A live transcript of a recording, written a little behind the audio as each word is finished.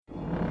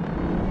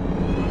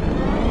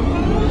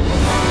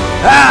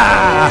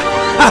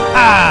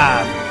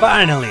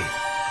Finally,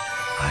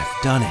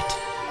 I've done it.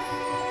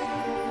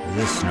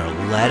 Listener,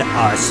 let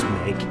us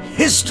make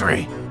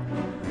history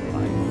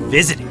by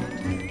visiting.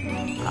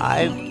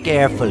 I've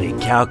carefully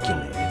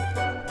calculated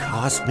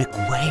cosmic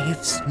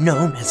waves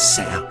known as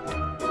sound.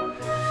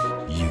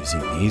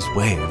 Using these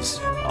waves,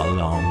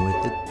 along with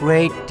a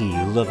great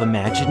deal of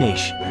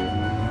imagination,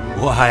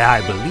 why,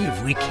 I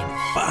believe we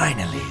can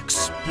finally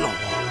explore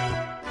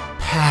the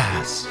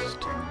past.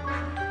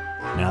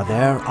 Now,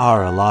 there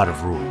are a lot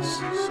of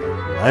rules, so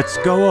let's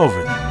go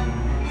over them.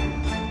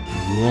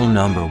 Rule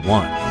number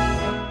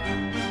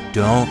 1.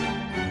 Don't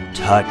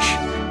touch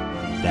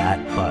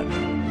that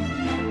button.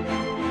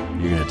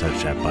 You're gonna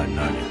touch that button,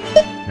 aren't you?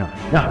 No.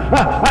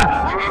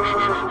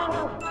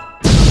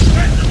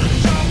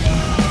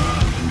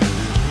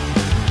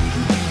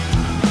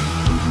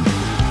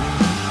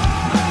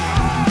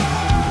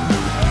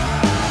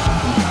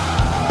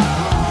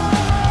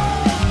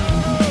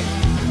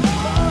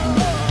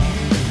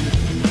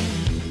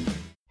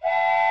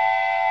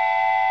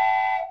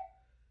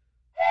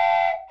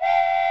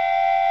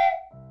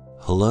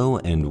 Hello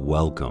and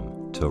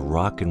welcome to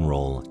Rock and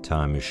Roll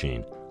Time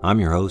Machine. I'm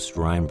your host,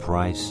 Ryan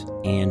Price,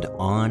 and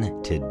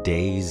on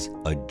today's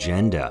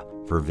agenda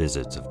for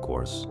visits, of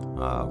course,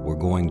 we're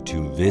going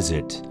to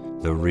visit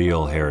the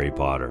real Harry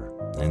Potter,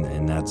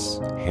 and that's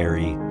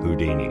Harry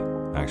Houdini.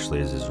 Actually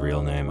is his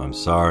real name. I'm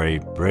sorry,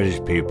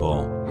 British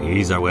people.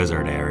 He's our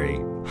wizard,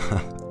 Harry.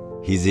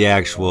 He's the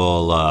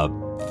actual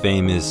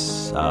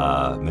famous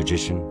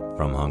magician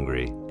from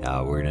Hungary.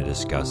 We're going to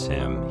discuss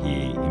him.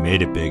 He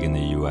made it big in the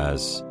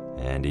U.S.,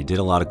 and he did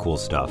a lot of cool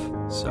stuff,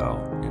 so,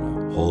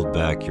 hold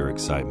back your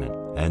excitement.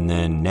 And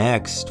then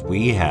next,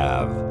 we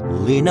have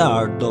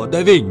Leonardo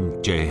da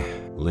Vinci.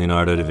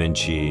 Leonardo da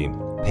Vinci,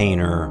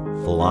 painter,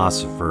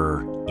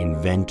 philosopher,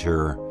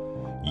 inventor,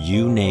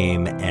 you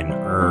name an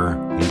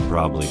he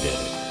probably did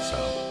it. So,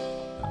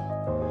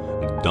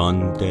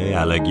 Dante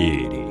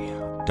Alighieri.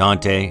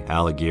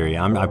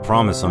 I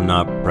promise I'm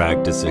not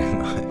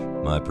practicing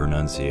my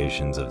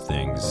pronunciations of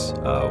things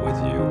with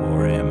you,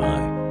 or am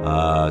I?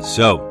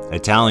 So,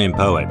 Italian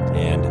poet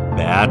and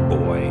bad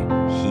boy.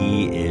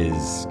 He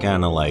is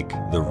kind of like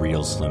the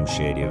real Slim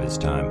Shady of his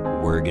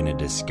time. We're going to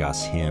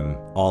discuss him.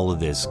 All of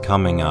this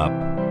coming up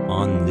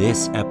on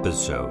this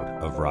episode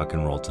of Rock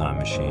and Roll Time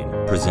Machine,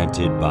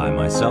 presented by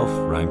myself,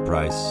 Ryan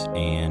Price,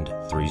 and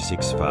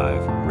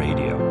 365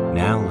 Radio.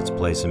 Now, let's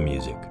play some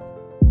music.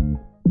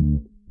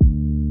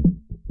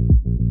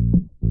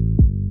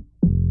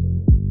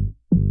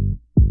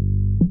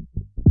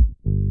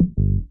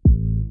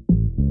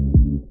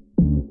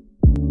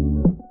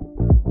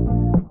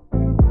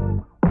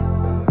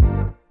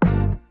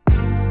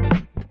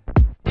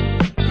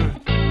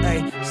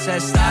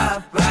 Said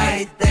stop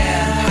right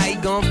there. How you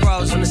gon'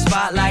 froze on the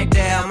spotlight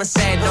there? I'ma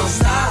say don't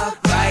stop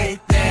right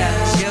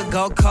there. She'll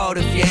go cold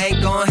if you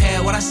ain't gon'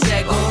 hear what I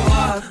said. Gon'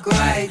 walk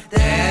right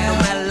there. No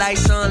matter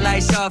lights on,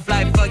 lights off,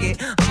 like fuck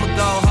it. I'ma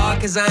go hard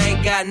cause I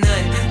ain't got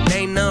nothing. There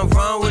ain't nothing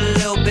wrong with a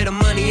little bit of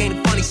money,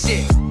 ain't funny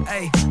shit.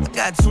 Hey, I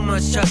got too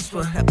much trust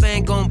for that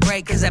band gon'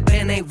 break cause that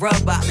band ain't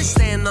rubber. I've been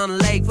standing on the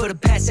lake for the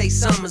past 8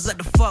 summers. Let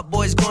the fuck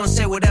boys go and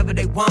say whatever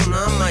they want.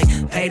 I'm like,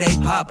 hey, they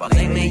pop off,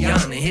 they may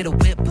yawn. Hit a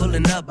whip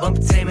pulling up, bump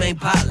the tame ain't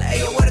potluck. Hey,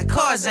 yo, where the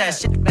cars at?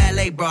 Shit, the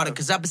ballet brought it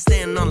cause I've been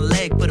standing on the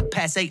leg for the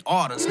past 8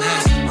 autumns.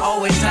 Now,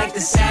 always like the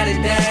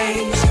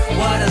Saturdays.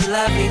 What a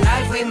lovely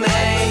life we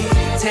made.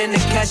 Tend to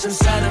catch some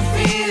southern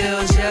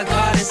feels. Yeah,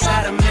 caught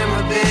inside a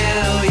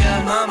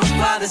memorabilia. Mama,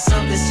 father,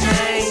 something's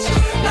changed.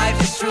 Life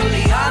is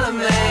truly all a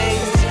maze.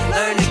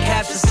 Learn to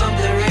capture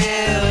something real.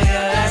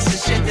 Yeah, that's the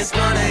shit that's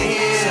gonna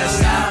heal. So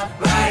stop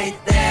right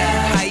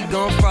there. How you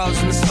gon' froze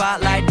in the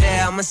spotlight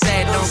there? I'ma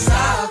say don't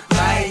stop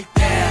right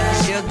there.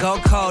 She'll go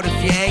cold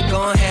if you ain't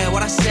gon' hear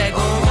what I said.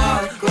 Gon'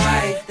 walk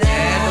right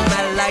there. No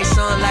matter lights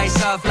on,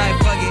 lights off, like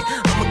fuck it.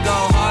 I'ma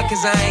go hard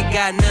cause I ain't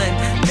got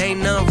nothing. There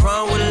ain't nothing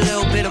wrong with a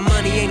little bit of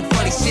money, ain't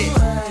funny shit.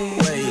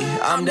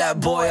 I'm that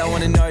boy, I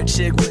wanna know a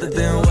chick with a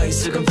thin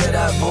waist to compare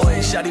that boy.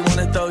 Shawty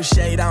wanna throw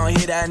shade, I don't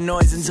hear that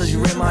noise until she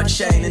rip my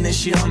chain and then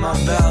she on my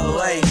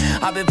belt. Wait,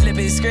 I've been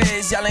flipping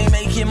scripts, y'all ain't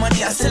making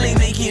money, I still ain't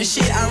making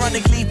shit.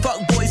 Ironically,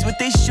 fuck boys with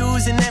their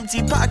shoes and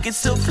empty pockets,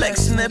 still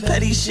flexing their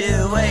petty shit.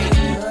 Wait,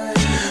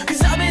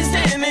 cause I've been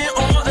standing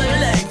on the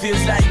leg,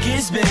 feels like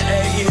it's been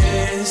 8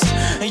 years,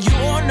 and you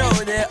all know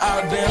that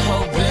I've been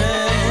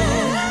hoping.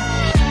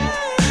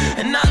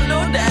 And I know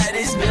that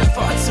it's been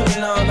far too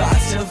long, but I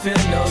still feel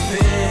no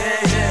fear.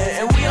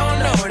 And we all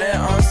know that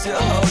I'm still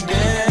holding.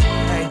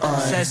 Hey,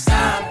 said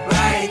stop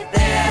right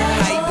there.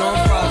 How you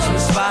gon' froze in the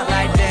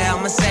spotlight there?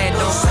 I'ma say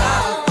don't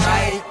stop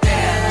right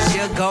there.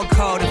 She'll go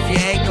cold if you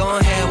ain't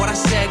gon' hear what I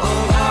said.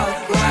 Gon'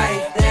 walk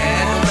right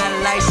there. No matter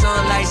lights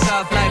on, lights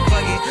off, like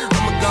fuck it.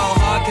 I'ma go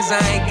hard cause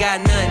I ain't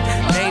got nothing.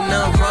 There ain't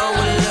nothing wrong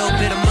with a little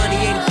bit of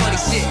money, ain't funny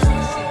shit.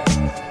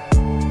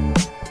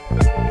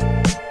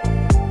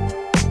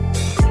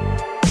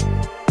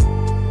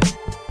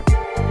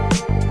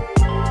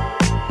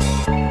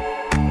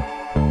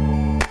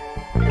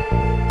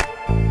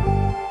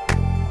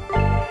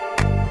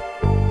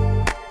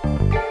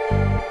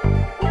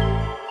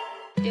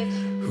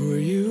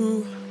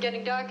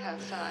 dark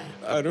outside.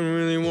 I don't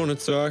really wanna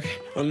talk.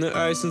 On the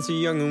ice since a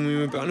youngin' we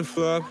were bound to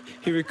flop.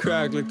 Hear it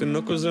crack like the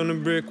knuckles on a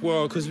brick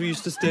wall. Cause we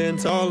used to stand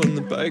tall on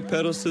the bike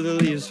pedals till the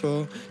leaves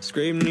fall.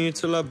 Scrape knee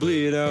till I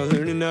bleed out.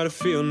 Learning how to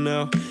feel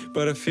now,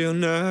 but I feel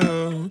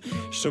now.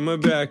 Show my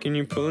back and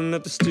you're pulling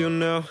out the steel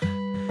now.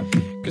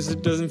 Cause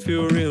it doesn't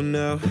feel real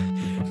now.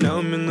 Now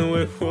I'm in the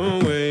whip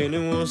one way and it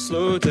won't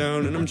slow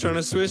down. And I'm trying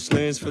to switch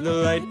lanes for the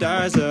light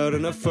dies out.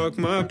 And I fuck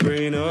my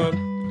brain up.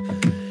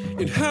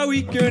 And how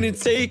we gonna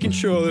take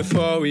control if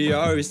all we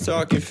are is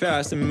talking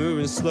fast and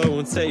moving slow?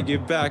 Won't take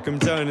it back, I'm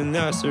done and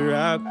that's a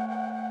wrap.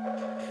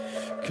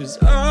 Cause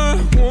I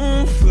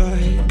won't fly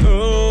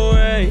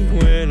away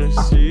when I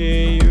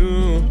see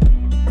you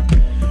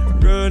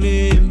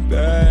running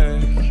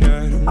back.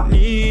 I don't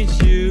need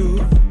you.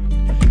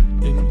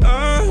 And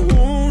I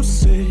won't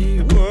say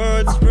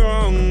what's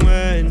wrong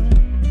when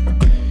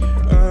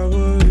I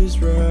was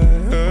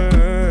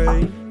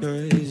right.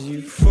 As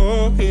you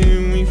fall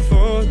and we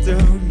fall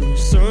down, no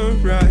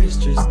sunrise,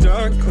 just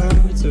dark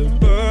clouds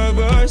above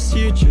us.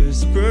 You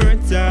just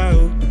burnt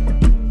out.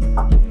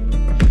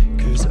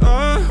 Cause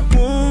I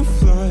won't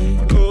fly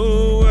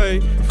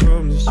away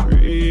from this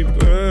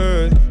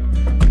rebirth.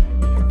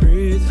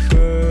 Breathe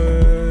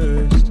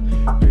first,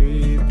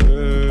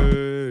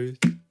 rebirth.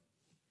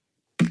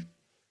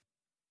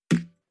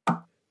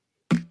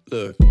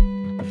 Look,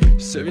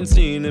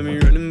 17 and me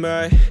running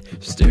by,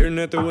 staring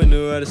at the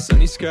window at a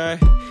sunny sky.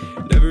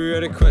 Never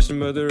had a question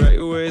about the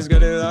right ways,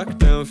 got it locked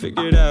down,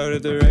 figured out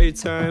at the right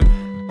time.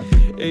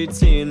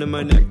 18 and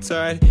my neck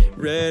tied,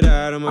 red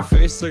eyed on my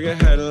face like a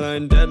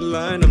headline.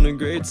 Deadline on a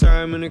great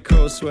time in a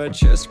cold sweat,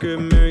 chest grip,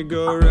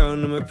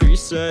 merry-go-round on my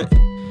preset.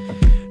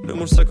 No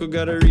more cycle,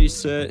 gotta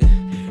reset.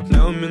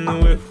 Now I'm in the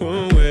whip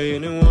one way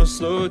and it won't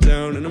slow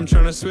down. And I'm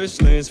trying to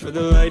switch lanes for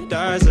the light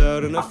dies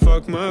out. And I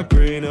fuck my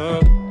brain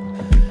up.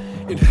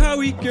 And how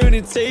we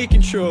gonna take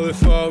control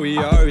if all we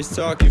are is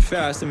talking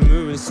fast and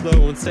moving slow?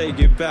 Won't take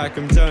it back,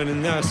 I'm done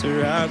and that's a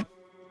wrap.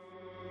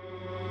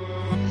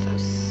 So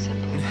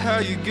simple. And how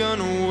you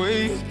gonna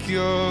wake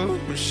up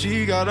when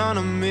she got on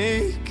her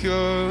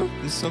makeup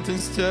and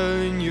something's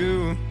telling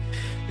you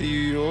that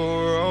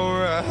you're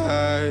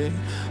alright?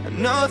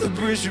 Another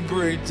bridge to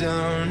break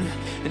down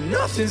and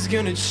nothing's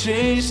gonna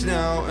change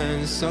now.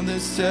 And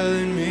something's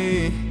telling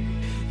me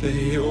that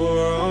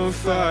you're on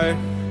fire.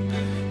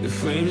 The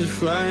flames are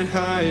flying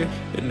higher,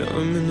 and now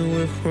I'm in the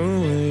whip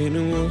one way and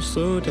it won't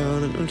slow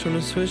down. And I'm trying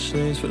to switch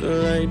lanes for the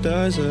light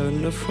dies out.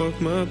 And I fuck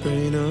my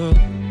brain up.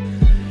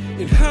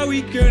 And how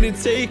we gonna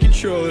take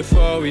control if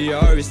all we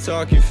are is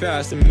talking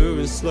fast and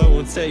moving slow?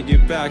 Won't take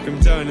it back, I'm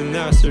done and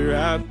that's a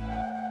wrap.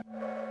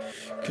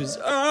 Cause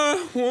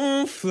I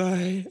won't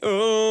fly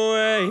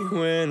away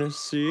when I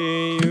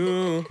see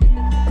you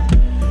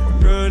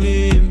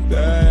running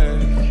back.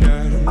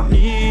 I don't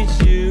need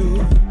you.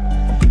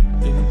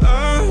 And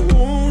I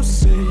won't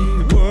say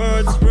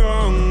what's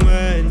wrong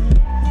when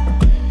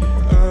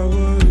I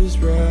was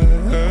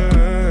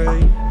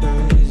right.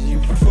 As you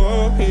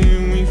fall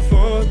and we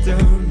fall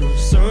down, no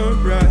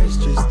sunrise,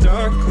 just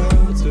dark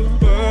clouds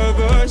above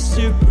us.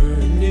 You're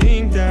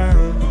burning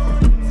down.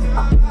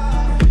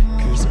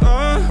 Cause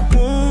I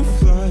won't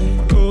fly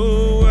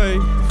away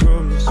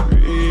from this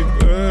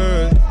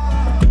rebirth.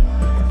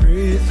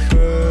 Breathe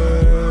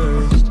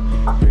first,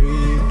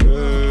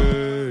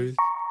 rebirth.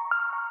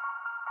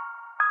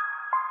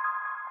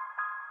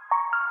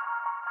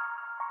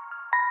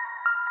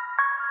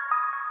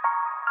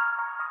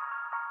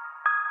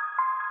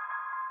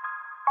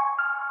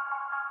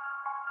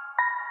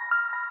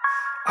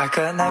 I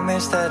got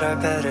nightmares that are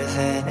better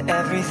than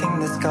everything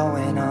that's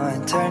going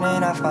on.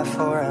 Turning off my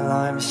 4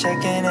 alarms,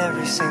 checking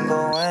every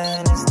single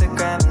one.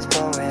 Instagram is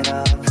blowing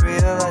up.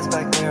 Realize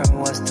Black Mirror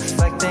was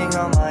deflecting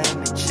all my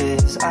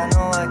images. I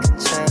know I can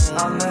change.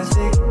 I'm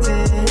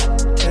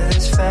addicted to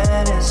this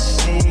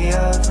fantasy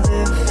of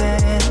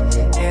living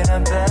in a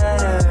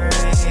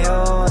battery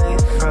away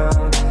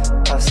from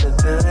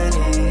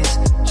possibilities.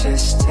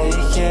 Just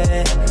take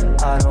it,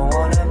 I don't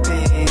wanna be.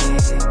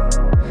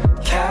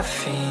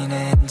 Caffeine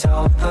and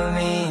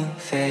dopamine,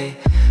 they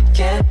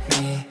get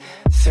me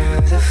through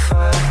the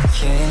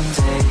fucking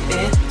day.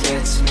 It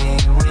gets me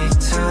week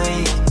to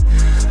week.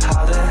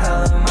 How the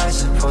hell am I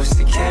supposed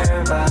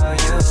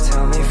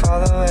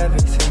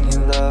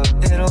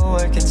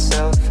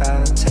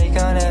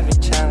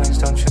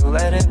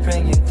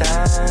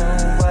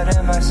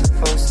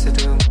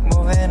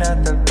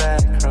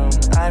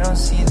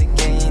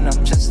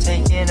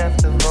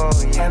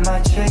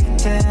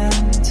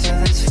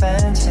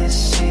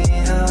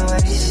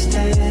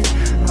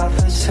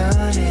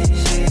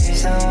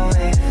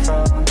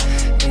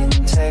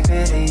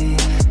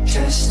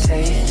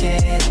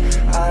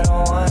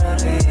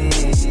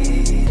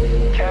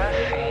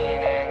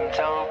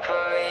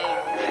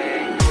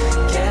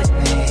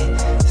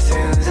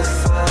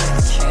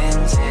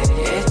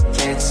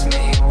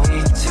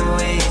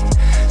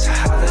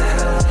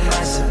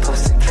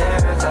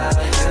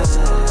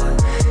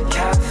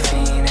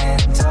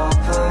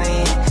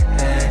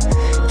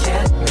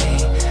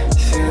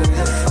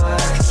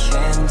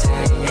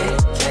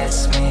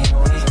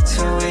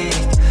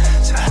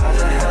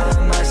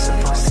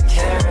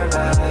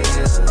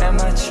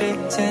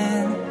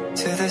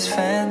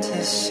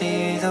to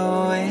see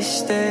the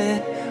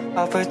wasted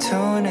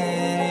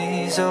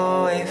opportunities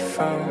away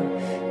from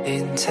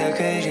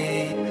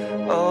integrity,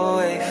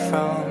 away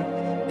from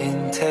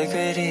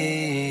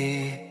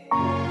integrity.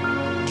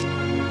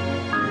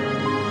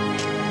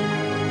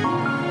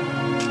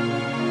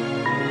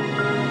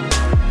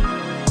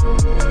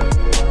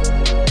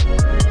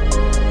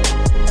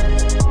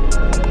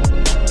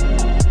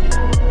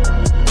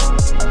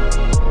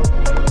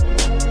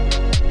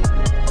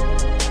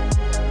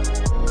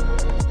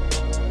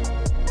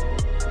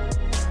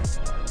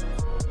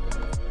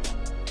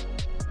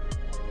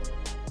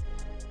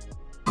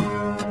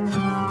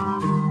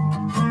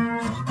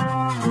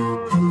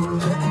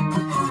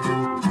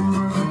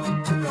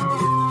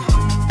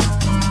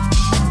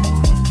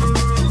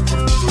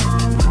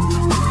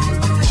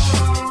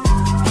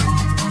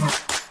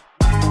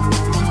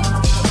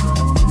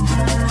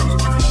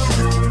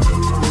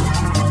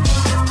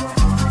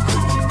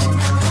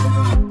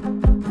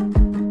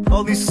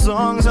 All these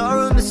songs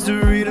are a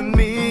mystery to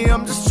me.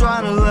 I'm just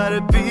trying to let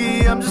it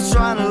be. I'm just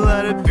trying to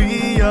let it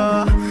be.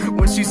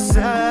 When she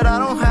said I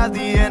don't have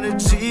the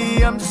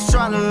energy, I'm just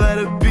trying to let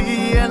it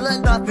be and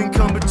let nothing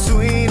come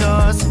between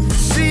us.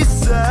 She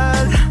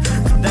said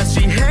that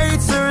she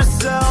hates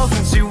herself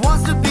and she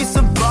wants to be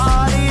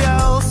somebody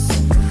else.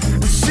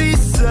 She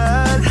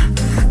said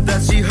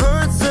that she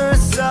hurts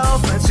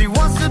herself and she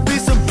wants to be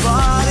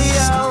somebody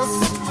else.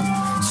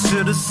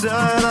 Should've said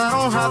I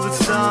don't have the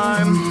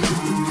time.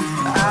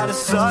 Out of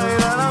sight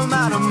and I'm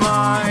out of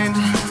mind.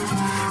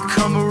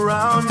 Come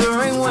around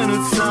during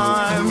winter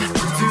time.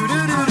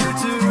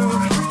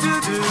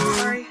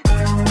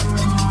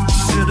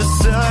 Should've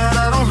said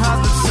I don't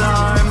have the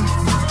time.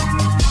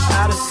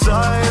 Out of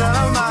sight and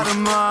I'm out of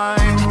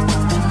mind.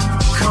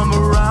 Come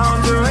around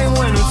during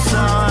winter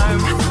time.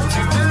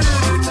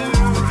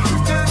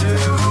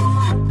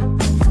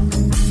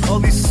 All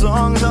these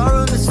songs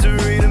are a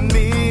mystery to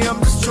me. I'm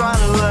just trying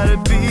to let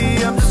it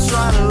be. I'm just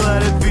trying to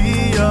let it be.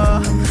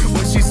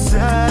 She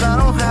said I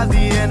don't have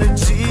the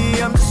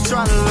energy. I'm just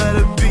trying to let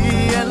it be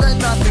and let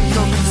nothing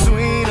come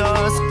between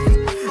us.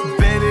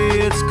 Baby,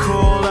 it's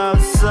cold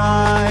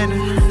outside.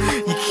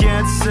 You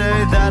can't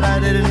say that I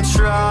didn't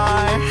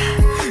try.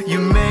 You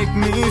make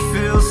me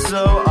feel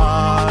so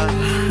odd,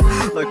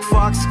 like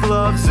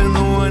foxgloves in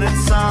the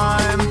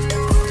wintertime.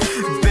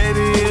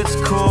 Baby, it's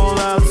cold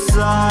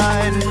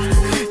outside.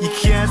 You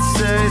can't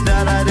say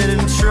that I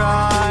didn't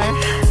try.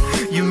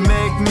 You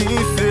make me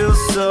feel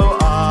so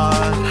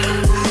odd,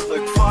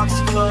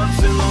 foxgloves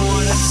in the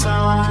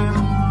wintertime.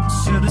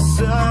 Should've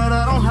said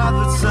I don't have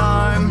the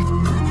time.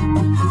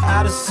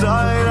 Out of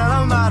sight and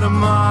I'm out of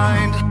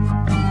mind.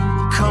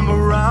 Come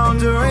around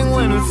during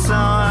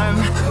wintertime.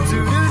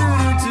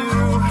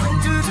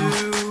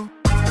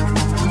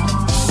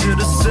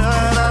 Should've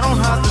said I don't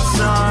have the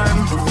time.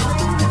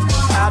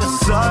 Out of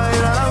sight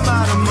and I'm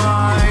out of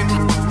mind.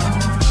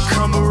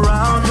 Come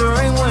around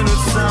during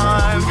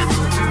wintertime.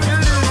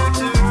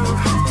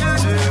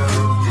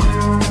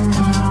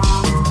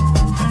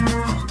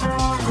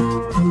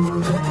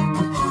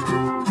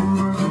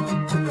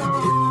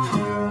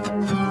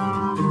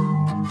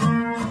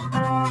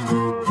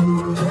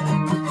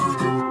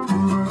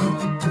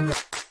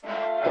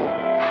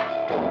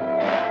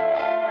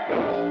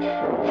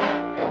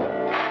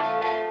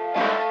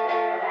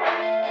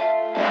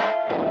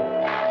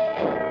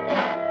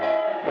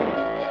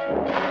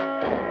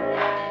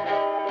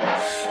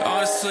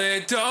 Honestly, I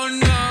don't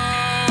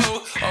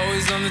know.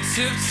 Always on the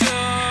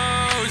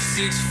tiptoe.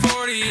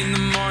 6:40 in the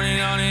morning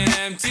on an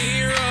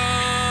empty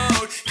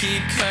road.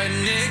 Keep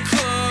cutting it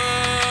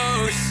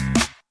close.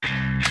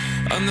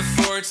 On the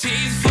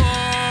 14th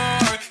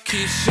floor.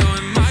 Keep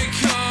showing my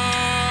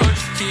code.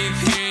 Keep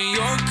hearing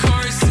your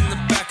chorus in the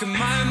back of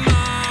my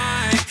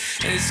mind.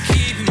 And it's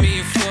keeping me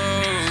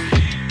afloat.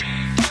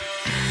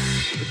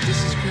 But this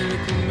is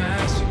critical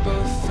mass. We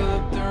both fill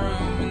up the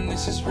room. And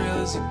this is real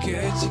as it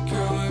gets. You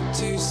grow up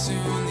too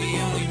soon. The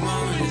only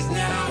moment is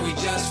now. We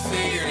just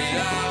figured it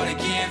out. I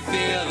can't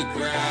feel the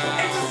ground.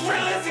 It's as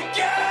real as it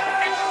gets.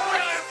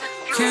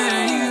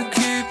 Can you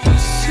keep a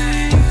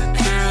secret?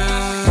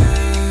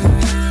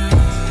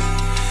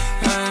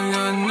 I've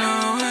got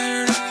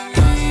nowhere to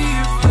be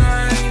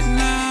right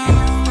now.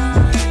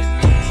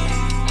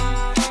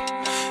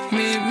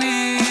 Meet me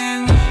in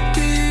the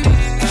deep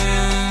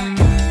end.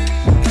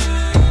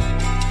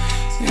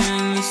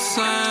 In the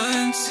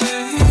silence I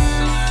hear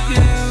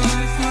you.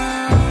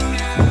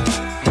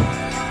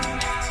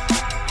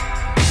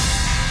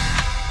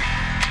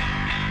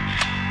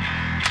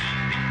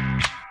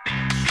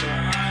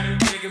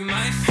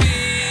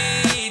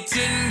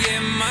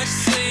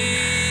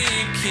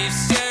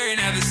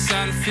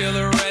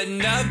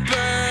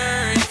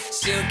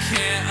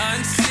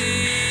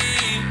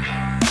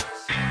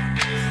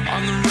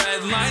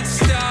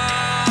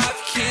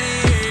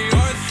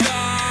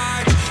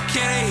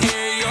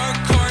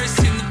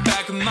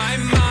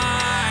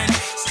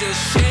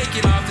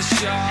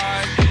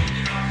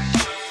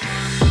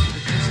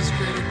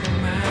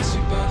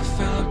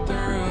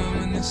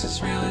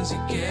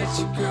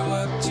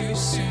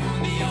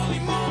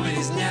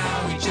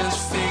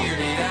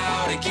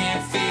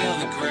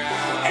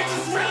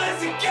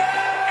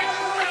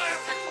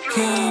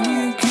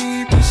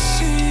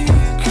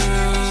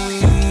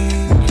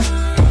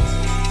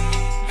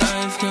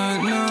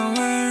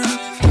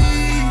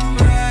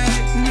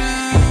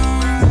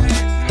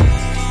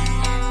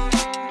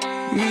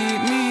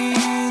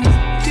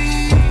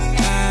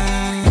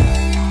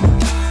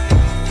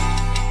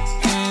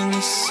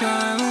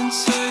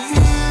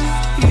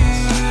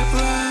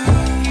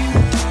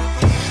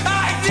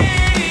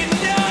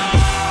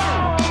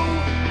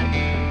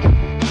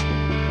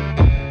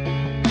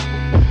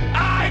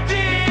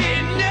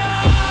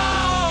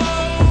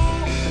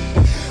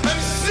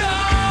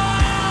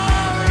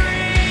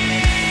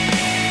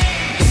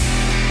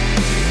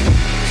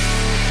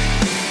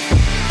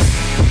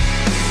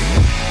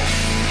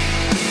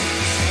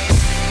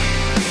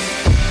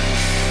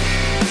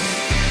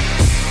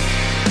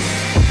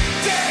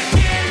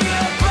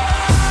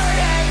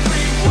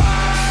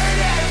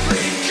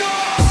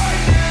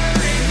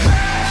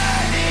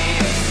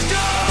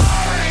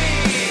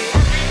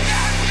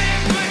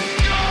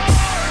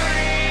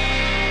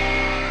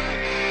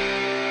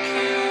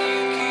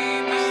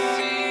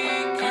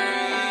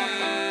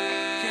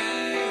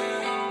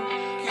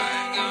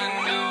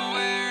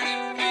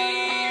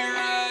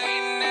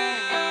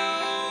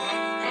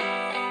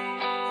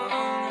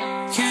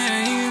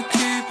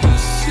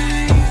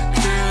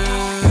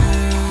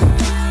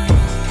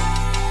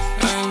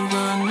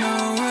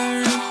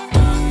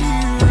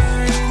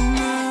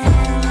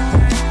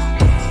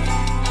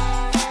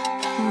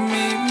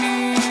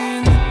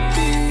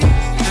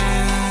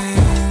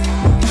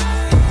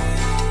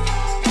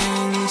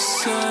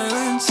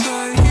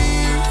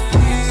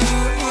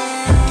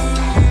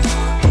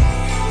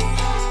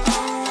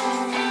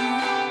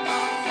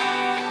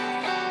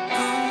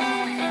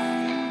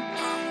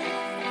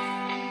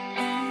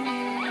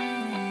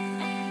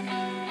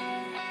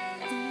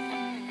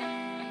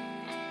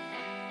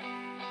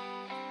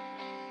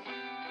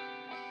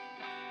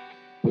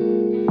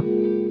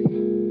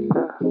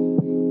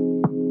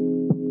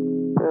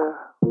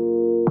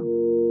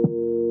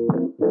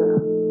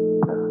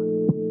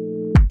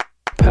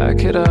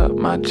 pick it up,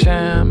 my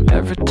jam.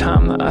 Every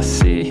time that I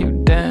see you,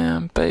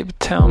 damn. Baby,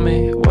 tell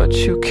me what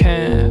you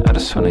can. I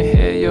just wanna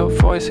hear your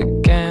voice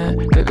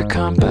again. Baby,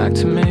 come back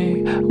to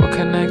me. We're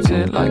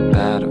connected like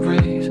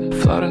batteries,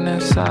 floating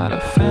inside a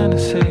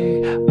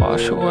fantasy.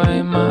 Wash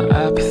away my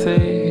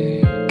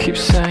apathy. Keep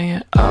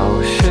saying,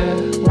 oh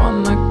shit.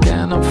 One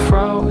again, I'm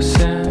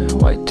frozen.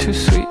 Way too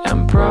sweet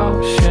and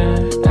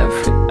broken.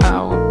 Every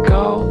hour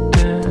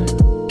golden.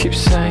 Keep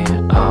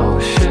saying, oh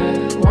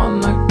shit.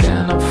 One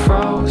again, I'm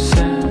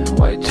frozen.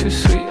 Way too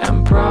sweet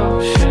and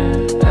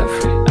broken.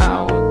 Every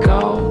hour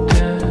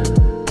golden.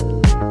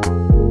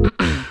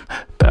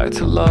 Back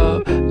to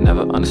love.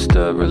 Never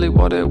understood really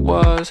what it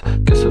was.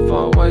 Guess I've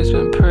always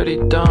been pretty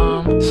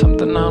dumb.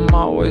 Something I'm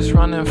always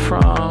running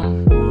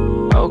from.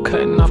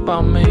 Okay, not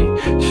about me.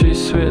 She's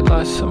sweet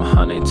like some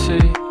honey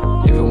tea.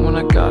 Even when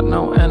I got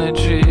no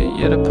energy,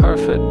 you're the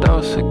perfect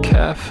dose of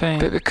caffeine.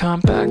 Baby, come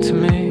back to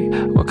me.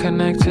 We're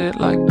connected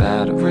like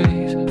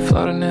batteries,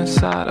 floating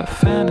inside a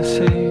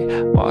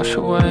fantasy. Wash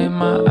away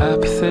my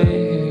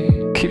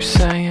apathy. Keep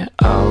saying,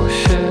 oh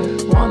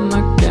shit. One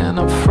again,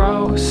 I'm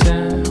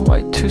frozen.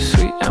 Way too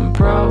sweet and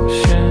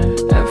broken.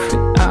 Every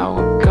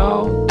hour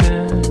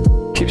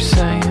golden. Keep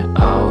saying,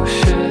 oh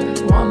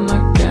shit. One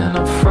again,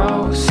 I'm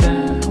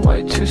frozen.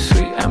 Way too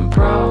sweet and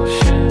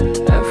broken.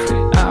 Every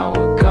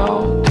hour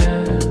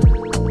golden.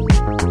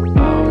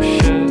 Oh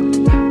shit,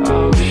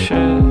 oh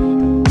shit.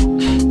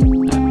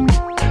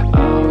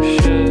 Oh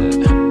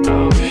shit,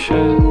 oh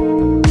shit.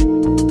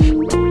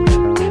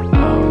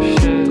 Oh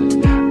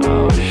shit,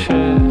 oh shit.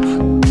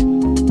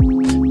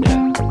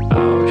 Yeah,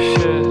 oh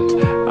shit,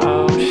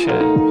 oh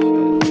shit.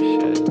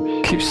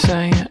 Keep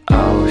saying,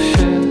 oh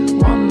shit.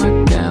 One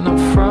again, I'm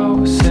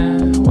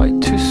frozen. Way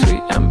too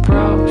sweet and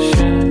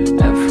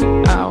broken. Every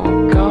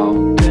hour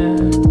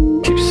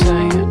golden. Keep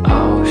saying,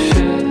 oh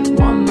shit.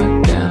 One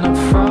again, I'm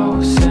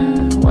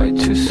frozen. Way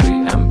too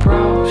sweet and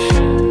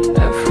broken.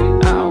 Every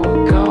hour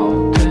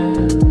golden.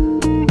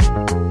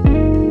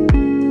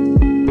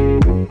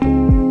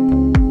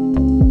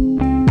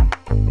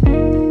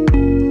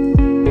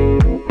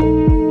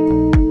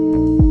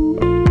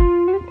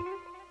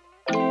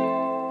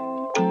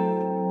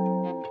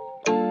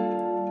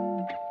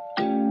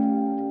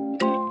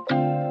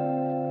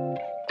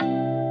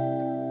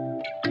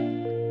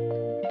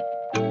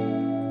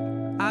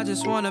 I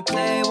just wanna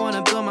play,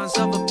 wanna build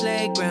myself a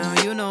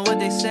playground. You know what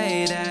they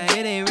say, that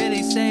it ain't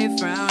really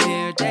safe round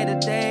here. Day to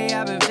day,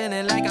 I've been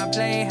feeling like I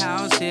play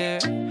house here.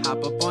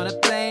 Hop up on a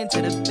plane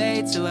to the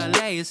Bay to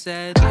LA,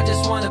 said I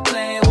just wanna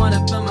play,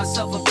 wanna build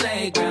myself a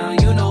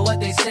playground. You know what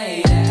they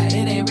say, that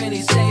it ain't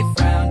really safe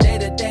round. Day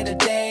to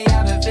day,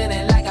 I've been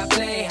feeling like I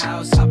play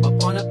house. Hop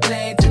up on a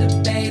plane to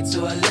the Bay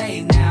to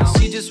LA now.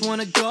 She just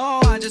wanna go,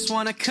 I just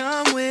wanna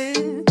come with.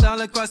 All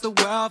across the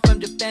world from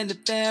Japan to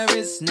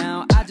Paris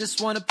now. I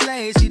just wanna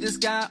play, she just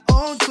got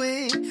own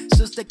twin.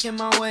 So stuck in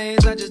my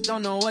ways, I just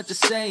don't know what to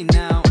say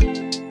now.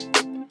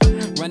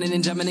 Running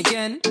and jumping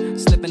again,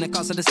 slipping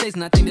across the states,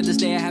 and I think that this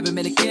day I haven't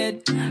been a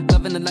kid.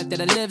 Loving the life that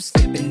I live,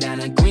 skipping down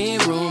a green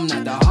room,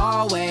 not the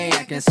hallway.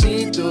 I can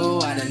see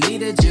through, I done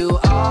needed you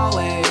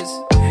always.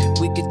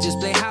 We could just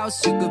play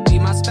house, you could be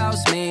my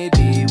spouse,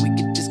 maybe. We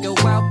could just go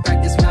out,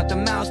 practice mouth to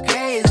mouth,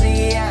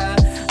 crazy, yeah.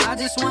 I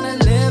just wanna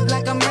live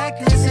like I'm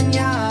reckless and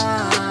young,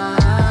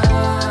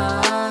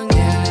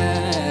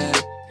 yeah.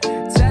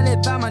 Tell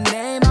it by my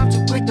name, I'm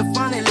too quick to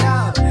fall in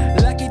love.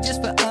 Lucky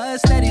just for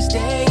us, steady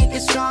stay, it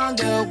gets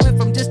stronger. Went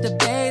from just a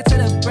bay to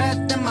the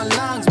breath in my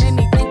lungs. Made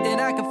me think that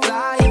I could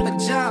fly if I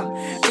jump.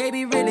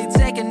 Baby really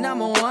taking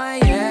number one,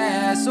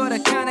 yeah. Sorta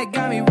kinda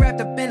got me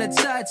wrapped up in a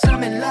touch.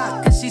 I'm in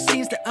love, cause she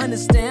seems to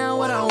understand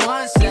what I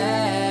once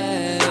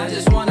said. I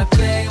just wanna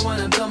play,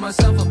 wanna build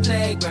myself a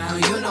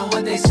playground. You know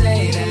what they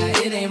say,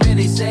 that it ain't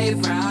really safe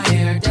round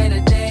here. Day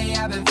to day,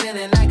 I've been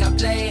feeling like I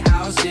play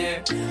house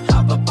here.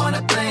 Hop up on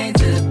a plane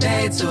to the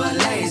Bay to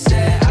LA,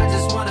 said I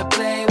just wanna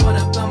play,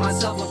 wanna build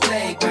myself a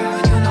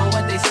playground. You know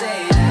what they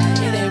say, that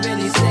it ain't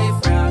really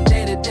safe round.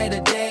 Day to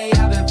day,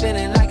 I've been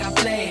feeling like I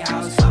play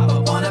house. Hop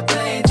up on a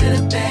plane to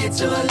the Bay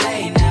to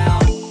LA now.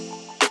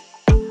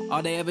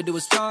 All they ever do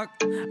is talk,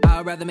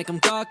 I'd rather make them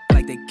talk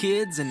like they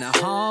kids in the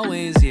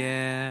hallways,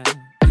 yeah.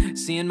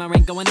 Seeing my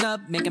rank going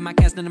up, making my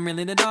cast and I'm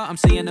really the dog. I'm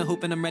seeing the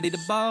hoop and I'm ready to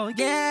ball,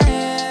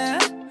 yeah.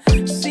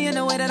 Seeing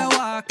the way that I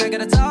walk, I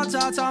got a tall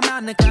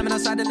mountain climbing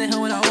outside of the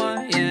hill when I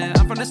want, yeah.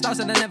 I'm from the stars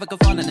and I never could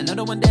fall, and I know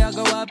that one day I'll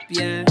go up,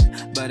 yeah.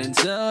 But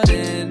until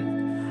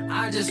then,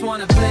 I just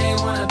wanna play,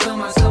 wanna build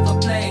myself a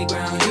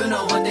playground. You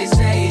know what they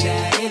say,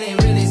 that it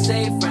ain't really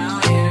safe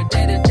round here.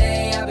 Day to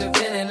day, I've been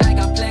feeling like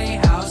I play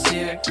house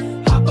here.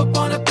 Hop up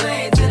on a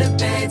plane to the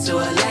Bay to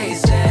LA,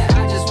 said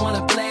I just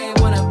wanna play,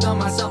 wanna build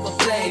myself a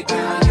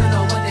playground. You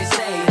know what they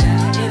say,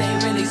 that it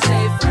ain't really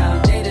safe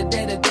round. Day to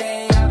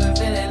day, I've been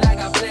feeling like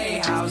I play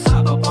house.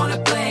 Hop up on a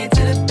plane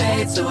to the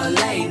Bay to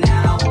LA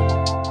now.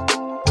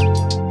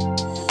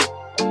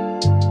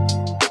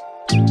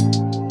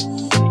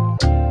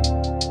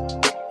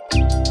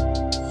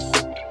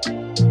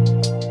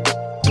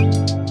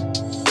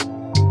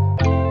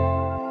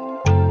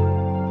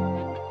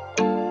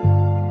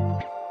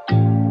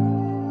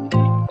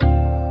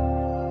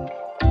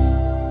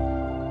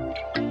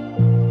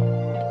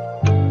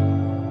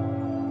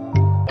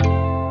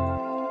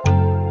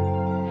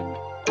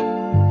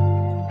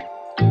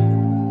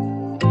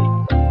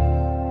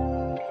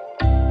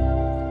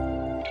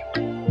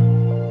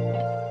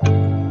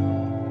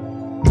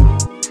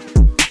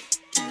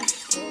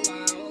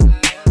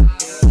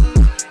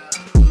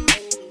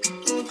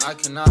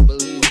 cannot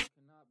believe it.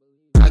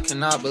 I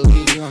cannot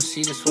believe you don't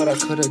see this, what I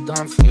could've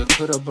done for you,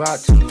 could've brought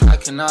to you. I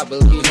cannot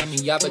believe, I mean,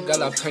 Yabba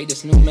girl, I pray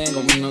this new man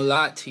gon' mean a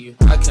lot to you.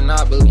 I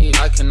cannot believe,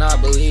 I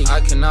cannot believe, I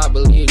cannot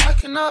believe, I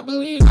cannot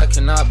believe, I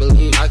cannot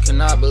believe, I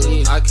cannot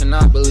believe, I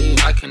cannot believe,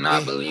 I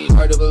cannot believe.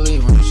 Hard to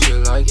believe when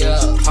shit like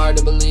this. Hard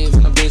to believe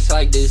in a bitch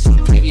like this.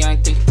 Maybe I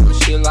ain't thinking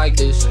of shit like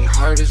this. My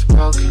heart is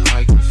broken,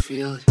 I can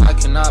feel it. I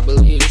cannot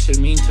believe this shit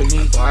mean to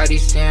me. Why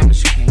these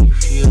damage, can you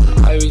feel it?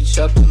 I reach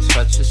up to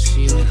touch the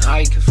ceiling.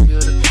 I can feel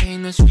the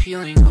pain that's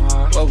peeling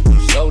off. Whoa,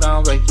 slow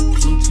down, baby.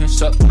 You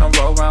tense up when I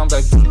roll around,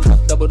 baby.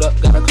 Cup doubled up,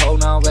 got a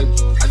cold now, baby.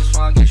 I just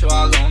wanna get you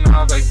all alone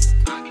now, baby.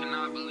 I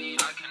cannot believe,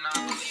 I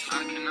cannot believe,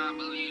 I cannot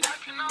believe,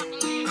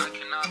 I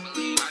cannot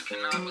believe, I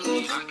cannot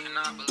believe, I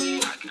cannot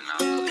believe, I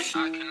cannot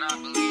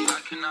believe, I cannot believe,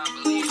 I cannot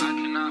believe, I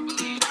cannot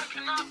believe, I cannot believe, I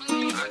cannot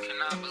believe, I cannot believe, I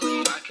cannot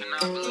believe, I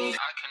cannot believe,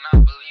 I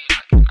cannot believe.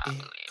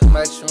 Come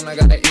back soon, I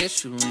got an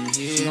issue in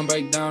here. She gon'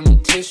 break down the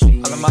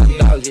tissue. All of my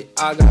dogs, yeah,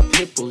 I got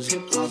pit bulls. I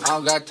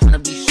don't got time to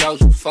be shows,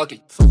 so fuck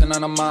it. Fucking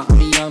on the mind, I'm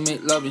a young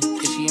McLovin.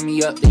 If she hit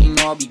me up, then you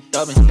know I'll be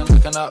dubbing. I'm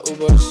looking at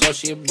Uber,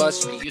 associate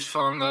bustin'. You just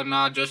fall in love,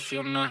 now I just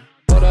feel nothing.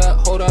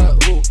 Hold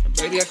up, ooh.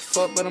 Baby, I can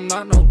fuck, but I'm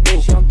not no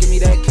boo. She don't give me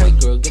that cake,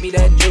 girl, give me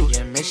that juice.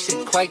 Yeah, make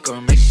shit quake,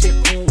 girl, make shit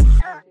move.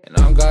 And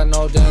I don't got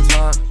no damn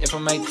time. If I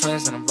make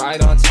plans, then I'm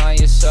right on time,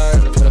 yes sir.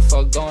 What the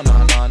fuck going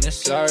on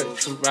this earth?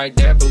 Truth right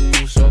there, but we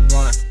move so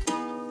blind.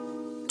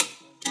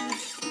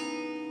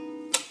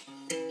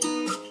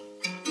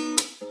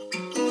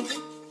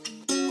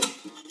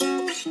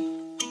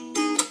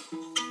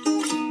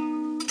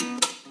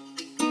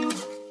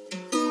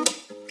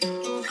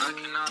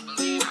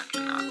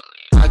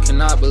 I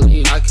cannot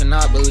believe, I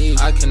cannot believe,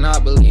 I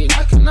cannot believe,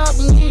 I cannot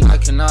believe, I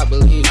cannot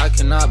believe, I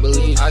cannot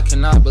believe, I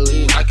cannot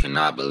believe, I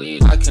cannot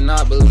believe, I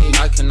cannot believe,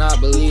 I cannot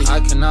believe, I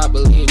cannot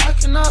believe,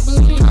 I cannot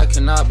believe, I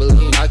cannot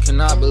believe, I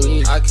cannot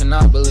believe, I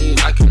cannot believe,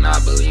 I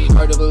cannot believe.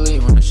 Hard to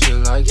believe when a shit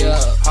like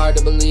this. Hard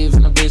to believe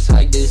in a bitch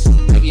like this.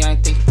 Maybe I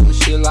ain't thinking of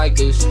shit like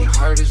this. My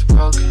heart is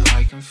broken,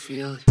 I can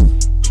feel it.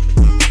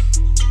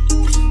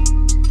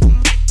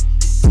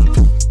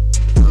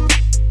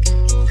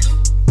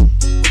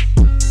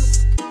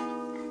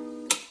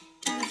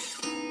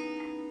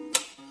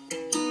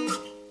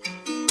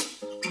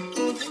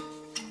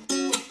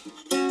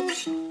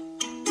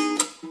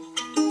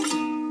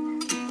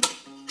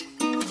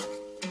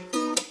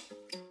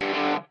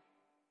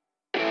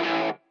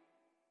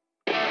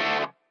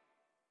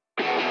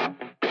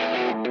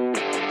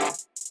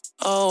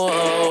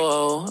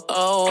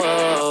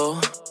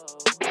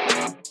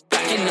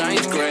 Back in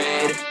 9th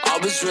grade, I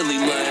was really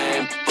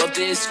lame, but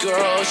this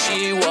girl,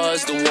 she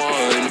was the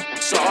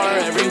one. Saw her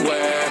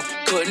everywhere,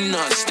 could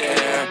not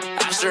stare.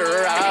 Asked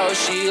her out,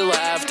 she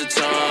laughed a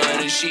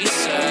ton, and she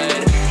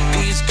said,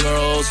 these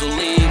girls will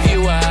leave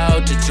you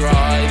out to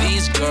dry.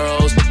 These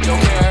girls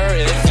don't care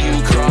if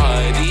you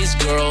cry. These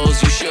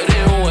girls, you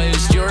shouldn't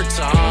waste your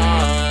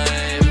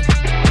time.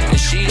 And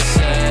she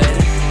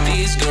said,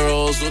 these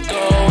girls will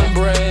go and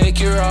break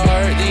your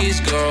heart. These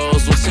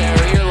girls will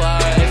tear your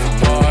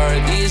life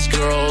apart. These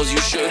girls, you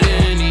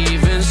shouldn't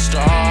even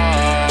start.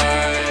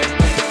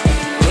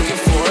 Looking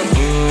for a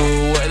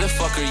boo, where the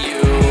fuck are you?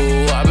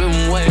 I've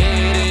been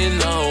waiting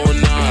the whole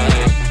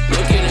night.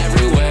 Looking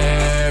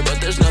everywhere,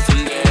 but there's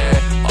nothing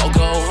there. I'll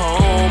go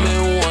home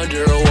and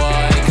wonder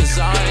why. Cause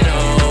I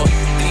know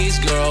these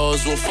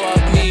girls will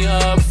fuck me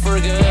up for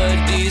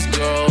good. These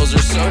girls are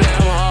so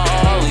damn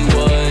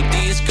Hollywood.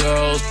 These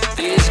girls,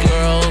 these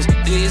girls,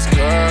 these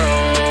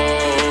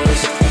girls.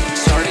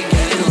 Started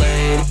getting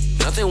laid,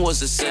 nothing was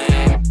the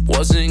same.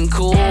 Wasn't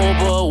cool,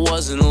 but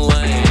wasn't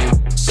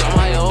lame. Saw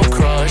my old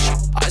crush,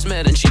 eyes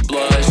met and she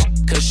blushed,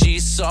 cause she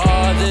saw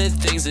that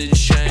things had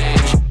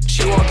changed.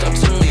 She walked up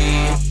to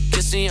me,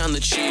 kissed me on the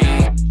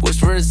cheek,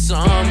 whispered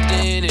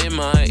something in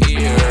my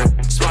ear.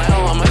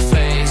 Smile on my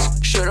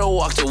face, should've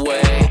walked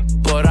away,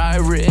 but I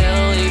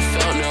really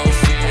felt no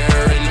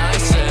fear. And I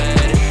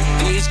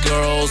said, these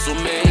girls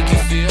will make you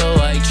feel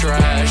like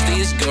trash.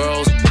 These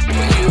girls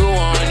put you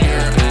on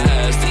your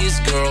ass. These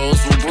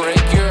girls will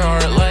break your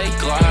heart like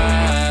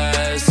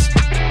glass.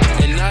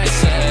 And I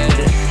said,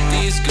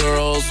 these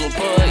girls will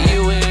put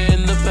you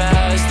in the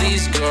past.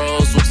 These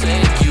girls will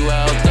take you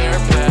out their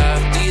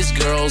path. These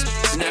girls,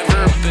 it's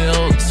never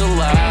built to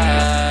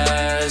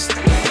last.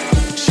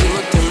 She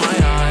looked in my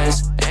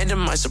eyes, and to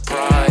my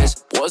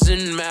surprise,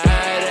 wasn't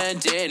mad and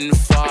didn't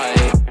fight.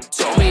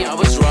 Told me I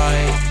was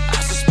right,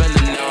 asked to spend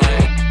the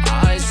night.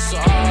 I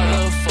saw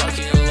the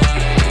fucking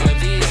light.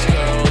 These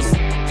girls,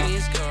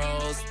 these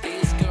girls,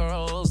 these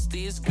girls,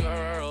 these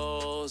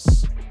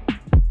girls.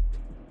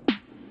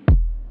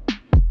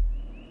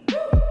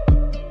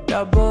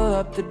 Double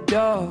up the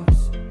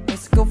dose,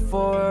 let's go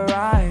for a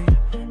ride.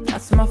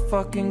 That's my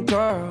fucking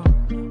girl,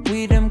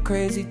 we them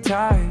crazy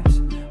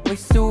types.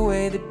 Waste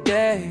away the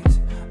days,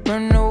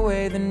 burn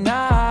away the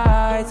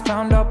nights.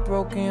 Found our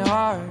broken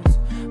hearts,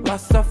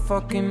 lost our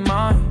fucking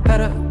mind.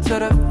 Head up to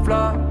the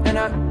floor and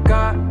I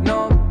got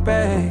no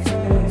brakes.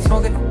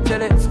 Smoke it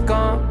till it's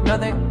gone,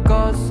 nothing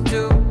goes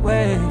two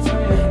ways.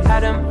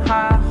 Had them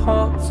high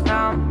hopes,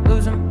 now I'm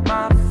losing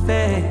my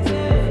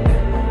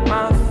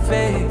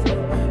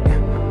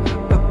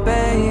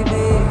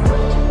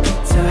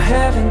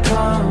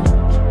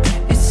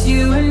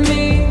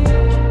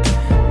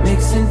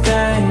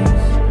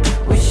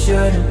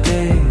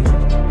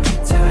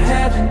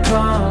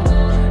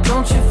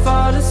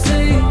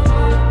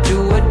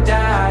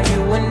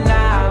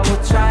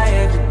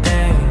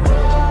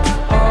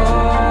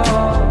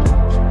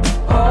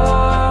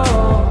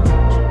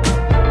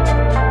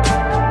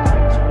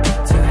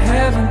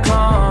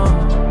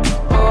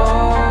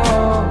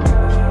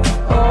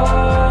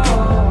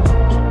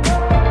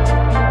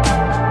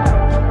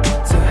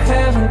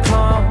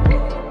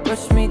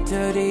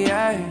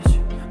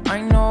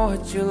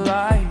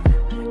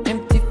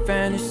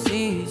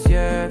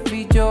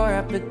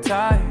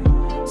tight.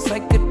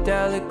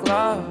 Psychedelic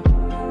love,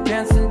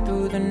 dancing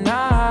through the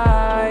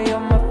night. You're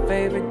my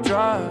favorite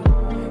drug,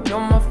 you're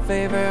my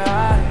favorite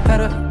high.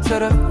 Pedal to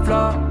the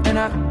floor and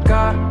I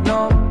got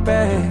no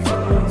brakes.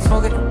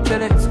 Smoke it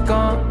till it's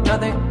gone,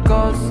 nothing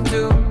goes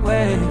to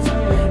waste.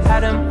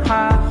 Had them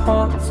high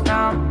hopes,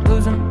 now I'm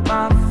losing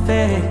my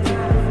faith.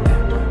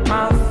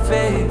 My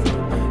faith,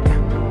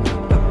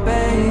 but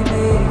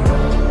baby,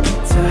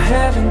 till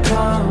heaven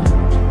come,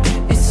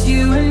 it's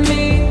you and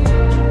me,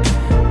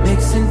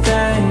 mixing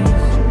things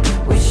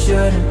we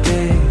shouldn't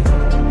be.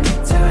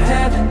 Till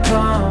heaven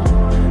come,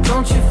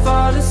 don't you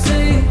fall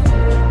asleep.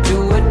 Do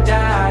or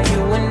die,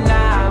 you and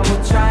I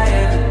will try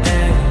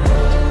everything.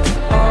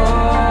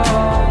 Oh,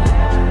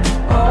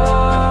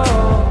 oh,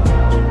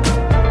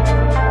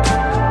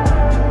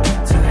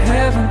 till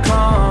heaven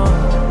come.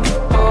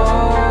 Oh,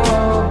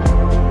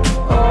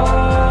 oh,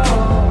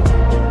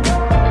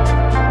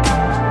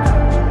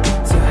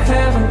 till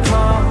heaven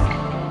come.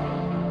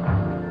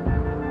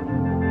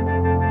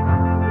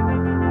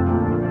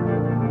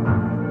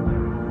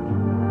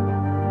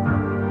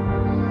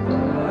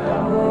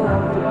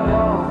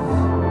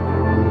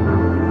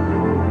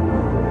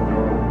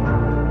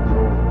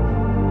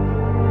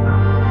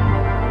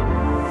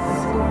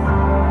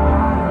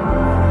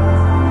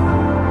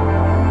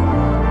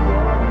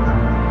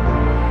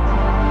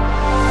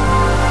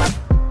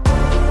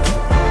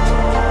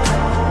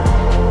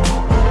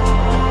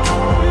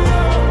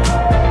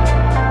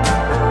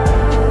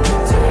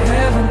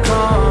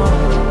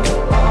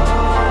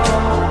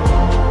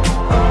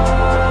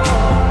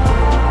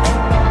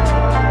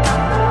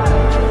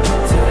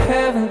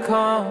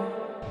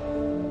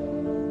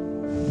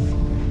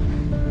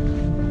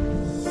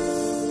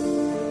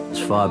 As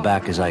far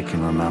back as I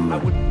can remember,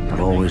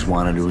 I've always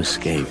wanted to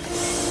escape.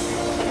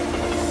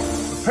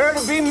 Prepare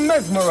to be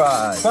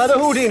mesmerized by the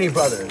Houdini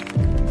brothers.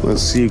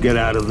 Let's see you get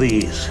out of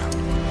these.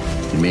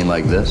 You mean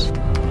like this?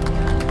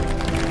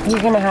 You're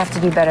gonna have to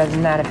do better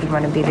than that if you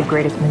want to be the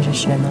greatest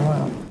magician in the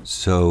world.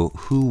 So,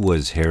 who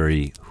was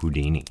Harry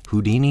Houdini?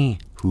 Houdini,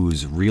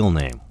 whose real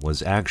name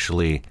was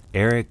actually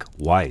Eric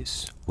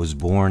Weiss, was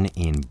born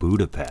in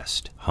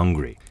Budapest,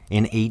 Hungary,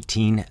 in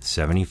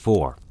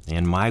 1874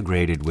 and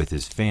migrated with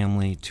his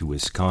family to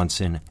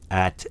Wisconsin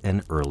at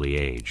an early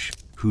age.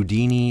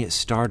 Houdini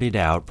started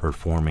out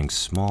performing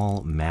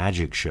small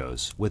magic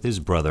shows with his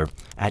brother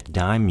at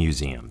dime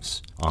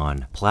museums,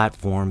 on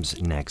platforms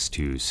next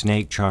to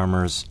snake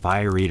charmers,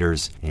 fire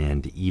eaters,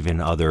 and even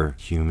other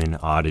human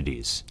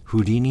oddities.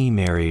 Houdini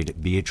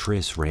married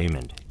Beatrice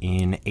Raymond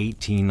in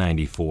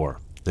 1894.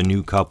 The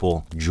new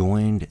couple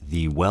joined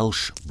the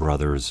Welsh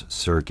Brothers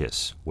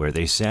Circus, where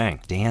they sang,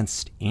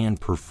 danced, and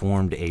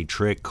performed a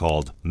trick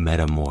called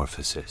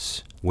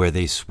Metamorphosis, where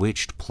they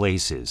switched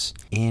places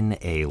in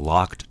a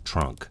locked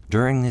trunk.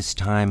 During this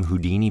time,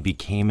 Houdini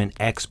became an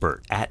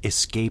expert at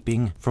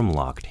escaping from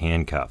locked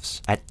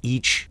handcuffs. At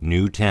each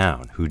new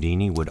town,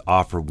 Houdini would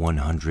offer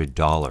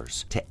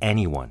 $100 to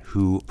anyone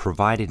who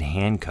provided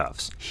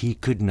handcuffs he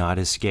could not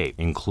escape,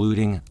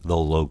 including the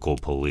local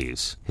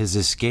police. His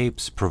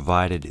escapes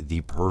provided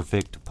the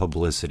perfect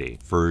publicity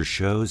for his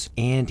shows,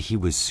 and he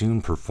was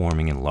soon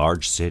performing in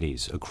large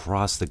cities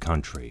across the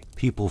country.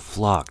 People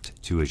flocked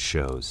to his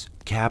shows,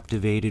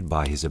 captivated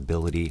by his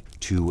ability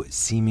to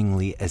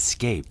seemingly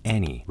escape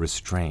any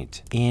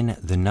restraint. In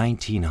the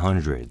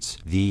 1900s,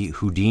 the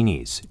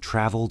Houdinis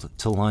traveled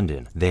to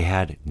London. They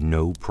had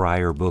no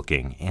prior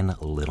booking and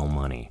little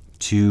money.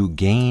 To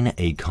gain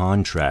a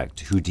contract,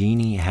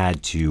 Houdini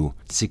had to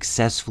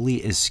successfully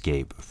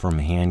escape from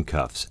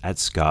handcuffs at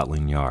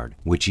Scotland Yard,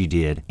 which he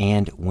did,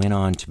 and went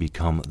on to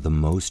become the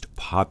most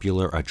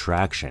popular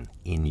attraction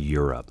in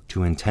Europe.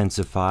 To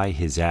intensify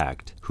his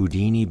act,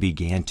 Houdini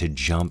began to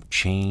jump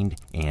chained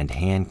and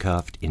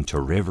handcuffed into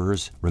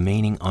rivers,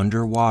 remaining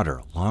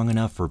underwater long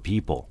enough for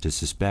people to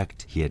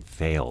suspect he had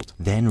failed,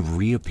 then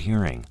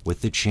reappearing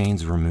with the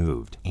chains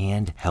removed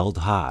and held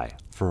high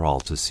for all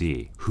to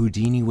see.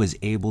 Houdini was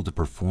able to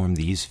perform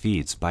these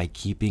feats by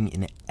keeping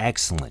an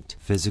excellent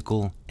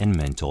physical and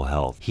mental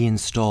health. He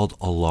installed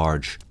a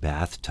large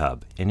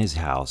bathtub in his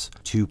house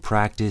to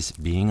practice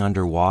being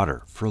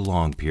underwater for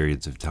long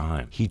periods of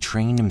time. He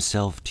trained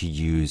himself to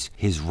use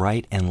his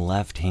right and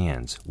left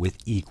hands with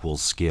equal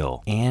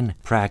skill and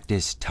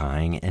practiced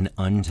tying and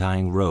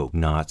untying rope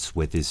knots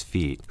with his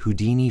feet.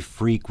 Houdini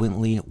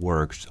frequently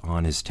worked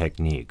on his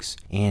techniques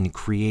and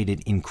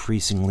created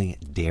increasingly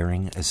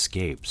daring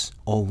escapes.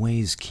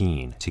 Always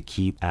keen to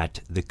keep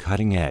at the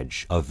cutting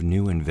edge of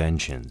new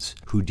inventions,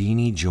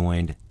 Houdini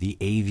joined the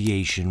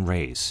aviation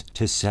race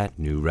to set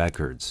new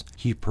records.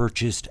 He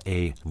purchased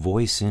a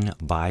Voisin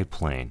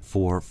biplane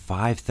for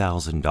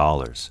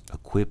 $5,000,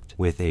 equipped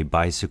with a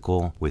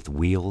bicycle with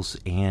wheels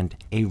and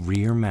a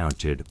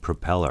rear-mounted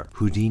propeller.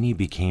 Houdini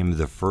became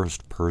the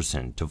first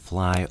person to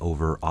fly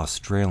over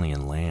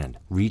Australian land,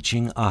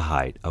 reaching a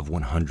height of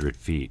 100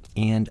 feet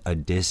and a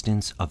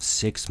distance of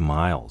 6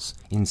 miles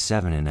in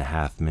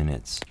 7.5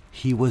 minutes.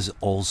 He was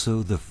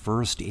also the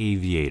first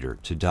aviator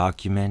to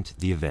document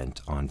the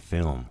event on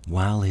film.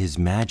 While his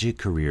magic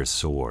career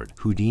soared,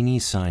 Houdini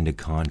signed a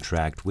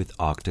contract with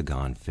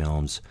Octagon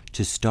Films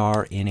to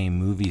star in a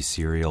movie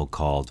serial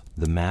called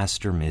The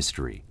Master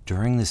Mystery.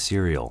 During the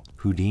serial,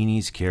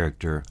 Houdini's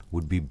character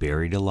would be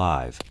buried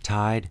alive,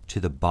 tied to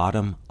the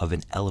bottom of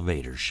an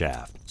elevator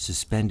shaft,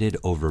 suspended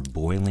over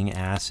boiling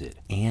acid,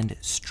 and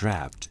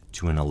strapped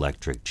to an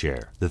electric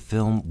chair. The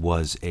film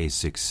was a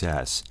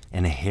success,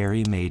 and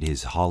Harry made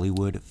his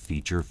Hollywood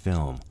feature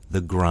film,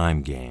 The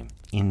Grime Game,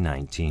 in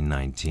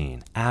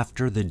 1919.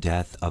 After the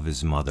death of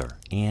his mother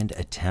and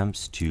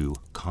attempts to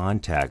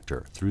contact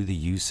her through the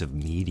use of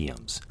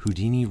mediums,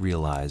 Houdini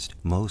realized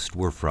most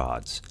were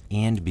frauds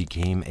and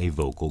became a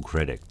vocal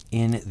critic.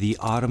 In the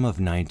autumn of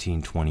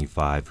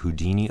 1925,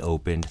 Houdini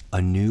opened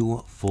a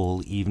new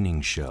full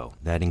evening show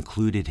that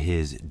included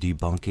his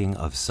debunking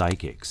of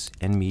psychics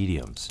and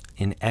mediums.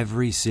 In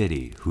every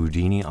city,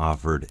 Houdini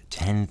offered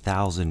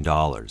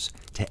 $10,000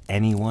 to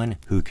anyone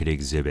who could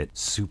exhibit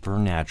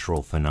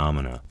supernatural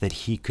phenomena that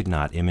he could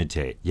not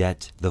imitate.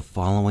 Yet, the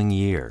following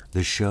year,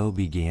 the show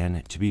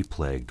began to be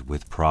plagued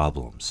with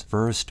problems.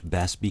 First,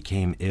 Bess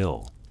became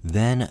ill.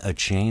 Then a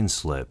chain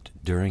slipped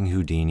during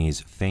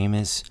Houdini's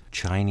famous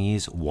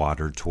Chinese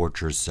water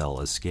torture cell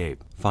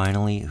escape.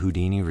 Finally,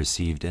 Houdini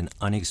received an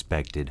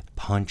unexpected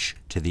punch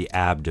to the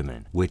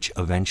abdomen, which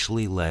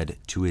eventually led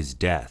to his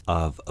death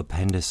of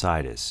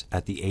appendicitis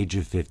at the age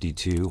of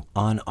 52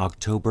 on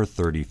October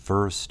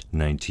 31st,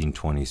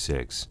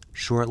 1926.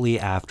 Shortly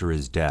after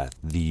his death,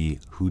 the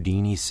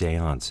Houdini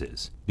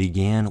seances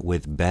began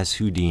with Bess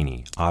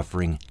Houdini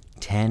offering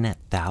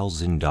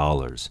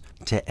 $10,000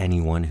 to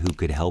anyone who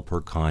could help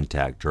her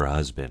contact her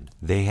husband.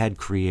 They had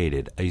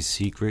created a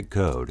secret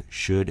code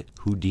should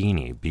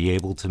Houdini be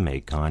able to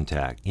make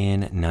contact.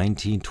 In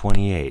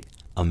 1928,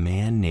 a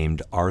man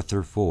named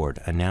Arthur Ford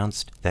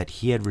announced that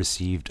he had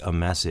received a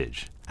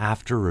message.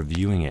 After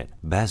reviewing it,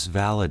 Bess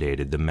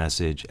validated the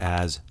message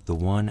as the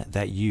one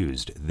that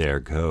used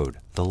their code.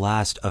 The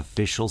last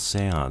official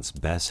seance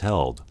Bess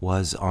held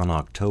was on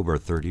October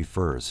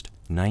 31st,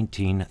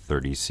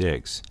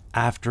 1936.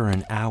 After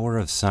an hour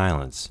of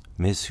silence,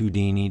 Miss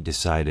Houdini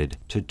decided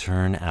to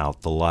turn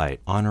out the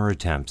light on her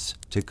attempts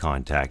to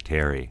contact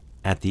Harry.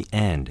 At the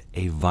end,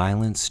 a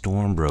violent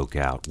storm broke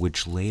out,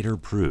 which later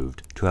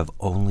proved to have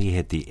only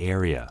hit the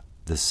area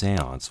the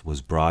seance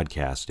was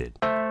broadcasted.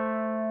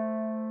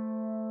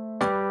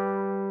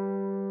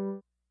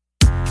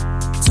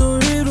 Don't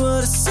read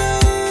what I say.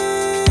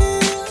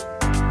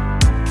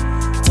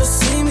 Just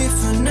see me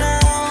for now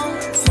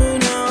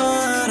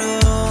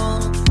at all.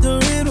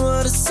 Don't read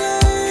what I say.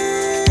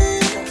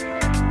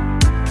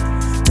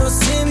 Don't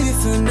see me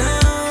for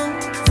now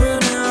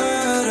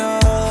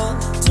at all.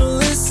 Don't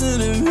listen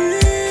to me.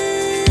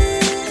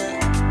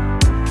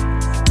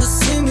 Just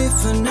see me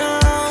for now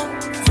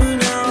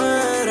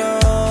at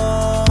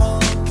all.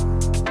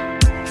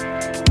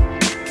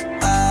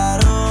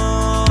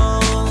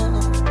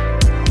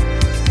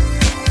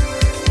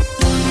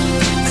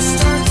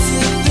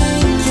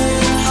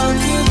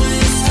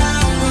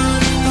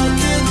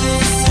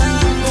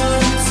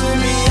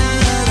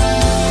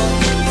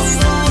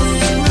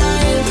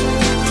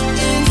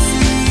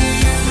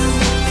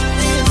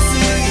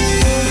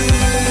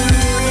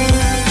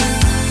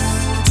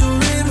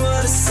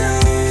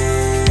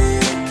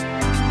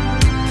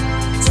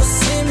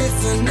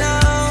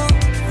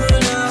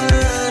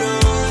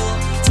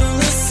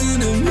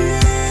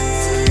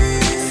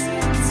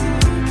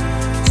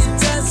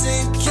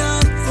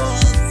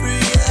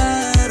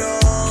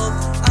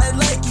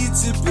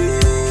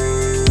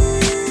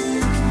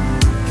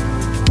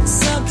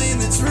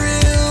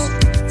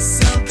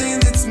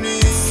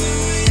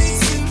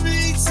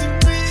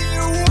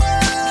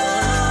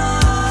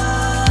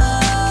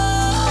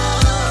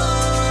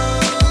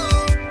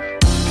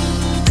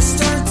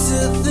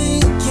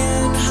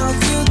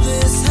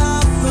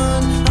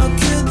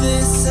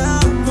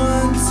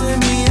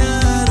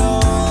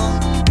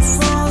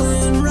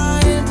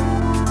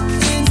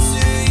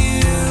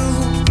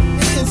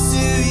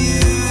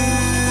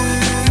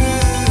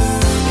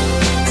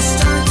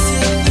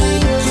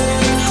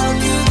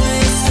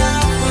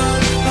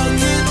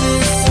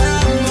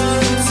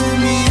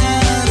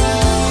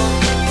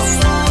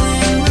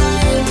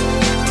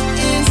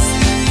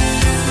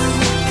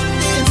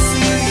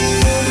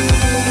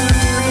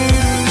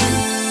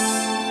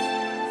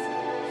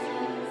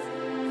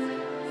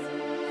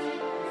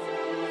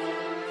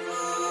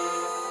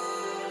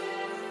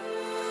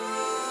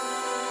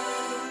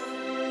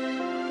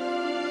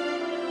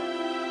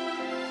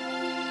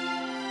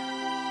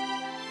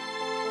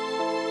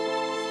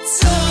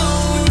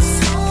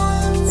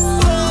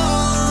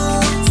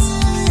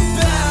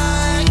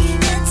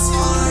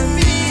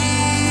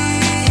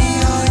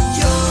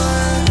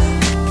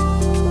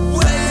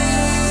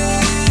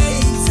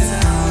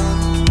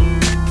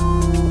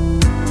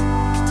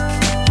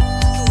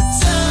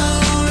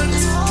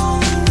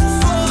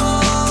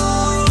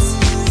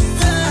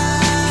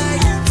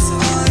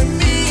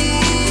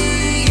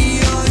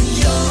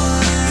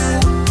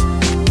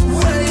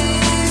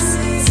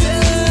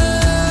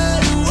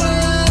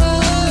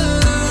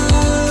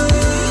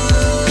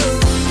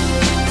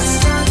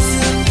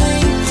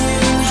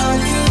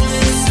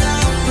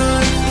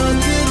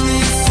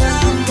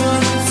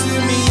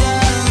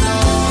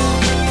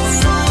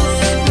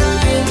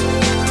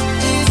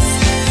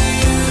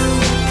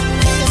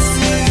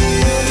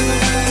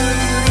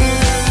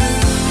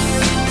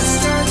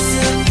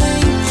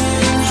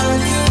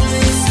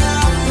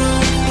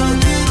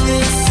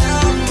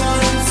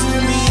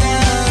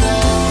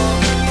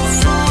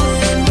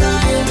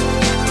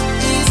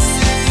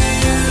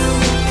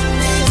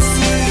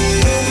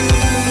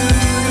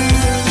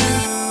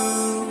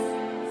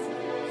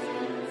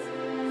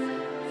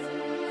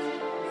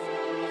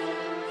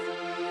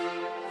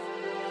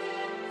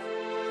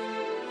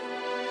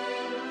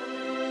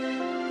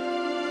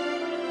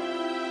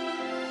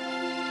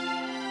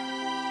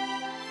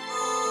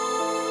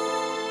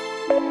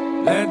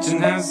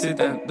 Legend has it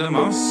that the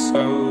moss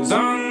grows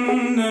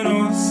on the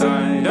north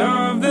side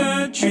of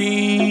the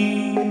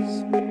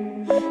trees.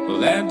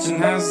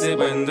 Legend has it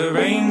when the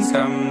rains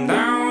come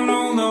down,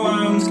 all the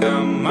worms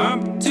come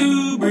up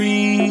to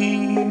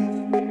breathe.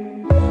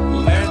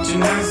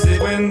 Legend has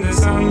it when the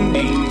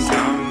sunbeams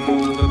come,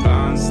 all the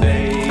plants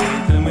stay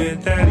even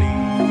with their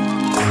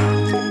leaves.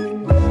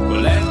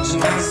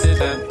 Legend has it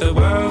that the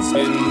world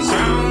spins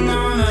round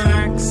on an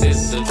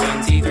axis of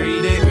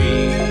 23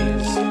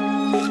 degrees.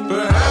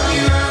 But have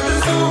you heard the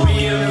story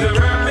of the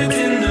rabbit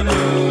in the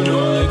moon,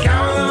 or the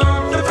cow that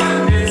walked the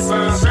planets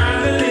while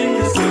straddling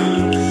the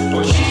spoon?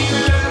 Or she who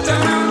left the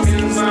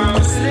mountains while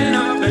whistling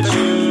up a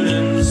tune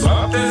and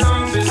swapped their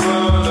songs with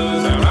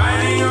swallows by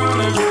riding on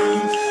a broom?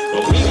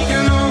 But we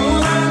can all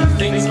learn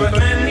things, but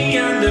many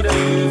and a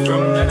few,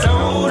 from that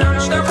old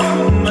hunched up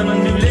woman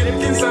who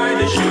lived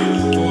inside a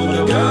shoe, or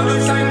the girl who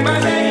sang by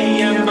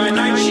day and by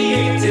night she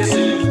ate his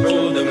soup,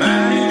 or the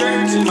man who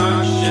drank too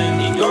much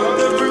and he got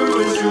the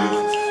brewer's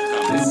truth.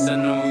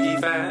 Listen, all ye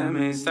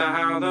families, to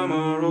how the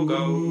moral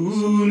goes.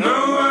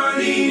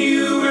 Nobody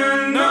knew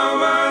and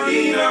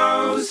nobody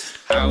knows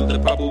how the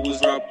pupple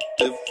was robbed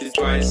of his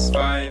twice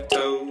 5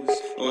 toes,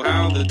 or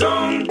how the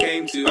dawn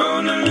came to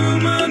own a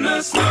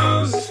luminous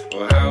nose,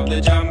 or how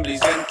the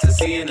jumblies went to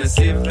sea in a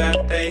sieve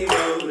that they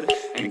rode,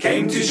 and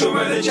came to shore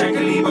by the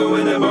Chancalibo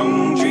where the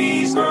bone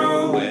trees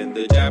grow, where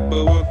the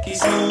Jabberwocky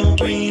small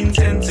green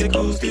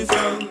tentacles do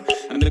flow,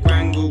 and the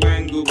Grangle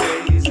Wangle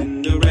plays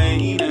in the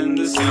rain and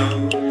the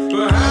snow.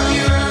 But have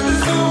you heard the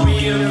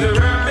story of the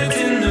rabbit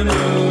in the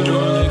moon,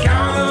 or the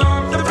cow that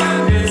walked the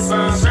planets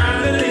while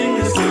straddling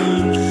the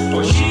spoon?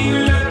 Or she who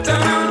left the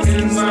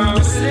mountains while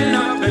whistling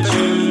up a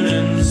tune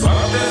and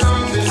swapped their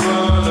songs with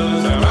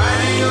swallows by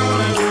riding on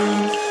a broom?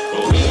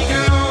 But we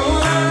can all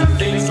learn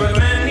things, but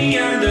many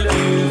and a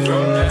few,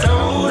 from that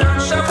old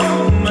hunched up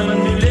woman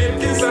who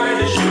lived inside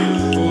a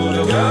shoe, or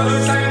the girl who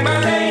sang by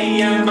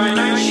day and by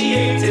night she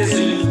ate his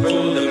soup,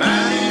 or the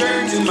man who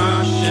drank too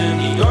much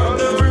and he got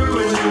the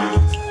brewer's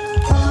truth.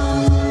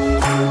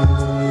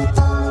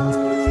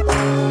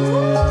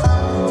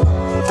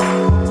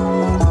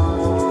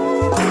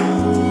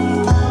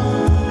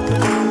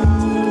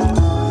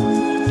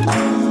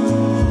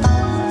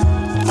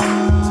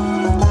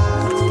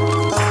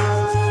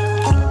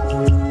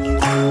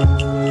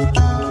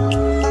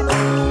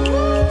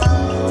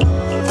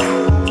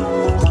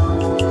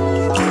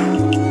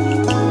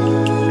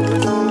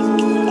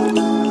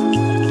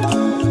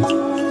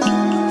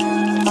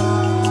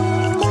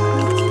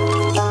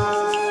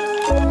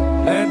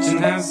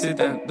 Legend has it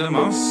that the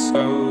moss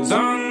grows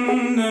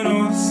on the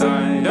north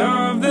side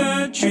of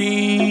the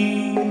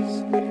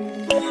trees.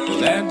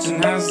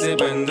 Legend has it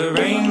when the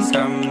rains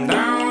come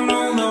down,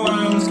 all the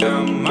worms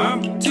come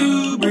up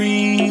to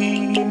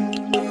breathe.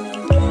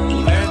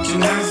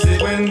 Legend has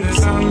it when the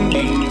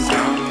sunbeams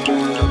come,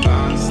 all the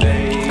plants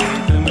stay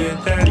even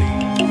with their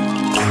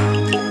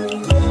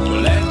leaves.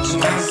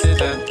 Legend has it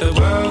that the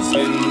world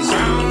spins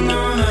round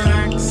on an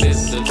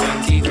axis of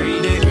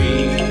 23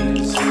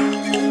 degrees.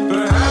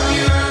 But have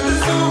you heard the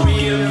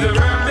story of the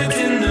rabbit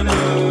in the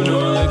moon,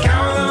 or the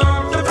cow that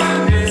walked the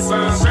planets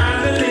while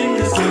straddling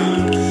the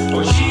spoon?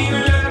 Or she who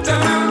left the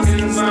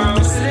mountains while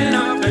whistling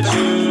up a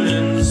tune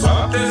and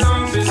swapped their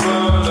songs with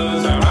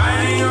swallows by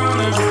riding on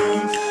a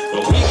broom?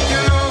 But we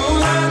can all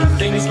learn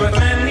things, but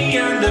many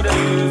and a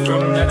few,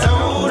 from that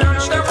old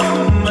hunched up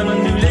woman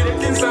who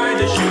lived inside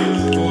a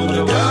shoe, or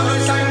the girl who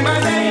sang by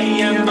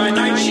day and by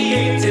night she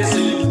ate his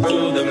soup,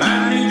 or the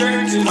man who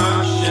drank too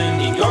much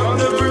and he got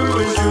the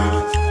brewer's truth.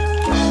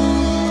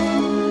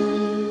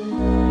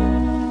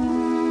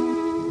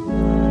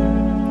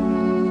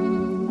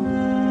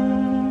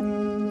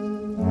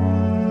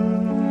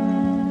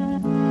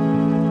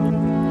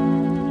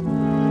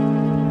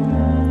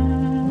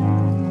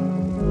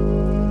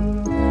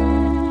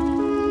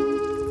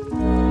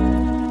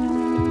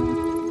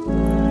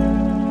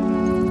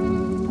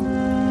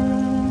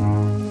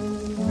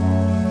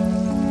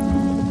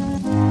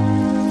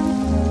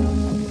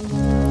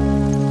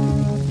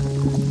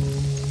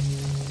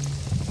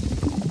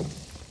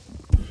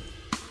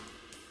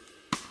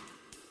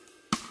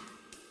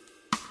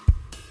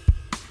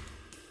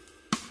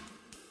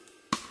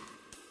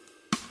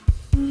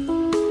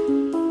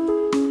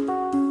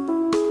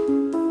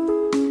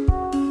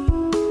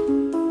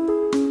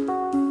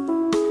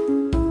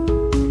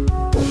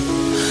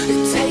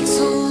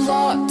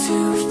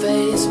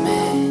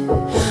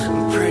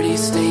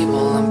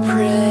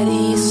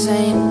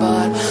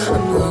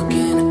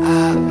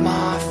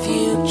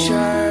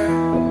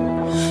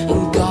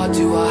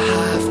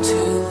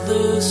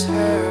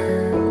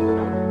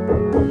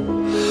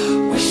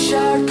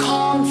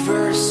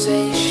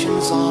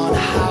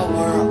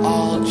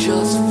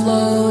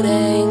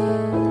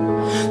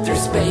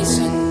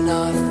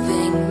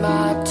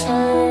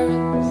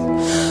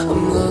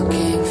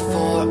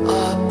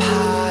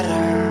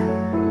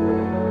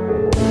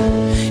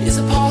 Is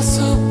it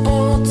possible?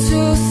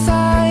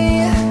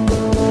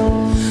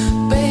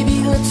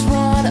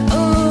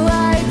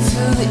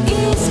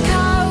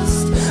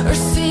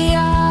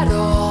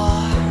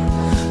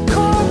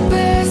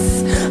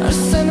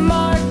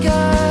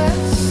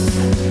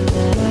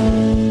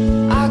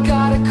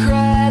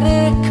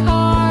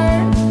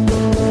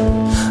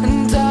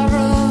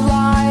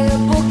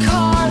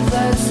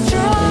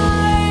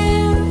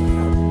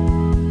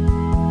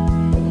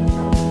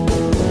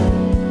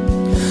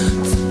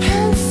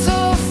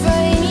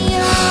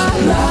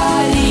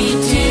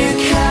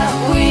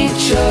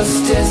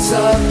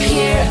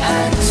 disappear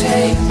and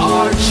take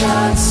our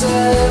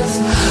chances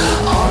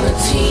on a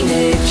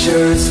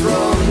teenager's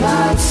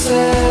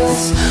romances.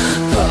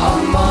 Put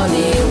our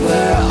money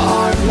where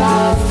our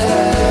mouth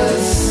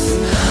is.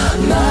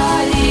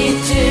 Mighty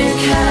dear,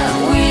 can't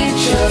we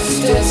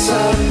just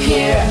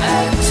disappear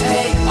and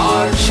take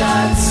our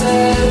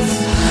chances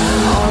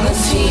on a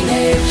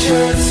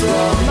teenager's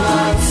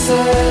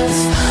romances?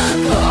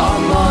 Put our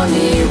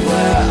money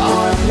where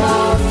our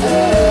mouth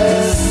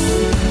is.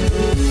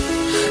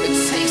 It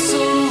takes a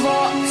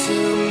lot to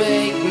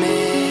make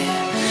me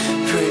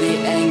pretty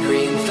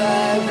angry and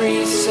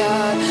very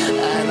sad,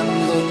 and I'm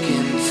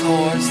looking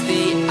towards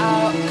the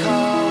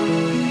outcome.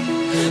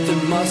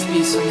 There must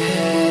be some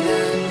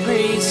hidden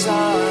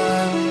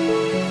reason.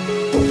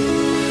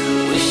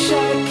 Wish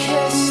our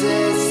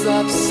kisses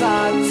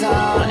upside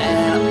down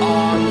and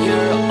on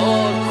your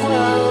old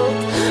quilt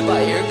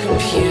by your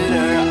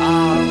computer.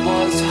 I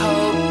was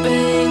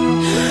hoping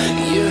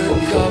your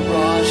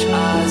garage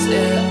as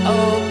it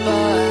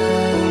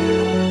opened.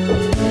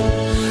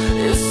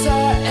 Is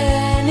there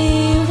any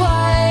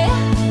way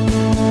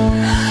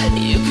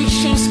you could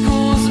change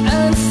schools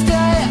and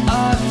stay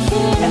up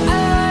here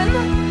in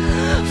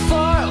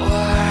Fort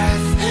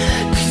Worth?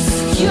 'Cause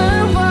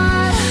you're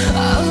what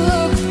I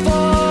look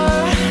for.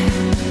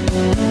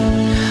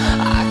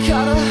 I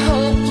got a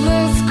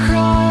hopeless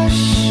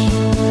crush.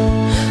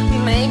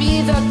 Maybe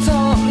that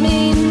don't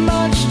mean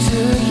much to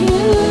you,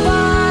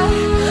 but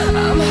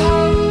I'm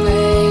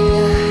hoping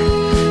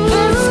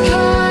this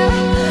could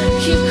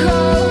keep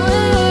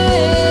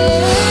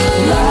growing.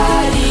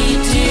 Mighty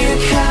dear,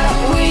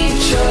 can't we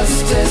just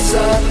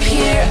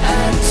disappear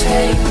and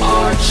take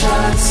our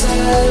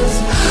chances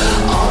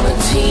on a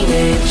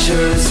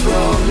teenager's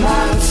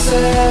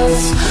romances?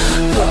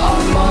 Put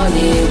our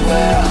money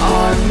where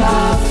our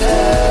mouth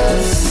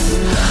is.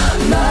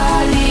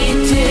 Mighty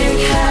dear,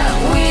 can't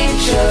we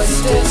just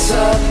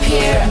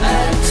disappear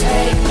and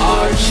take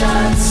our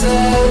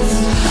chances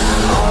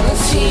on a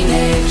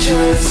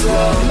teenager's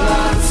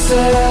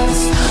romances?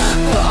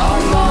 Put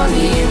our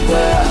money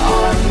where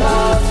our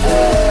mouth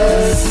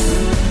is.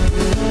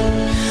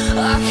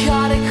 I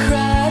got a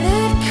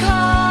credit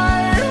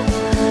card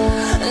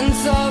and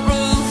a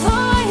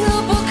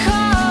reliable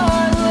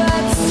car.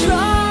 Let's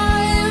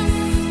drive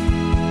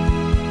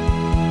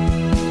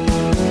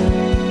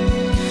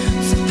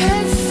to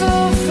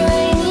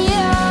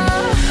Pennsylvania.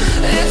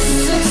 It's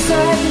 6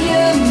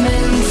 a.m.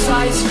 and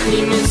ice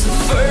cream is the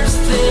first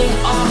thing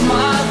on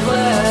my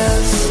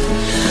list,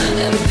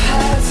 and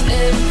pets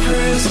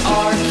improves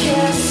our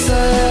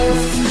kisses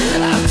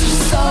after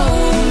so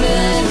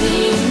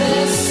many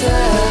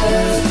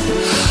misses.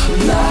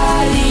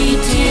 Mighty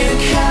dear,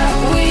 can't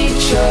we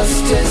just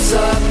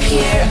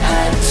disappear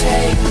and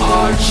take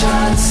our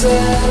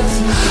chances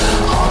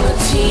on a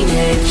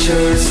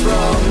teenager's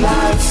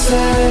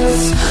romances?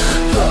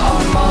 Put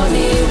our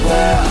money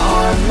where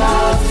our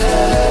mouth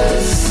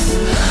is.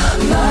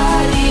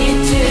 Mighty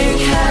dear,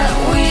 can't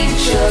we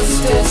just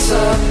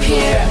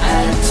disappear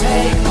and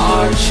take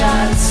our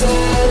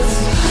chances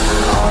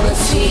on a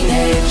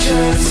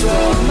teenager's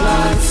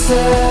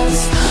romances?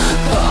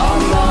 Put our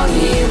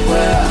money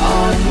where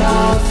our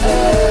mouth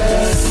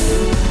is.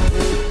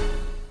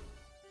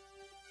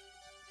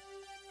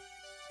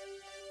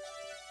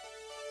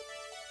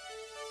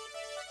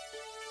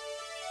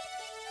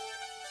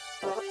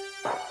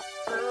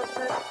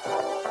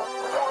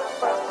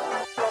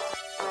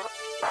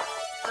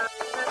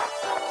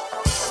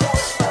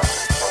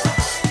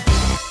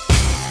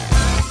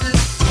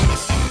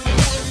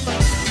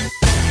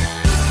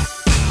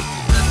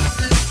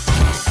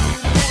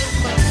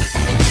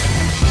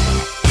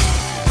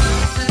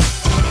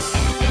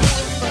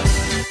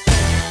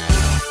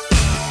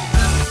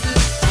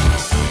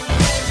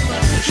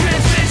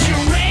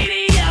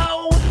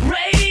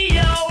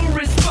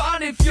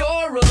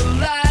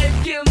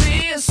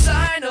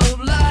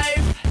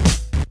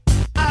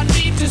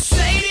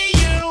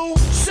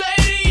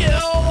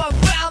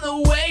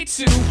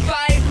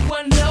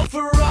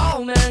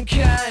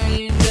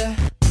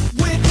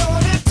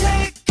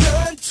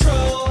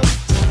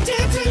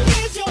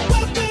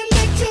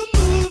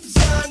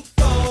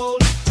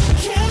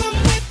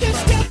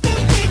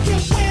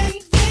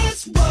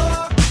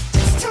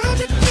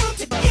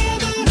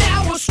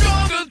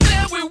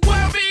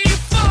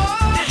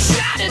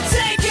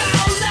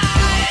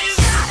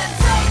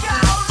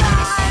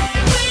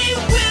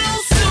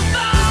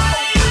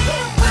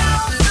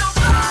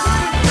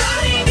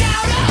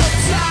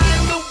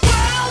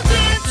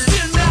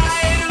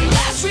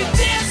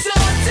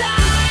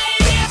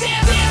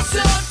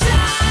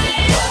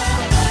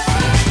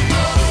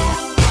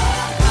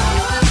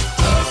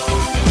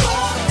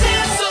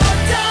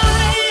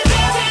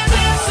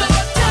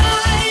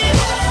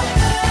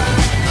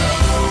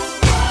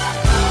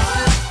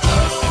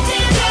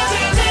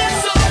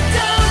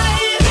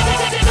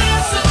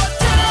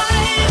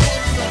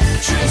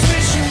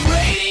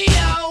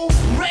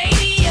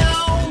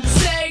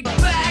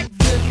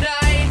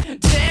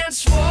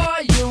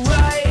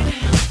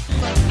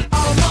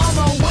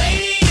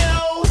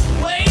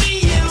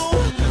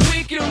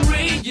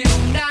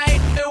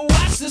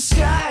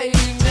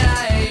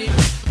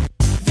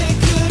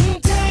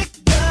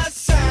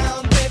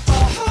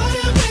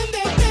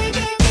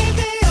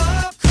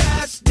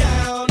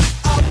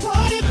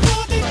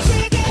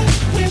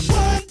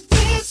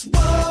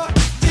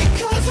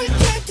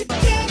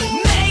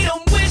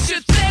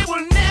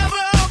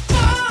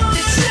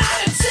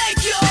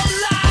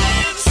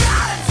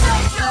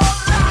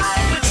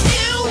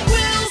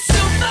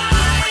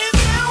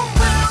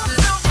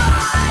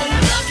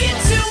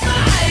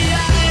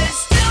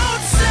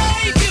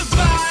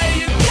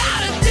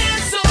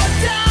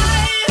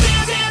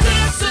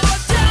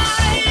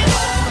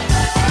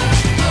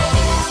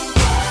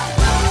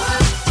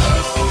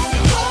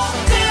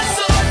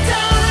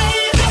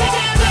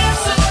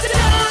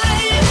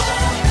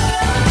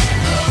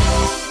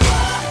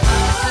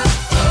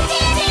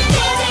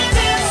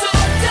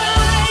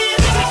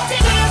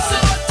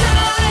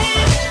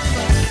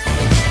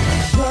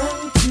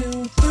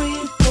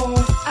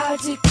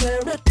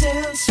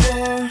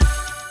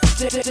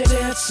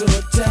 dance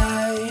or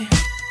die.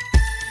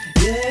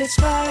 Yeah, it's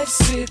 5,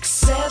 6,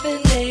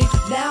 7, 8.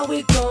 Now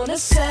we're gonna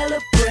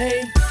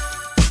celebrate.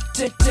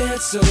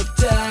 Dance or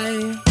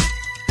die.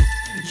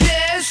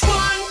 Yeah, it's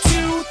 1,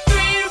 2,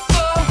 3, 4.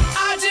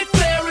 I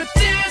declare a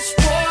dance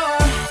war.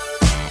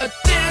 A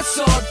dance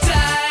or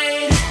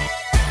die.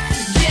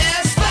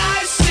 Yeah, it's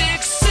 5,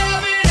 6,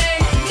 7,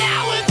 8.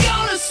 Now we're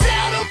gonna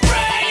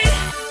celebrate.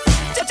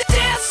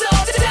 Dance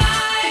or die.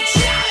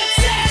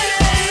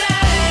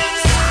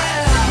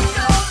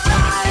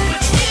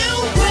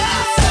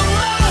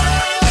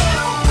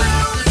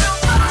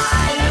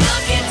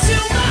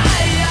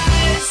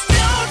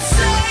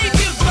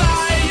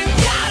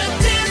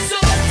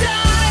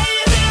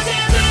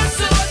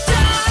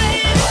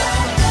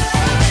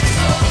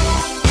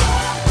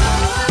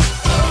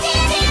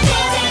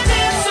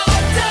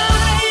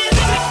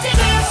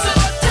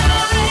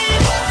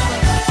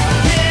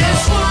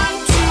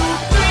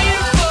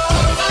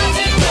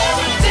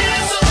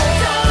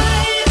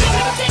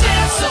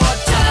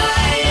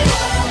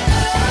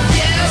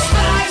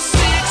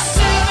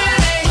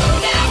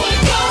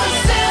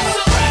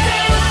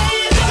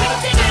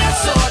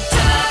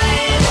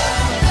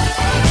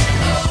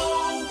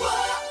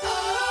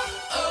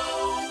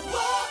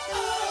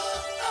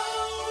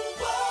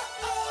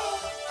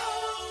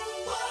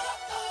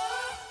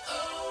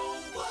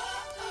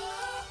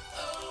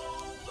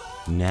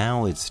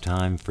 Now it's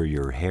time for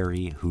your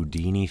Harry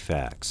Houdini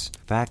facts.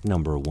 Fact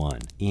number 1.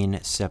 In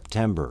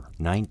September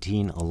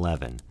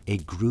 1911, a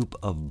group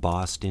of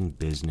Boston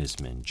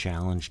businessmen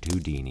challenged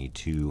Houdini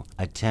to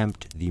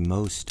attempt the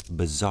most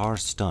bizarre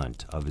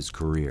stunt of his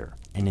career,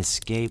 an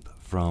escape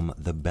from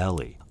the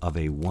belly of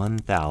a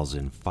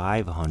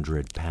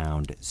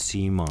 1,500-pound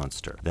sea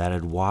monster that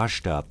had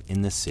washed up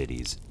in the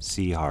city's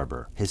sea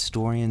harbor.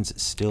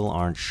 Historians still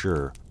aren't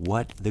sure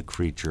what the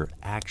creature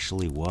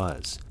actually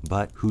was,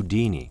 but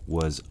Houdini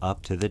was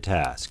up to the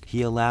task.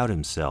 He allowed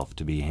himself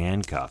to be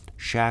handcuffed,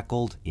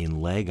 shackled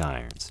in leg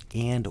irons,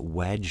 and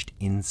wedged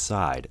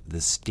inside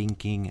the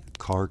stinking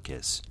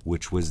carcass,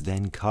 which was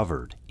then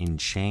covered in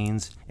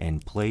chains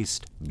and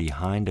placed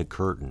behind a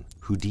curtain.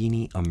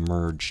 Houdini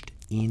emerged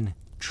in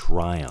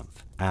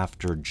triumph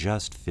after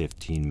just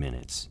 15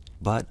 minutes,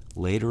 but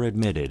later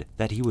admitted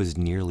that he was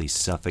nearly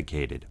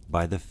suffocated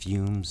by the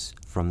fumes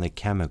from the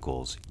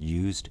chemicals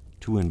used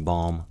to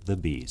embalm the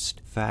beast.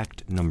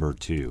 Fact number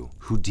 2.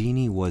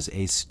 Houdini was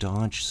a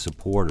staunch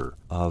supporter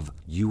of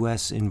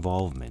U.S.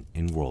 involvement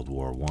in World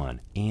War I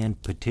and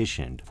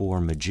petitioned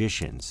for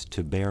magicians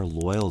to bear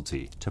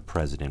loyalty to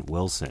President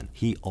Wilson.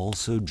 He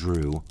also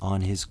drew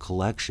on his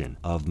collection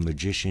of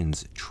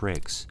magicians'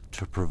 tricks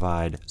to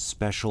provide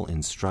special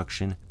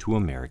instruction to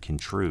American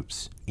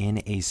troops.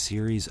 In a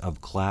series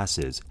of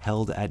classes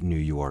held at New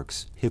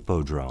York's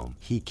Hippodrome,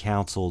 he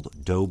counseled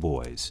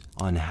doughboys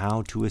on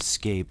how to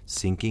escape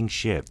sinking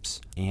ships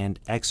and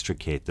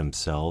extricate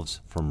themselves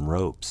from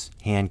ropes,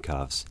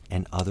 handcuffs,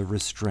 and other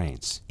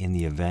restraints in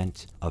the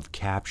event of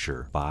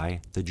capture by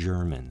the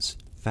Germans.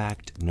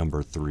 Fact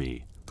number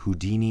 3.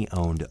 Houdini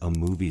owned a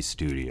movie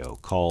studio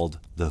called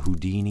the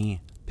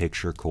Houdini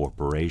Picture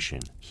Corporation.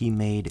 He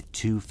made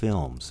 2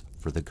 films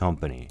for the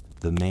company,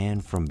 The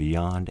Man from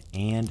Beyond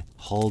and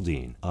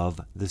Haldane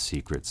of the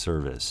Secret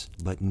Service,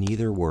 but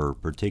neither were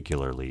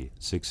particularly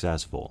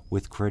successful,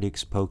 with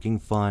critics poking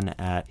fun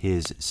at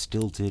his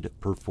stilted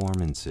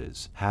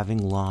performances.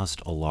 Having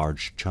lost a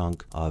large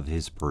chunk of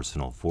his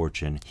personal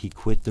fortune, he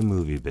quit the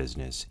movie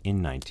business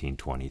in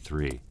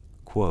 1923.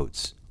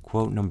 Quotes.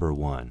 Quote number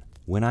 1.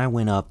 When I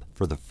went up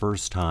for the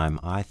first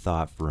time, I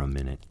thought for a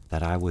minute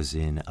that I was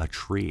in a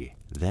tree.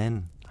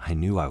 Then I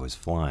knew I was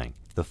flying.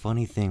 The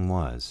funny thing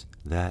was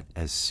that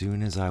as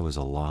soon as I was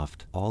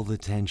aloft, all the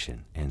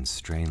tension and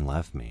strain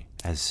left me.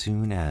 As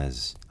soon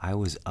as I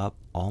was up,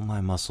 all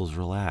my muscles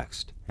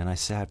relaxed, and I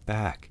sat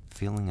back,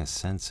 feeling a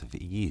sense of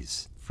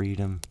ease,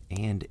 freedom,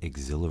 and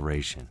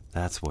exhilaration.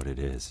 That's what it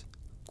is.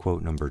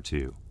 Quote number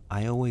 2.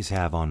 I always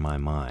have on my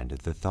mind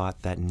the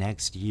thought that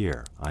next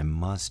year I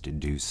must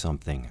do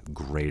something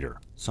greater,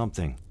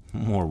 something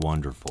more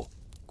wonderful.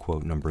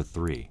 Quote number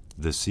 3.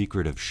 The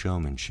secret of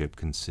showmanship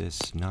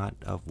consists not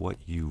of what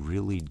you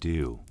really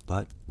do,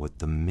 but what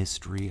the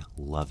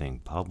mystery-loving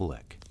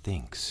public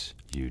thinks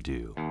you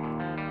do.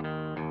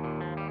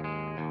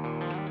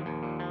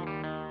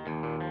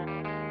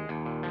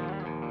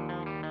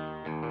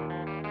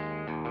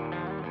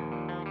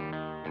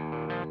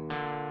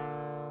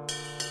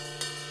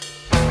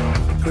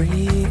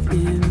 Breathe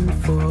in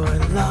for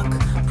luck,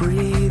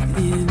 breathe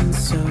in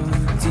so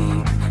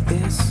deep.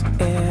 This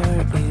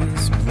air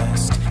is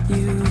blessed,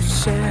 you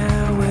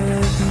share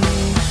with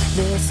me.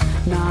 This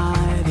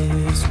night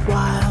is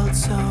wild,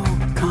 so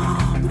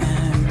calm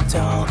and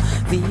dull.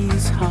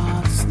 These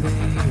hearts,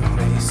 they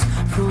race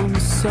from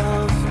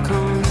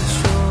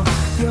self-control.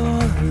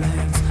 Your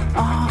legs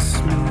are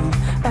smooth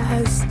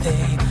as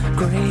they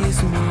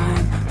graze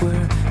mine.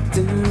 We're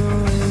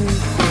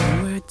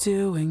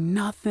doing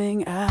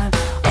nothing at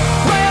all.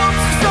 Well,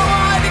 so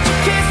hard that your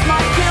kiss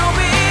might kill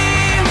me.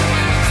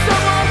 So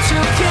won't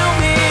you kill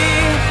me?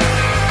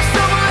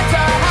 So much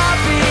are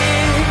happy.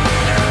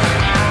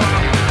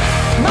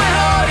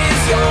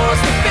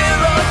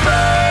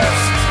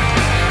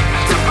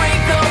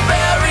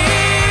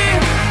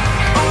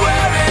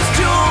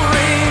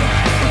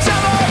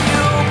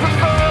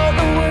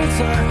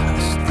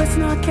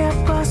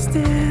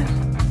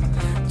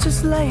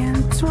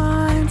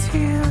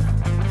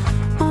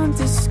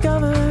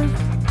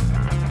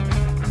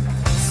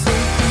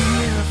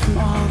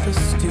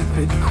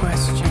 stupid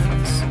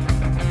questions.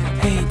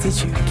 Hey, did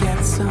you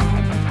get some?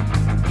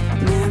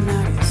 Man,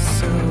 that is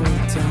so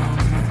dumb.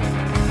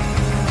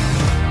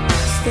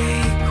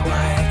 Stay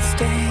quiet,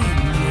 stay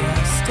near,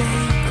 stay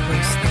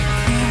close, they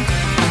can't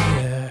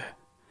hear,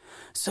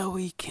 so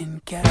we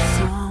can get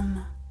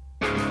some.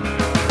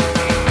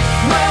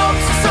 My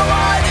hopes are so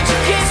high that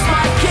your kiss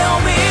might kill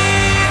me.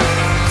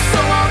 So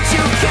won't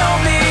you kill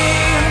me,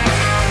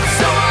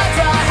 so I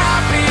die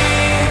happy.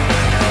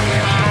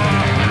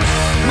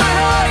 My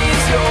heart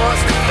is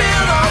yours to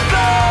feel or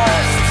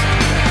burst,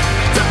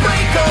 to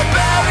break or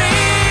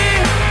bury.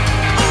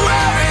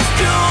 Where is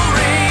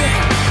jewelry,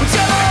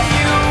 whichever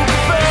you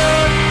prefer.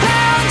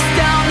 Hands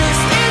down, this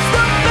is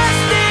the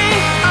best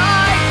thing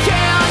I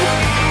can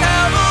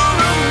ever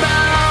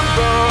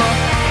remember.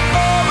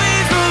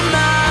 Always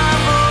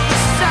remember the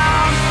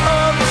sound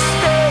of the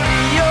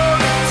stereo,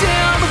 the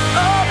dim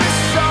of the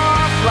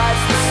soft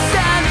lights, the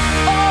scent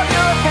of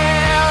your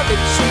hair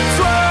that you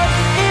twirl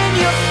in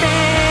your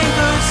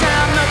fingers,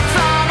 and the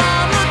time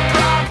on the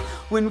clock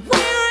when we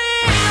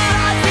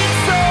realize it's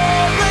so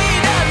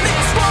late and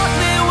this one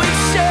that we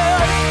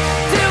shared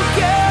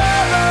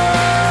together.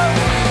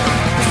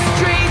 The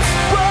streets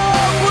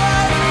were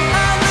wet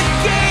and the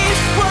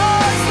gate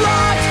was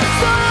locked,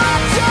 so I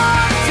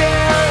jumped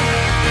in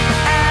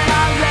and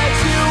I let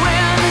you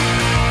in,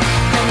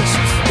 and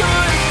you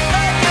stood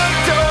at your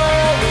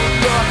door with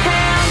your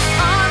hands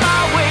on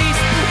my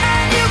waist,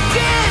 and you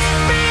kissed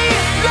me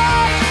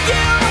like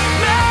you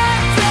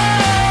meant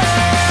it.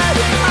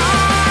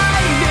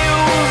 I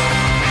knew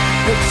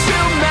that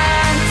you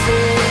meant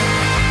it,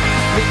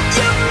 that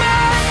you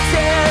meant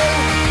it,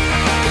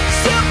 that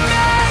you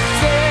meant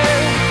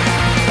it,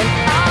 and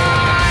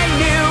I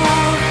knew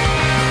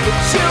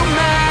that you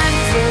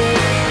meant it,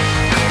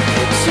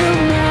 that you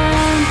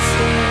meant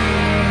it.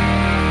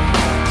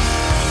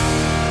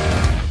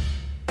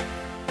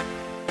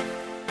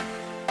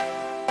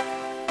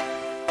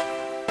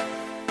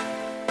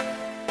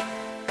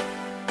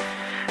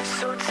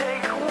 So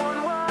take one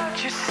word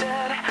you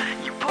said,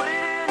 you put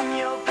it in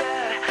your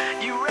bed,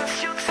 you rest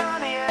your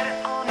tiny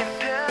head on your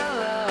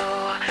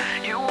pillow.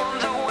 You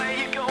wonder where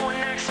you're going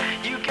next,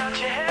 you got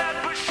your head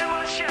pushed to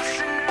my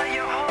chest, and now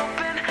you're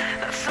hoping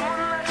that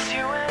someone lets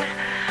you in.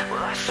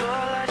 Well, I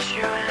sure let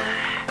you in.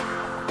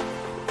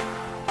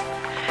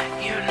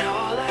 You know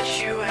I'll let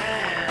you in.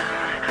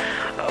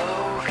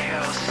 Oh,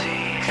 Kelsey,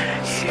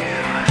 you.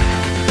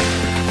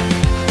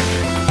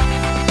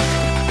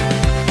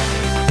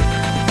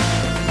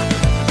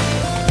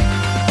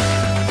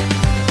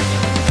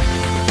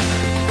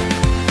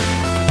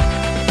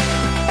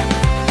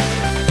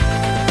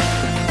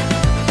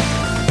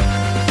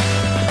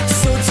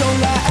 So don't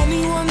let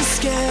anyone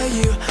scare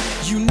you.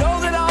 You know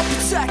that I'll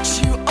protect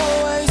you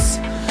always.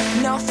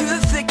 Now through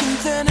the thick and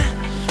thin,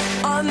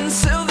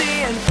 until the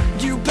end.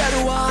 You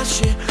better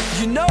watch it.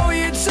 You know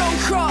you don't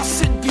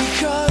cross it,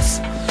 because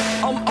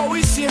I'm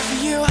always here for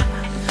you,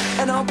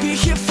 and I'll be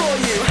here for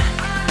you.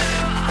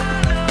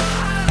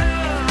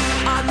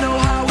 I know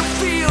how it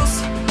feels.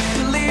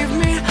 Believe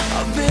me,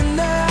 I've been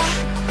there,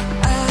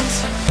 and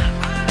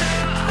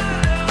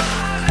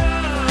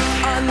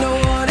I know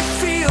what it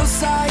feels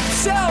like.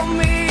 Tell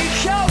me,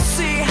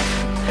 Kelsey,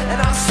 and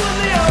I'll swim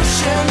the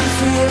ocean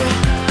for you,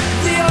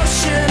 the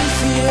ocean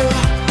for you.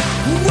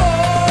 Whoa,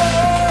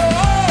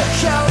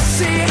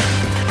 Kelsey,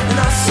 and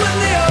I'll swim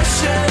the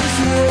ocean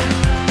for you,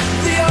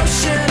 the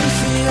ocean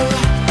for you.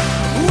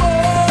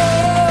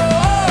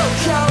 Whoa,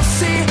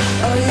 Kelsey,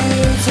 are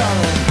you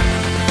darling?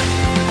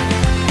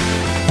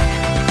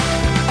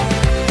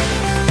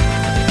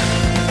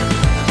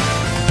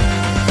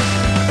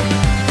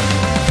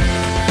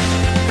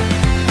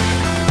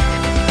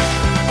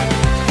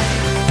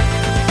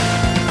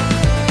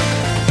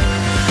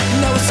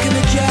 Now it's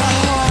gonna get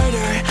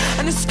harder,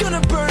 and it's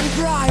gonna burn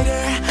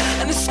brighter,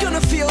 and it's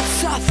gonna feel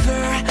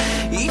tougher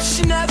each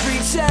and every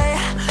day.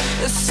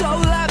 So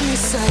let me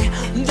say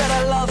that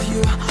I love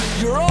you.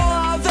 You're all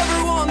I've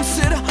ever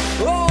wanted,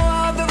 all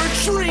I've ever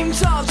dreamed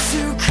of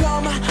to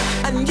come.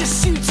 And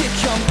yes, you did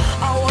come.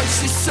 I want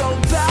you so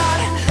bad.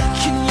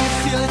 Can you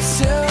feel it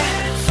too?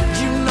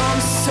 You know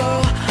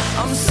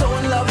I'm so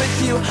in love with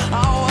you.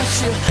 I want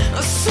you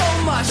so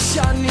much. I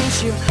need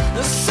you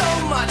so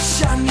much.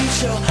 I need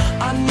you.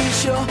 I need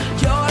your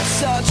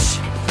touch.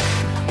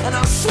 And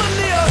I'll swim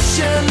the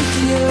ocean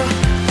for you,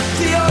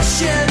 the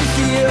ocean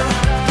for you.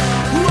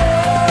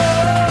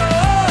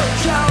 Whoa,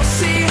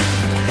 Kelsey,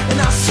 and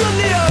I'll swim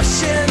the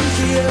ocean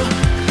for you,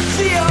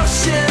 the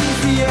ocean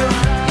for you.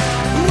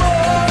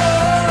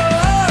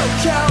 Whoa,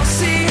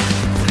 Kelsey,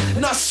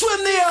 and I'll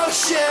swim the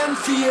ocean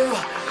for you,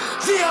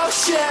 the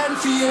ocean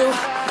for you.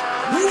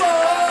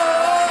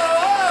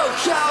 Whoa,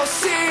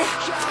 Kelsey,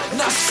 and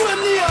I'll swim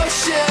the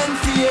ocean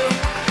for you,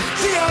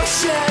 the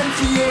ocean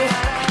for you.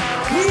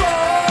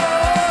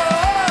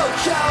 Whoa,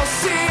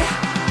 Kelsey.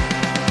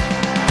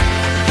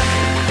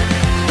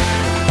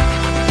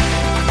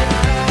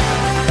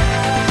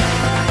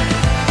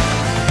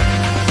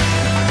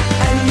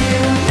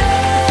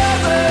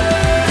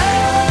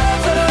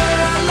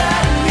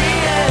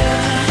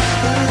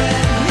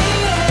 Let me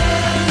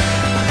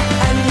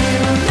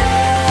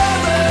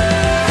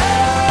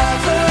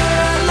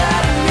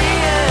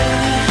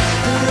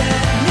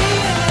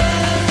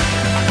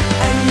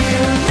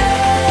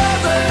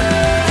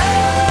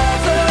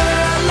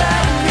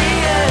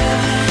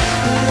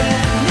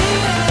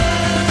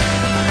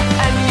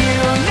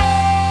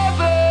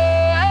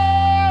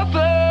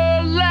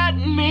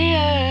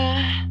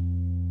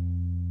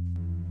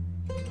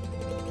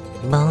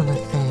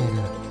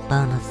Buonasera,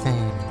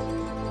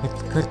 buonasera.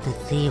 It's good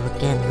to see you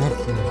again,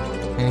 listener,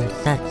 and in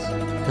such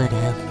good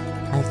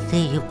health. I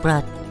see you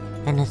brought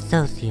an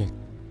associate.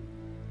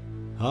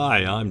 Hi,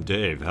 I'm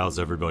Dave. How's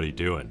everybody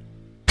doing?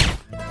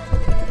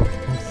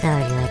 I'm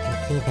sorry you had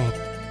to see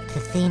that. To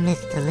see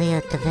Mr.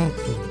 Leo da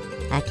Vinci,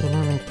 I can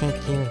only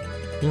take you.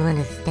 You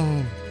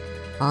understand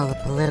all the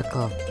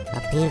political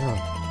upheaval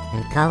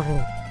and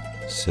COVID.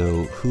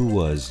 So, who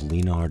was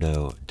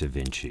Leonardo da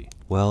Vinci?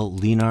 Well,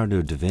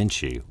 Leonardo da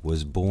Vinci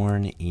was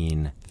born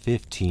in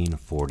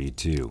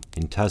 1542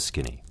 in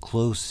Tuscany,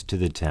 close to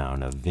the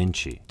town of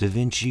Vinci. Da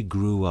Vinci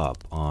grew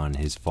up on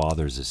his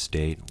father's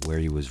estate, where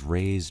he was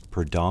raised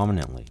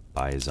predominantly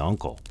by his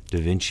uncle.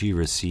 Da Vinci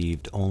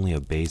received only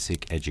a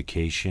basic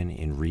education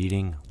in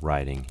reading,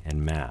 writing,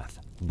 and math.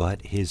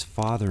 But his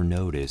father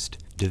noticed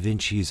Da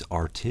Vinci's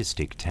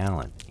artistic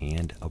talent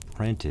and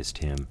apprenticed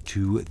him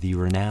to the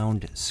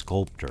renowned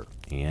sculptor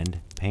and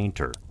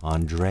painter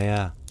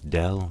Andrea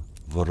del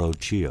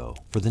Verrocchio.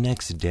 For the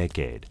next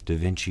decade, Da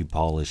Vinci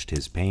polished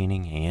his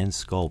painting and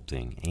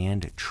sculpting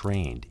and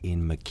trained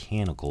in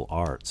mechanical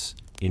arts.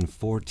 In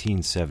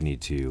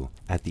 1472,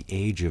 at the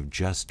age of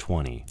just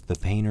 20, the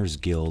Painters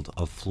Guild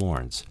of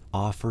Florence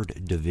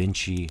offered Da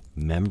Vinci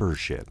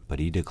membership, but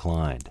he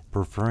declined,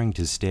 preferring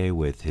to stay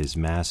with his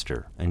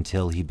master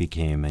until he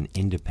became an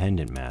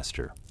independent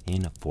master.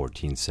 In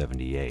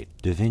 1478,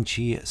 Da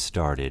Vinci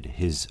started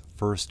his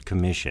first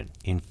commission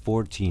in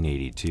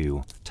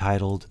 1482,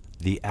 titled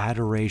The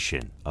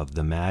Adoration of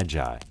the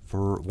Magi,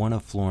 for one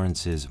of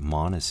Florence's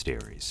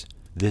monasteries.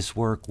 This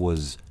work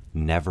was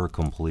never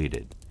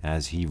completed,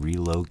 as he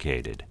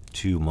relocated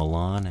to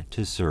Milan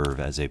to serve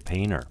as a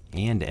painter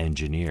and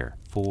engineer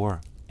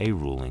for a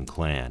ruling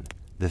clan.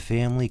 The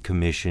family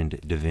commissioned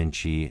Da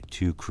Vinci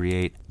to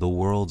create the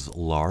world's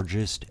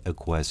largest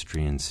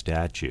equestrian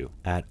statue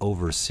at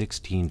over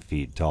 16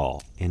 feet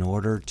tall in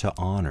order to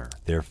honor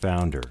their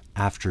founder.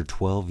 After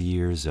 12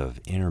 years of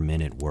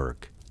intermittent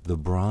work, the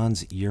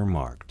bronze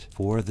earmarked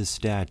for the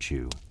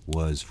statue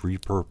was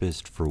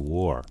repurposed for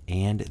war,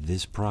 and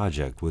this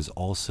project was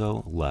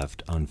also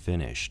left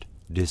unfinished.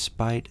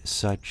 Despite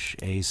such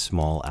a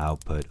small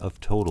output of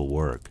total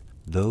work,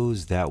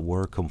 those that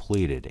were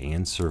completed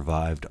and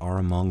survived are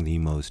among the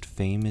most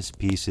famous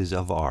pieces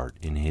of art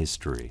in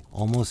history.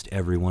 Almost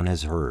everyone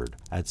has heard,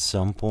 at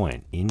some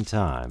point in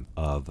time,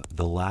 of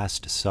The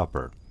Last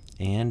Supper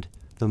and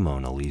the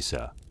Mona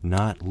Lisa,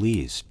 not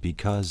least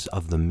because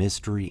of the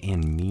mystery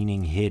and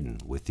meaning hidden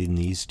within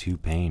these two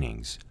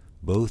paintings.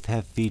 Both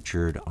have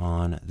featured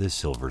on the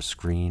silver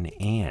screen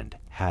and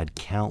had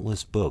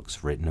countless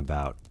books written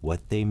about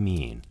what they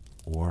mean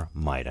or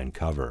might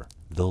uncover.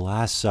 The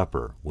Last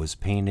Supper was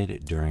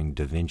painted during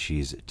Da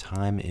Vinci's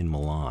time in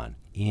Milan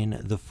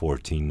in the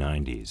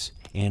 1490s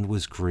and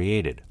was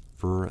created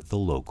for the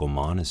local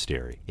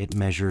monastery. It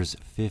measures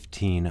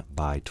 15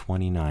 by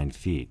 29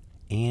 feet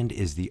and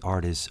is the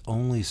artist's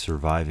only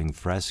surviving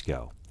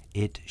fresco.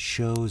 It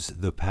shows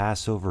the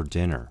Passover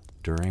dinner,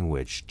 during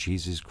which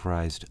Jesus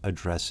Christ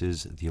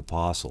addresses the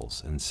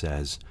apostles and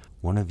says,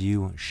 "One of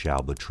you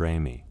shall betray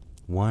me."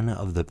 One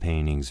of the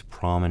painting's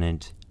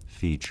prominent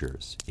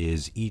features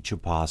is each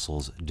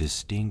apostle's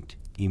distinct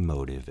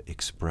emotive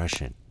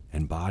expression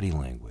and body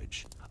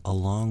language,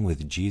 along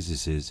with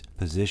Jesus's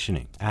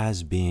positioning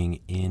as being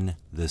in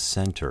the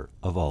center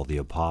of all the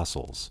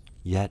apostles,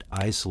 yet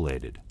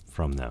isolated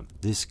from them.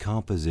 This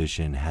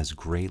composition has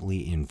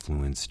greatly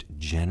influenced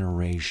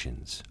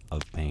generations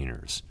of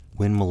painters.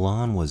 When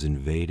Milan was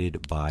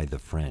invaded by the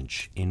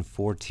French in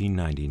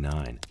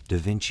 1499, Da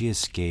Vinci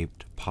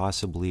escaped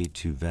possibly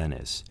to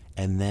Venice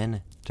and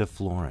then to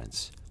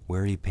Florence,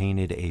 where he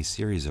painted a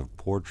series of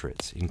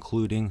portraits,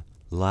 including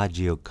La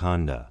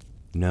Gioconda,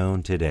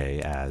 known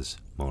today as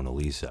Mona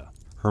Lisa.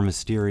 Her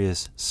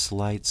mysterious,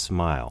 slight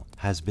smile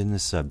has been the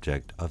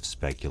subject of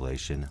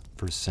speculation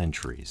for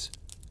centuries.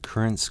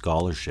 Current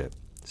scholarship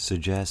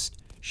suggests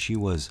she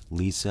was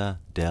Lisa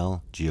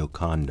del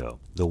Giocondo,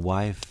 the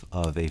wife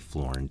of a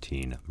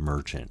Florentine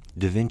merchant.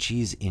 Da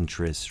Vinci's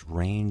interests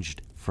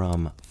ranged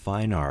from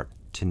fine art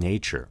to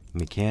nature,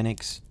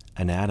 mechanics,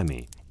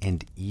 anatomy,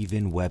 and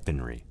even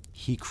weaponry.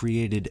 He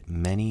created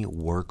many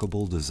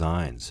workable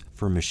designs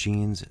for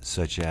machines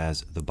such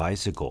as the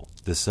bicycle,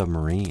 the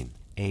submarine,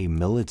 a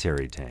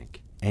military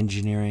tank,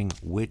 engineering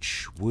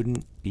which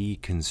wouldn't be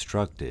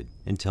constructed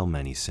until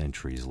many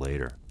centuries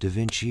later. Da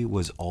Vinci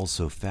was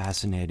also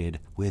fascinated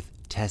with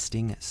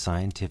testing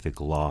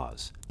scientific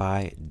laws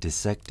by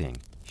dissecting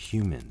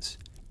humans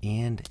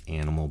and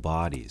animal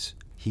bodies.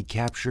 He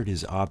captured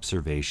his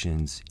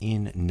observations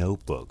in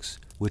notebooks,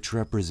 which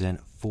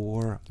represent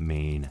four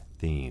main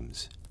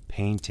themes: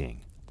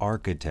 painting,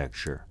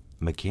 architecture,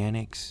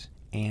 mechanics,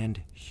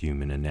 and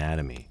human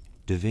anatomy.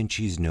 Da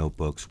Vinci's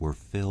notebooks were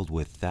filled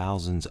with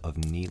thousands of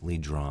neatly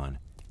drawn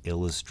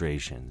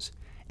illustrations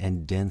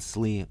and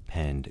densely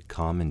penned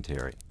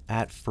commentary.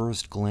 At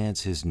first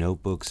glance, his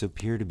notebooks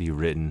appear to be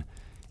written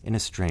in a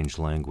strange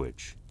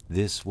language.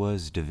 This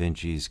was Da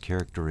Vinci's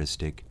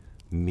characteristic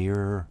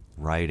mirror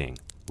writing,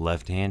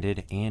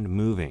 left-handed and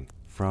moving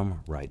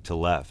from right to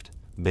left.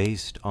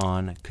 Based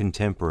on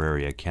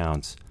contemporary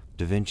accounts,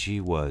 Da Vinci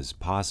was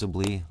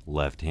possibly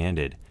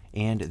left-handed,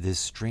 and this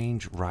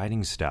strange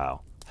writing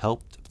style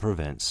helped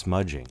prevent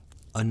smudging.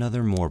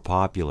 Another more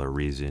popular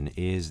reason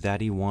is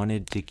that he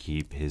wanted to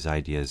keep his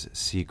ideas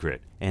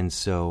secret, and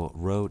so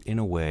wrote in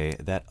a way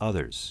that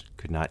others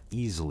could not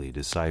easily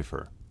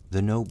decipher.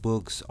 The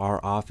notebooks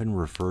are often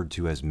referred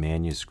to as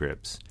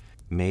manuscripts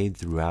made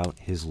throughout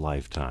his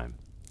lifetime,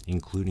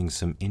 including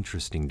some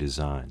interesting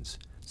designs,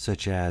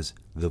 such as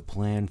the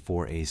plan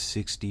for a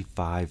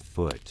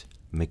 65-foot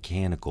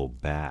mechanical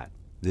bat.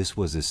 This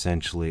was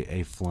essentially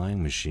a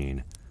flying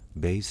machine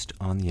based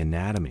on the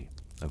anatomy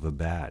of a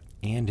bat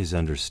and his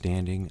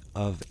understanding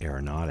of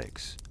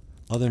aeronautics.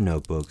 Other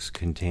notebooks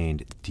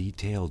contained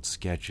detailed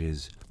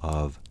sketches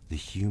of the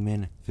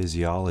human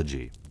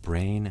physiology,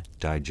 brain,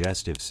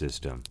 digestive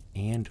system,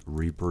 and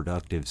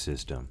reproductive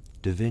system.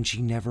 Da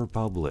Vinci never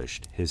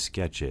published his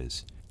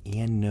sketches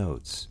and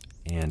notes,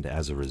 and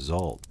as a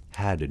result,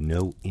 had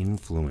no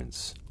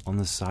influence on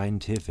the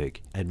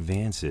scientific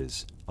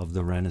advances of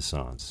the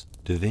Renaissance.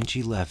 Da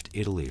Vinci left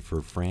Italy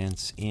for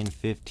France in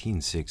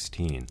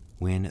 1516,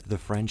 when the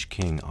French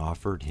king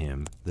offered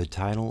him the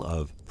title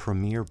of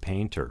premier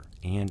painter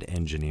and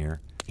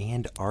engineer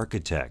and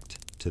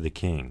architect to the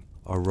king,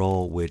 a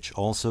role which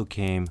also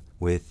came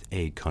with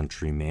a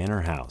country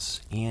manor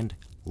house and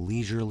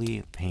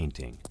leisurely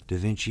painting. Da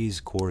Vinci's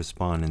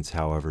correspondence,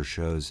 however,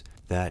 shows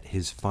that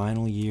his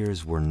final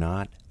years were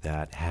not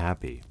that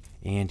happy,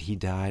 and he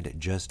died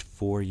just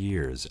 4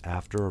 years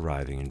after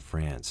arriving in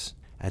France.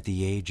 At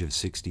the age of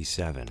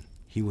 67,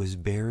 he was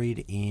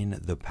buried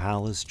in the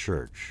palace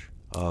church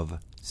of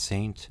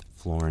Saint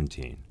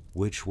Florentine,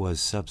 which was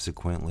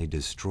subsequently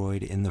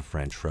destroyed in the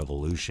French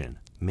Revolution,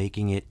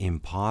 making it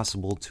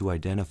impossible to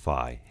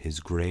identify his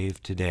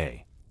grave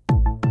today.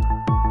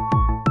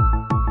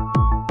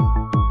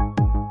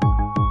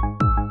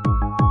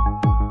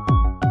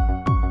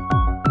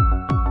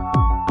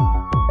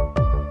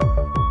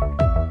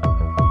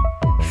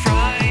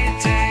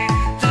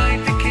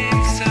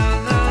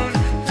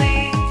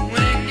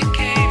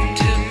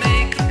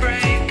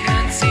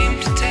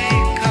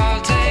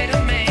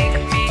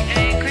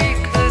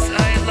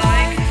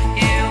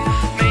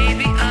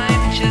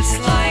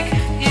 Like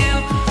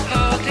you,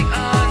 holding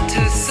on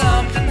to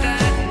something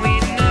that we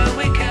know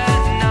we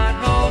can't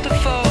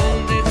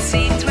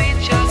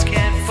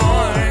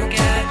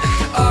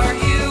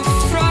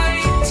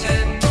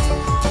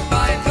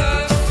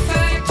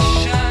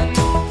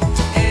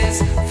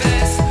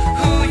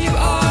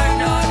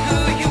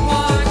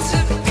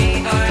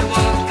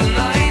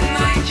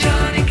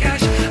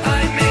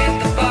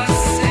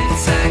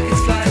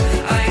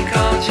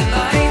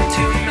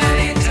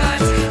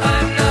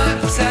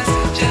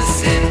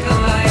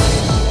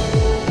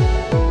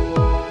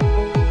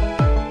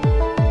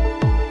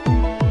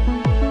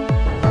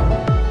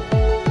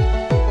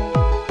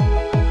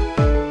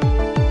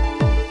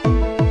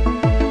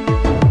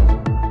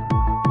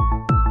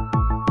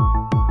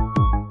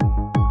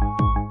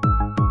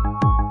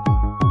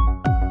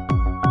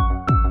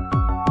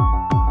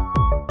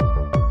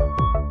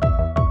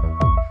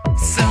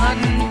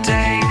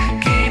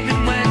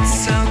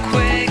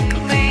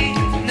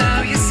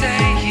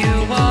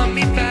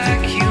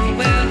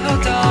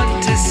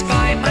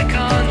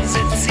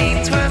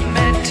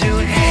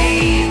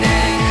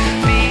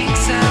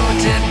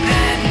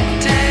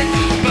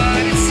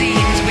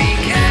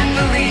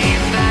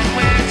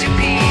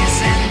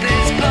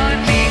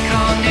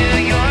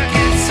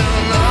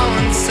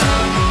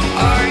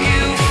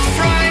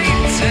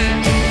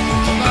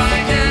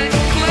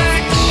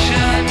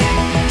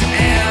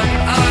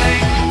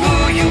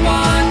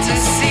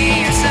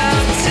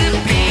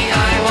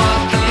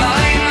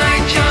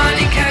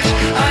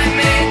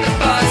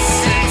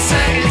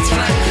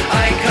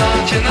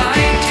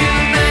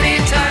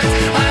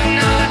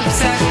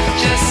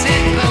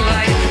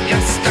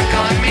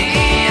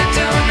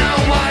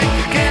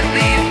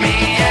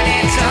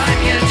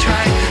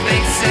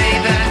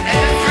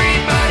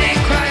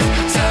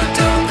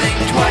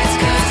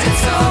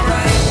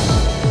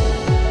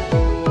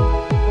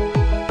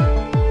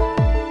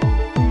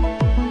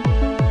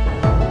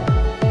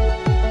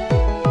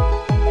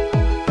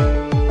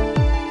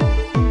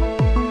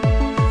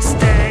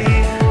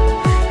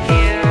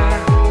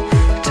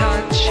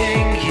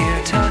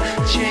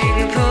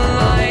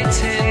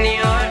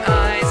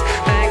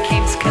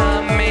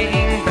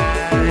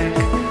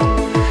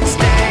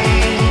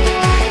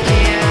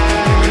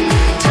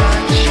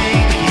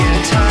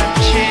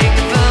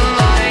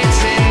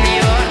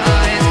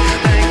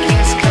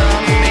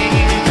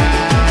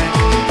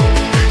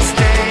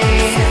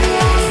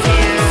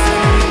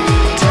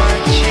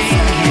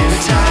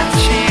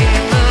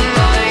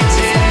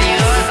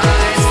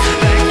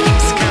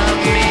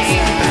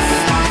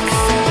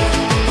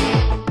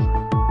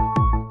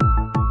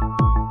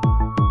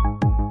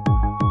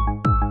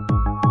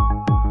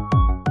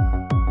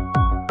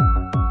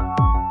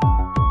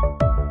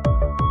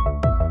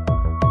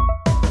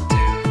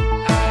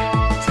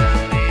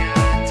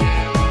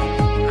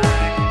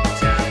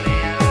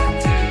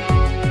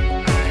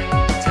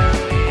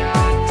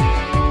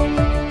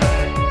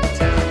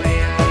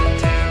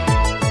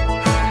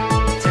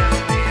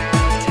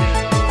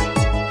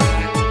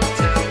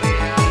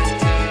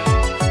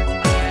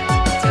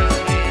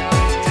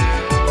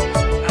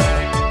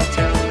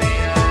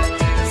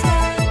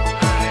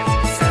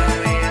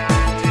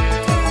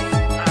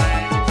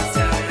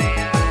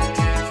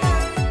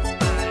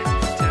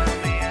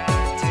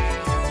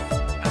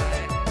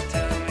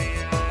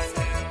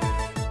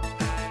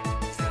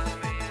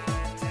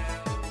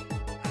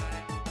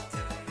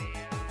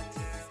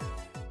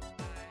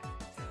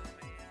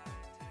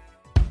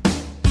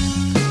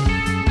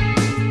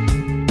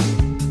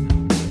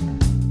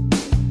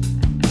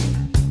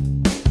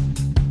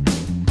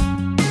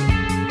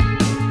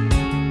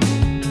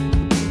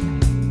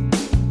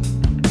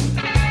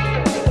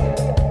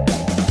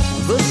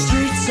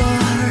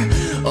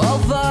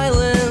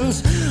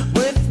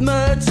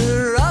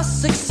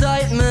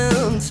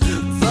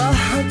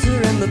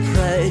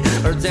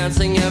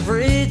dancing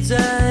every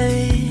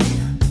day.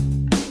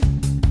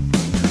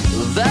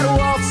 That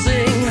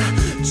waltzing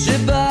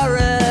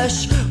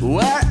gibberish,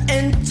 where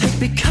intake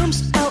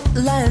becomes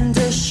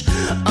outlandish.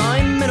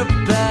 I'm in a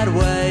bad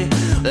way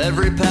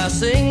every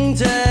passing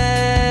day.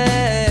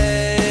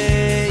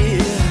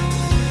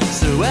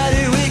 So where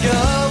do we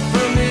go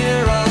from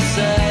here? I'll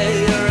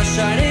say you're a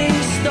shining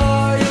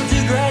star, you'll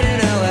do great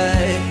in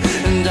LA.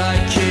 And I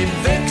keep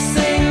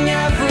fixing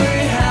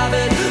every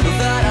habit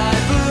that I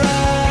break.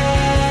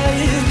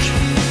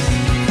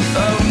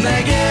 Oh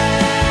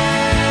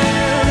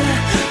Megan,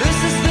 is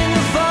this thing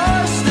of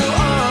ours still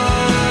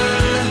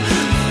on?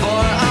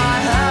 For I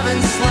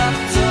haven't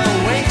slept a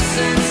wink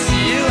since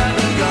you have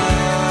been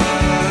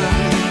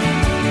gone.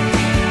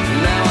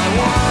 Now I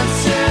want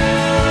to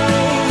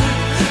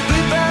be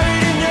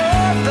buried in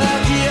your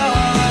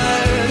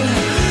backyard.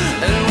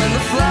 And when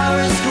the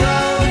flowers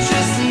grow,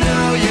 just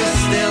know you're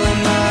still in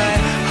my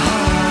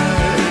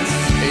heart.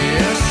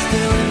 You're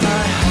still in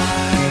my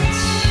heart.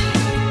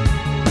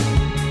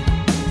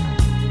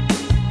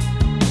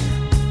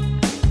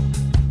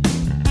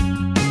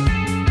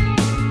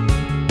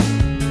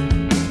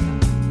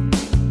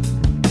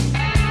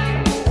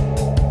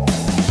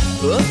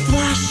 A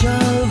flash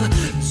of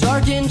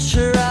dark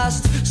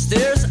interest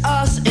steers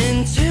us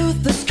into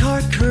this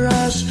car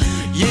crash,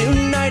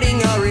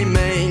 uniting our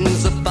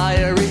remains, a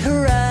fiery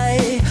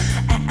hooray.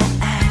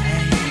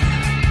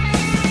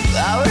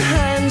 Our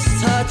hands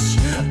touch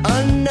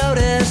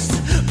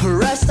unnoticed,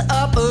 pressed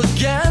up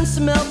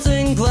against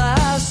melting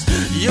glass.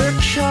 You're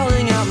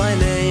calling out my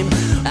name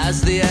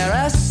as the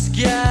air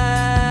escapes.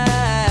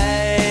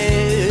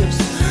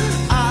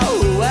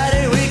 Oh, where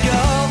do we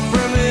go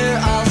from here?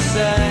 I'll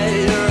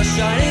say you're a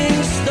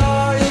shining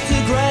star, you'll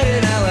do great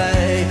in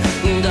LA.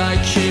 And I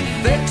keep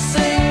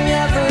fixing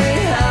every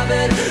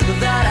habit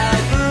that I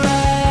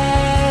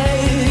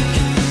break.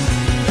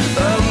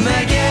 Oh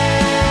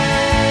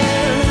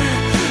Megan,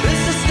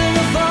 is this thing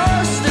of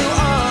ours still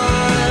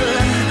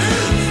on?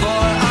 For I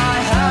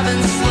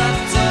haven't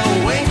slept a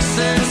wink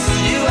since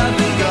you have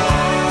been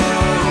gone.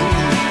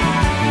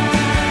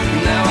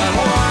 Now I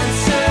want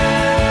to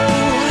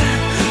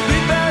be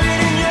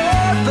buried in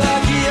your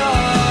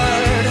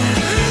backyard.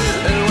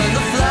 And when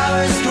the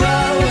flowers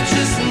grow,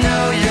 just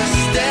know you're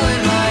still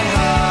in my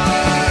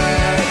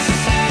heart.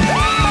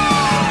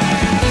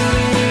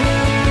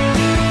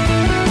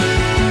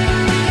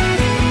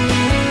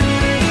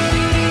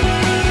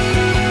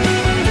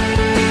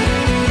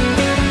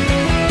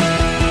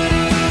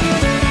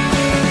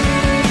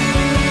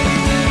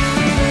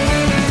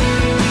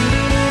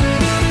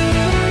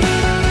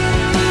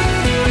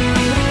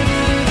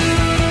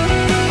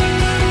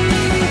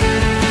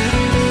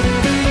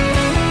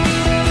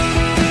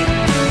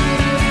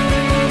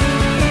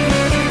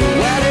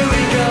 Where do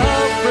we go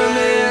from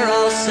here?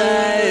 I'll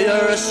say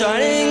you're a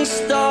shining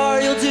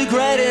star, you'll do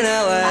great in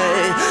LA.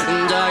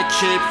 And I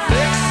keep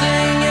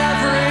fixing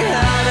every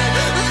habit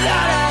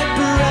that I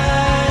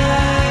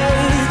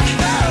break.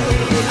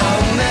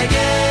 Oh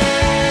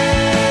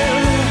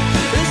Megan,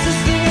 is this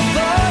thing of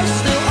ours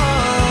still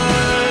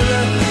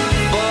on?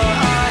 For I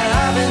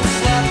haven't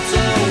slept a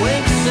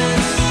wink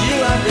since you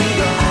have been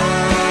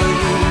gone.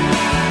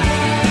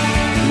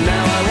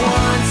 Now I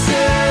want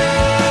to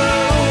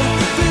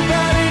be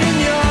buried in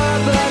your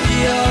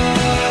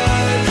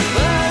backyard.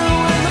 And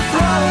when the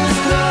flowers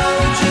grow,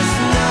 just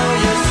know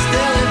you're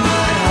still in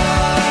my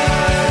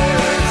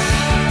heart.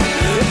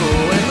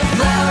 When the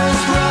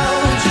flowers grow,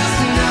 just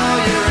know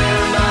you're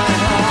in my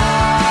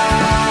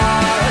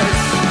heart.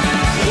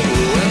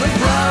 When the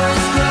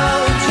flowers grow,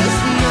 just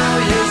know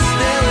you're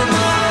still in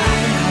my heart.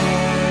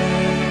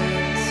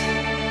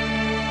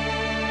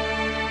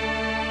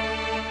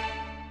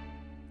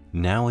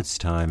 Now it's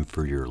time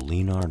for your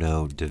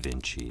Leonardo da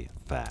Vinci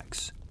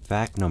facts.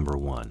 Fact number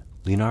 1.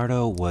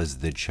 Leonardo was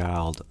the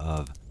child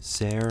of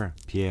Ser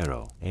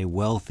Piero, a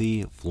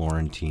wealthy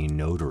Florentine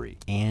notary,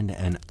 and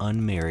an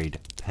unmarried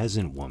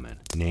peasant woman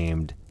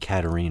named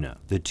Caterina.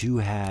 The two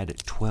had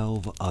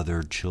 12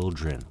 other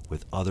children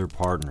with other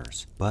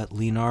partners, but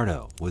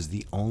Leonardo was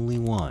the only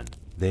one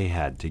they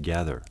had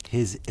together.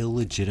 His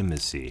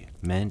illegitimacy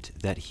meant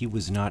that he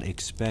was not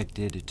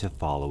expected to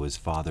follow his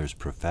father's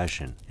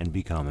profession and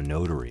become a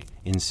notary.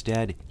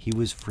 Instead, he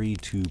was free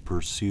to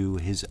pursue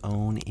his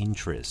own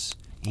interests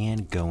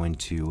and go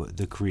into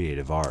the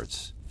creative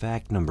arts.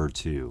 Fact number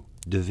 2.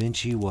 Da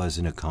Vinci was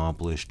an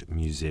accomplished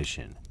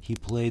musician. He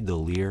played the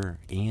lyre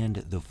and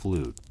the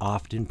flute,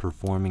 often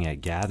performing at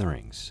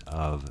gatherings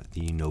of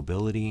the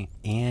nobility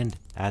and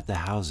at the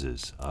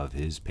houses of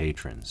his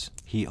patrons.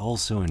 He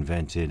also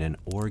invented an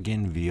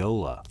organ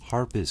viola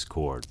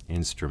harpsichord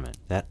instrument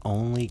that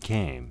only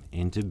came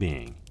into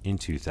being in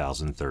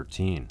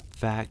 2013.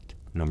 Fact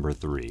number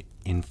 3.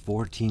 In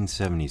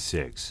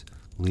 1476,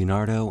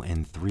 Leonardo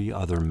and 3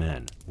 other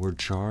men were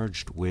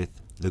charged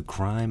with the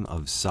crime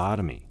of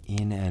sodomy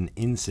in an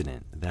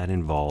incident that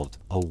involved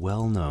a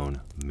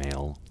well-known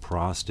male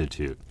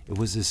prostitute. It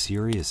was a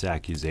serious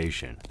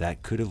accusation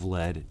that could have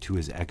led to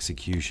his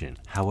execution.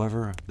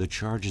 However, the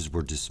charges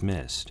were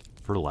dismissed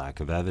for lack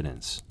of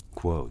evidence.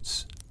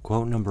 Quotes.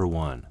 Quote number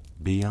 1.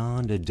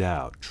 Beyond a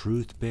doubt,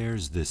 truth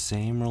bears the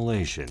same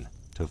relation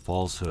to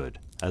falsehood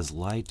as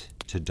light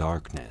to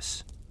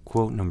darkness.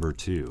 Quote number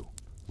 2.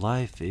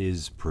 Life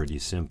is pretty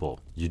simple.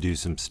 You do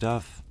some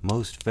stuff,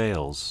 most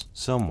fails,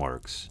 some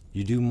works.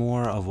 You do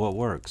more of what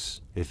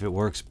works. If it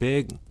works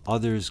big,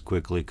 others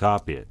quickly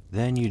copy it.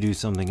 Then you do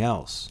something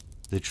else.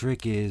 The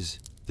trick is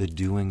the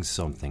doing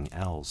something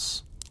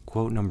else.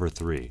 Quote number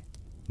 3.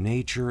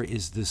 Nature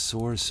is the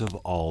source of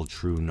all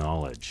true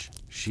knowledge.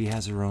 She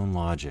has her own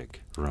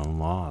logic, her own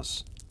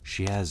laws.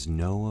 She has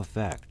no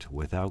effect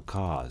without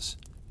cause,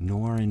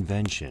 nor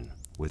invention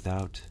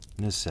without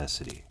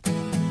necessity.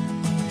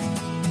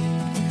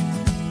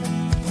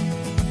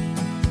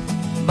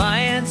 My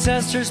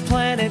ancestors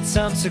planted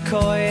some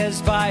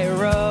sequoias by a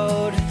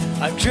road.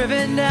 I've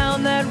driven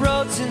down that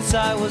road since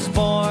I was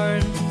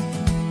born.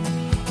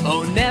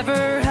 Oh,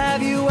 never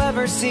have you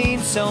ever seen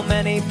so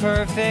many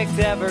perfect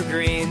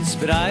evergreens,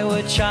 but I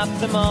would chop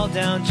them all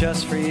down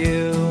just for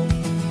you.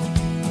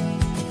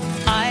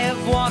 I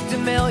have walked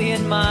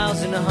 1,000,000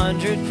 miles in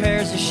 100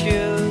 pairs of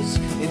shoes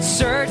in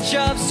search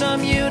of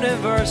some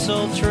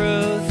universal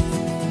truth.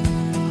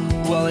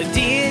 Well, a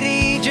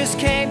deity just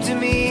came to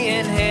me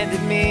and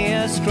handed me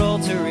a scroll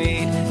to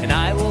read, and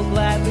I will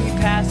gladly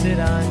pass it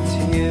on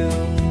to you.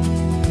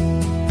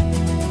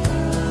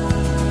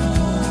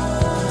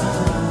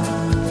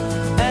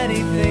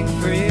 Anything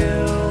for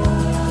you.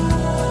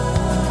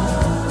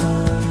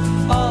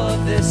 All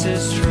of this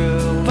is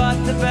true, but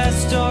the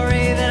best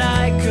story that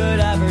I could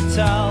ever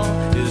tell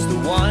is the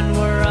one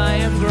where I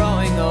am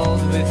growing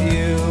old with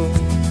you.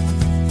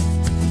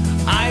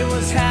 I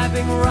was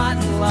having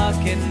rotten luck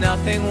and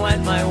nothing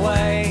went my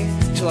way,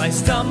 till I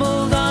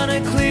stumbled on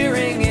a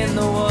clearing in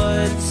the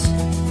woods.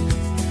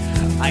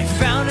 I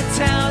found a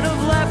town of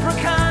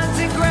leprechauns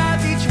and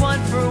grabbed each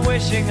one for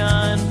wishing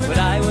on, but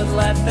I would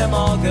let them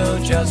all go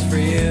just for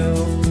you.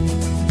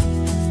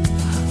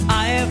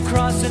 I have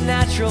crossed a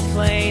natural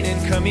plane and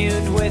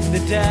communed with the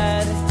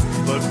dead,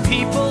 but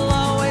people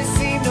always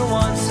seem to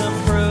want some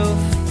proof.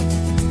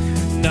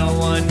 No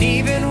one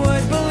even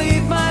would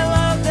believe my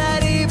love,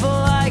 that evil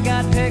I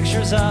got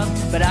pictures of,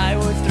 but I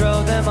would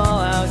throw them all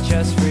out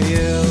just for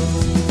you.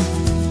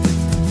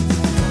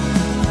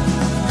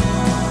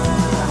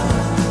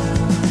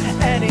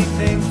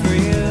 Anything for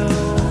you.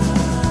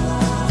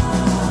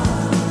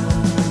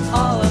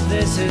 All of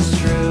this is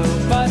true,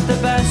 but the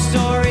best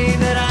story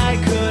that I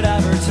could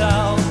ever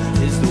tell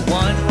is the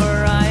one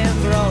where I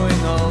am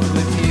growing old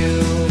with you.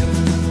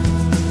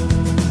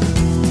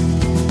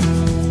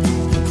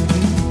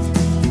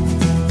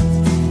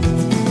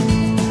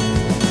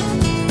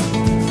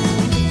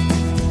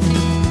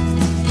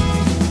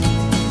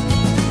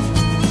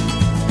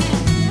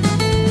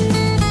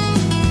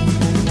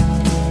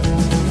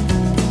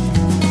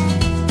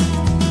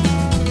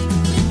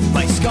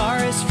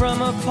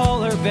 From a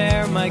polar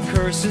bear, my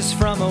curse is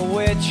from a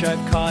witch.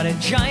 I've caught a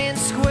giant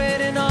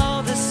squid in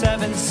all the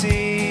 7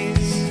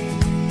 seas.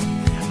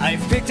 I've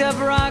picked up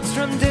rocks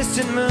from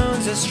distant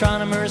moons,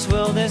 astronomers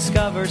will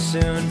discover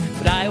soon,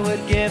 but I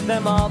would give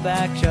them all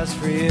back just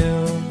for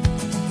you.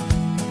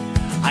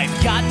 I've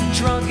gotten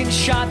drunk and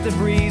shot the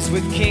breeze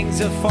with kings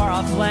of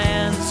far-off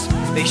lands.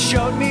 They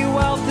showed me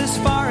wealth as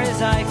far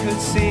as I could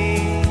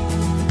see,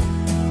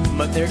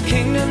 but their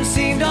kingdom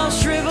seemed all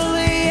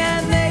shrivelly,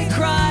 and they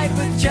cried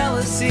with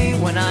jealousy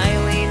when I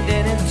leaned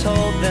in and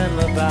told them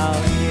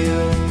about you.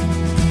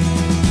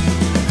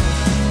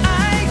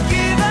 I'd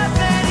give up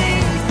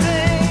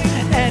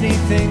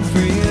anything for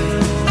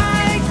you.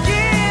 I'd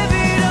give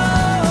it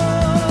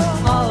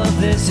all. All of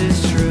this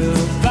is true,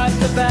 but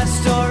the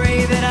best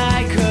story that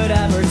I could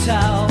ever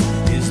tell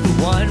is the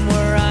one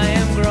where I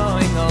am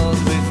growing old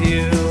with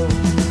you.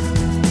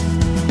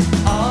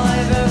 All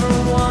I've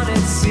ever wanted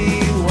to see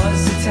was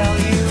to tell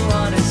you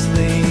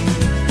honestly,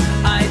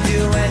 I'd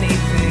do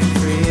anything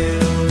for you.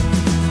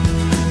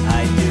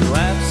 I'd do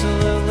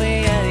absolutely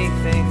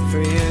anything for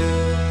you.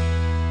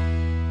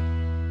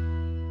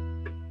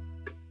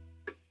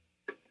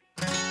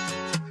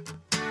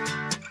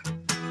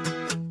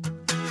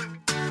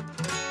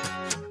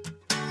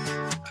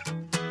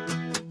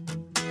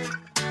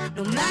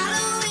 No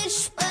matter which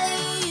way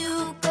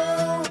you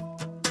go,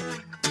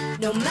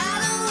 no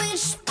matter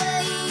which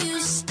way you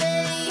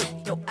stay,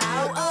 you're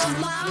out of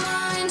my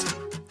mind,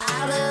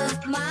 out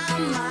of my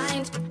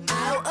mind,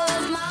 out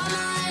of my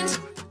mind,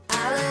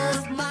 out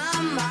of my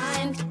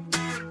mind.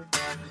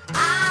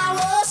 I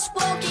was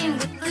walking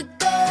with the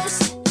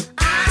ghost.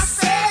 I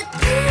said,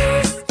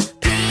 please,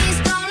 please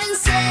don't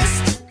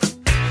insist.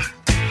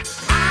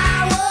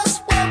 I was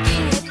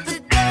walking with the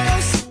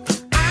ghost.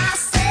 I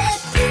said,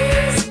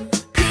 please,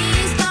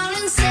 please don't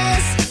insist.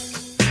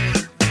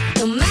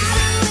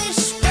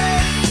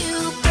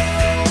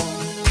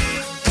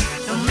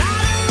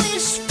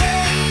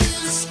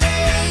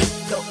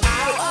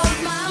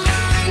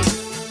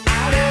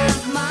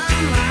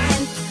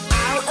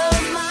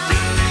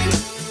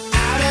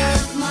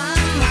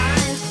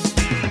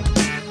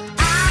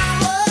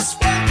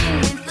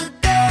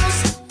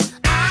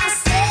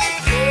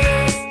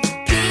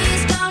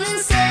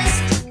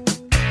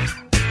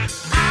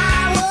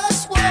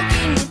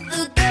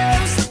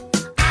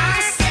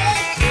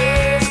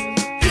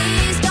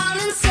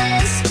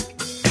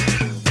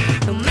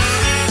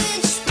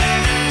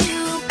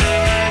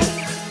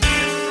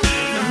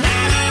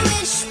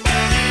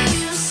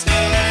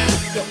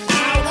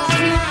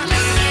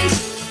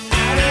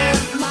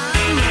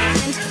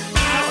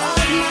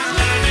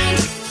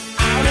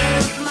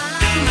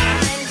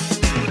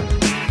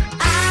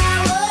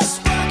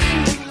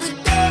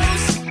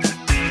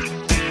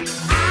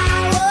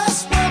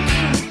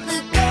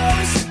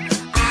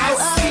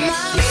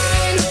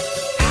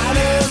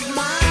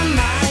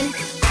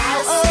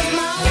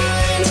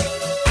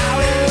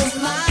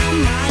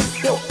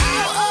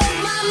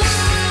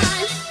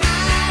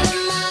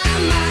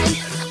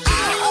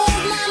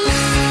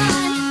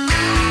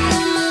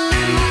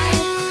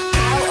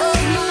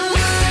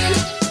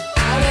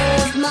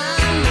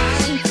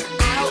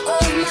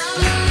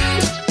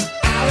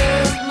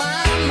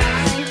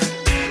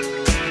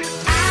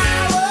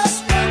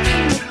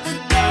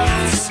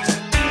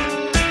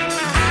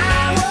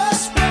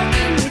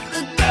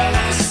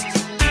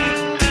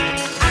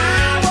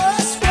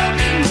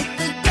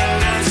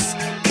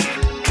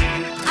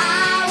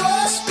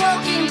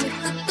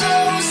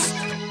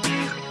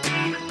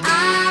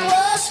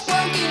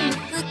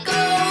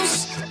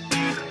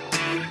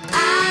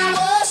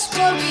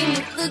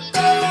 the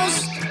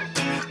ghost.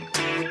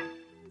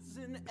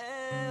 An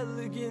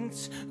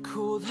elegant,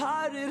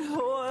 cold-hearted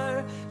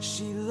whore.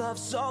 She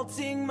loves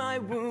salting my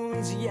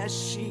wounds. Yes,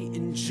 she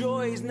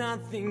enjoys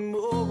nothing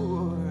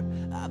more.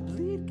 I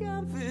bleed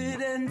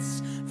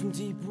confidence from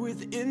deep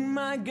within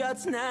my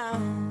guts now.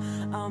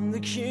 I'm the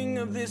king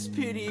of this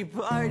pity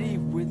party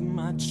with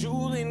my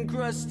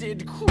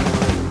jewel-encrusted crew.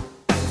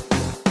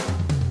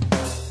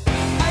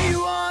 I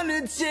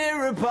wanna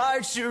tear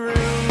apart your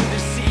room to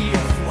see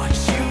if what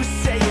you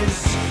say is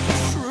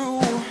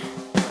true.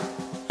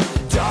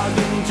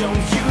 Darling,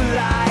 don't you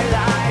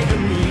lie to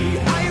me.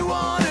 I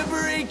wanna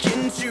break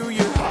into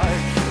your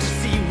heart to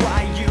see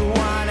why you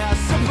want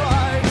us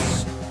apart.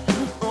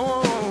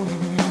 Oh,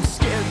 I'm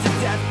scared to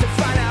death to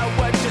find out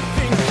what you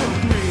think of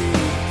me.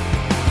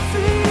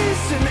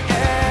 This an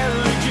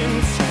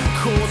elegant,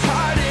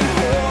 cold-hearted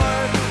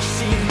whore.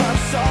 She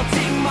loves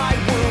salting my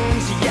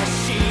wounds. Yes,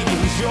 she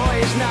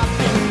enjoys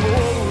nothing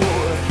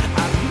more.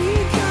 I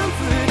need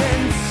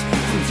confidence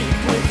from deep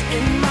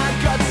within my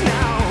guts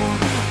now.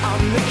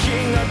 I'm the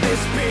king of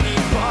this pity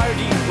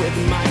party with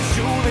my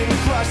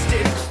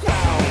jewel-encrusted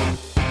crown.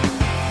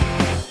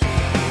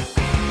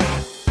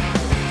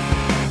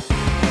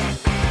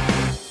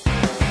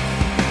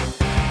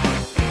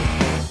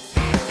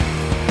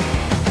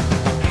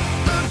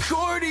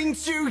 According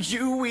to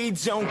you, we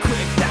don't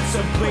click, that's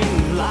a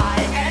blatant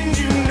lie, and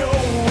you know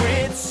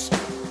it.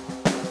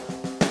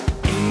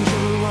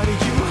 Angel, what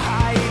are you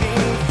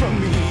hiding from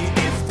me?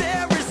 If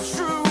there is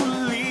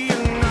truly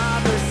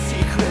another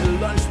secret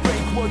lunch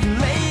break, would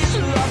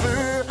lazy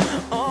lover,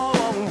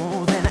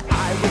 oh, then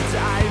I would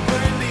die,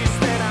 but at least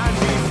then I'd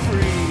be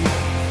free.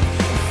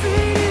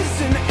 Fate is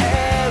an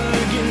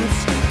elegant,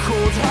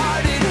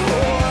 cold-hearted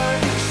whore.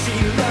 She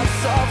loves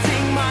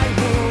salting my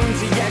wounds.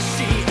 Yes,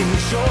 she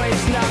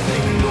enjoys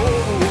nothing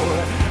more.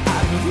 I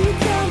believe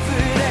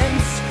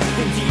confidence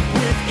and deep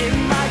within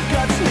my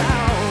guts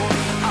now.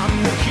 I'm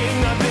the king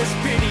of this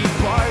pity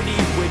party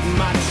with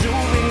my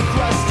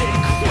jewel-encrusted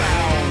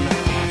crown.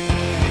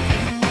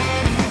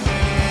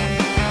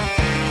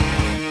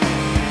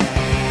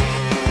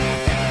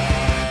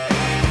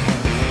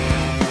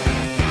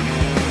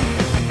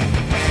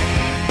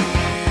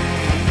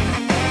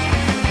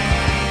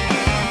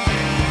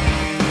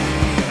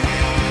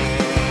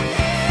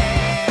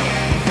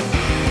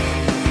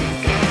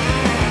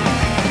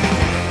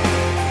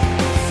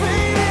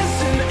 Fate is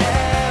an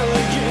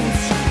elegant,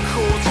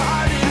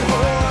 cold-hearted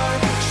whore.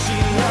 She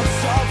loves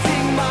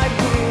salting my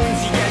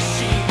wounds. Yes,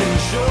 she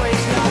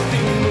enjoys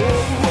nothing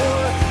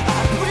more. I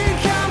bring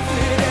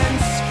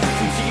confidence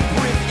from deep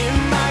within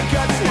my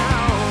guts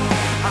now.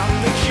 I'm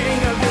the king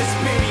of this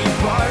pity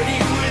party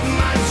with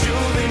my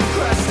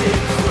jewel-encrusted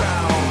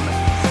crown.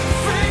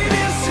 Fate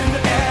is an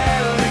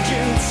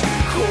elegant,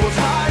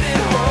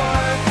 cold-hearted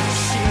whore.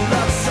 She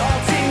loves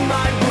salting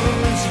my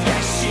wounds.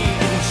 Yes, she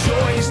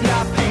enjoys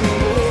nothing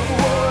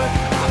more.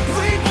 I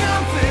bring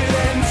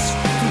confidence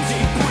from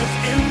deep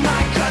within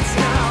my guts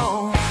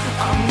now.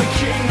 I'm the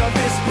king of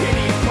this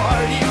pity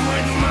party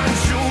with my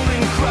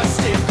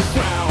jewel-encrusted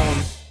crown.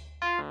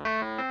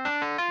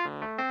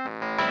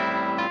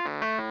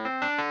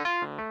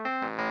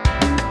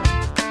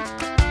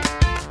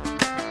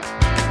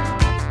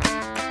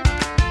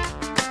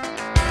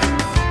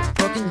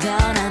 Broken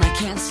down and I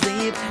can't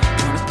sleep.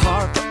 Torn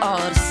apart for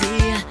all to see.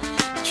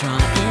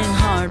 Trying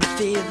hard but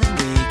feeling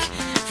weak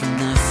from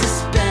the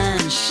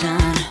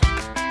suspension.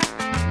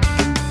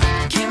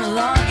 Came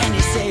along and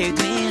you saved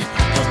me.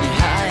 Held me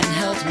high and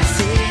helped me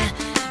see.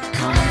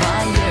 Calm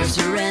by your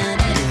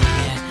serenity.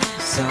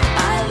 So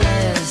I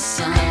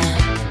listen.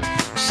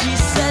 She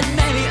said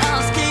maybe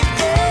I'll skip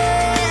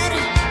it.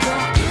 Go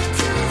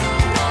into the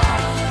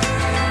water.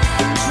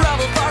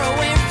 Travel far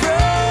away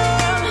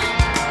from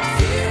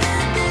fear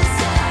and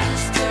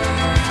disaster.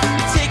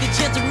 Take a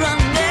chance to run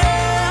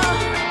now.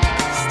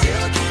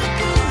 Still can't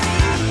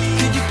believe.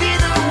 Could you be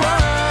the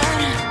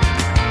one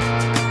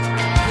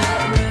that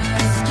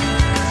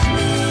rescues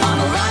me? I'm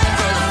alive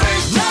for the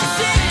first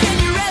time. Can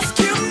you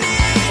rescue me?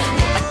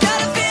 I got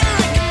a feeling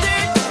like a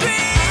third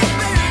degree.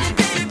 Burning,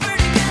 baby,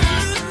 burning, gonna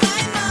lose my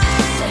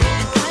mind.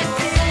 I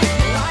feel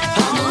alive.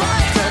 I'm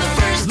alive for the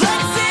first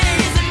time. Let's say,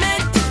 is it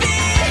meant to be?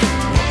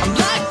 I'm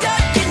locked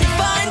up, can you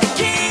find the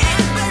key?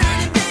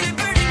 Burning, baby,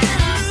 burning,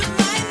 gonna lose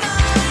my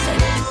mind.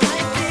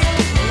 I feel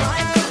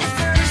alive for the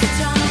first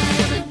time.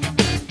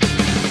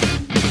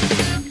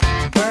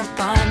 Burnt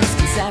by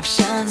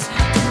misconceptions,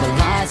 the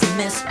lies and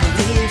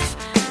misbelief,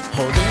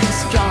 holding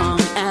strong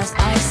as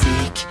I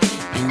seek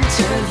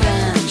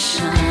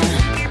intervention.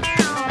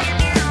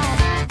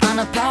 On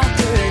a path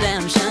to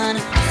redemption,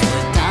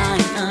 slowly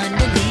dying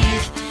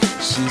underneath.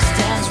 She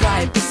stands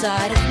right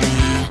beside of me,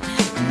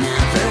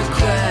 never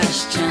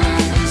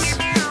questions.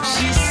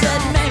 She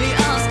said maybe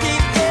I'll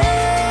skip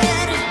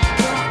it.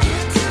 Go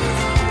into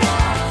the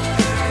water.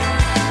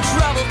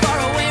 Travel far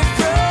away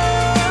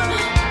from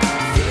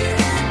fear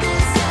and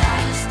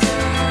disaster.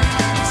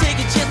 Take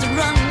a chance to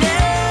run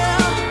now.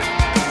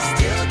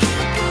 Still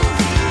can't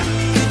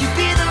believe. Could you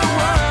be the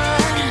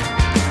one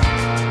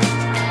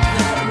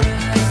that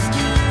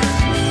rescues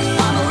me?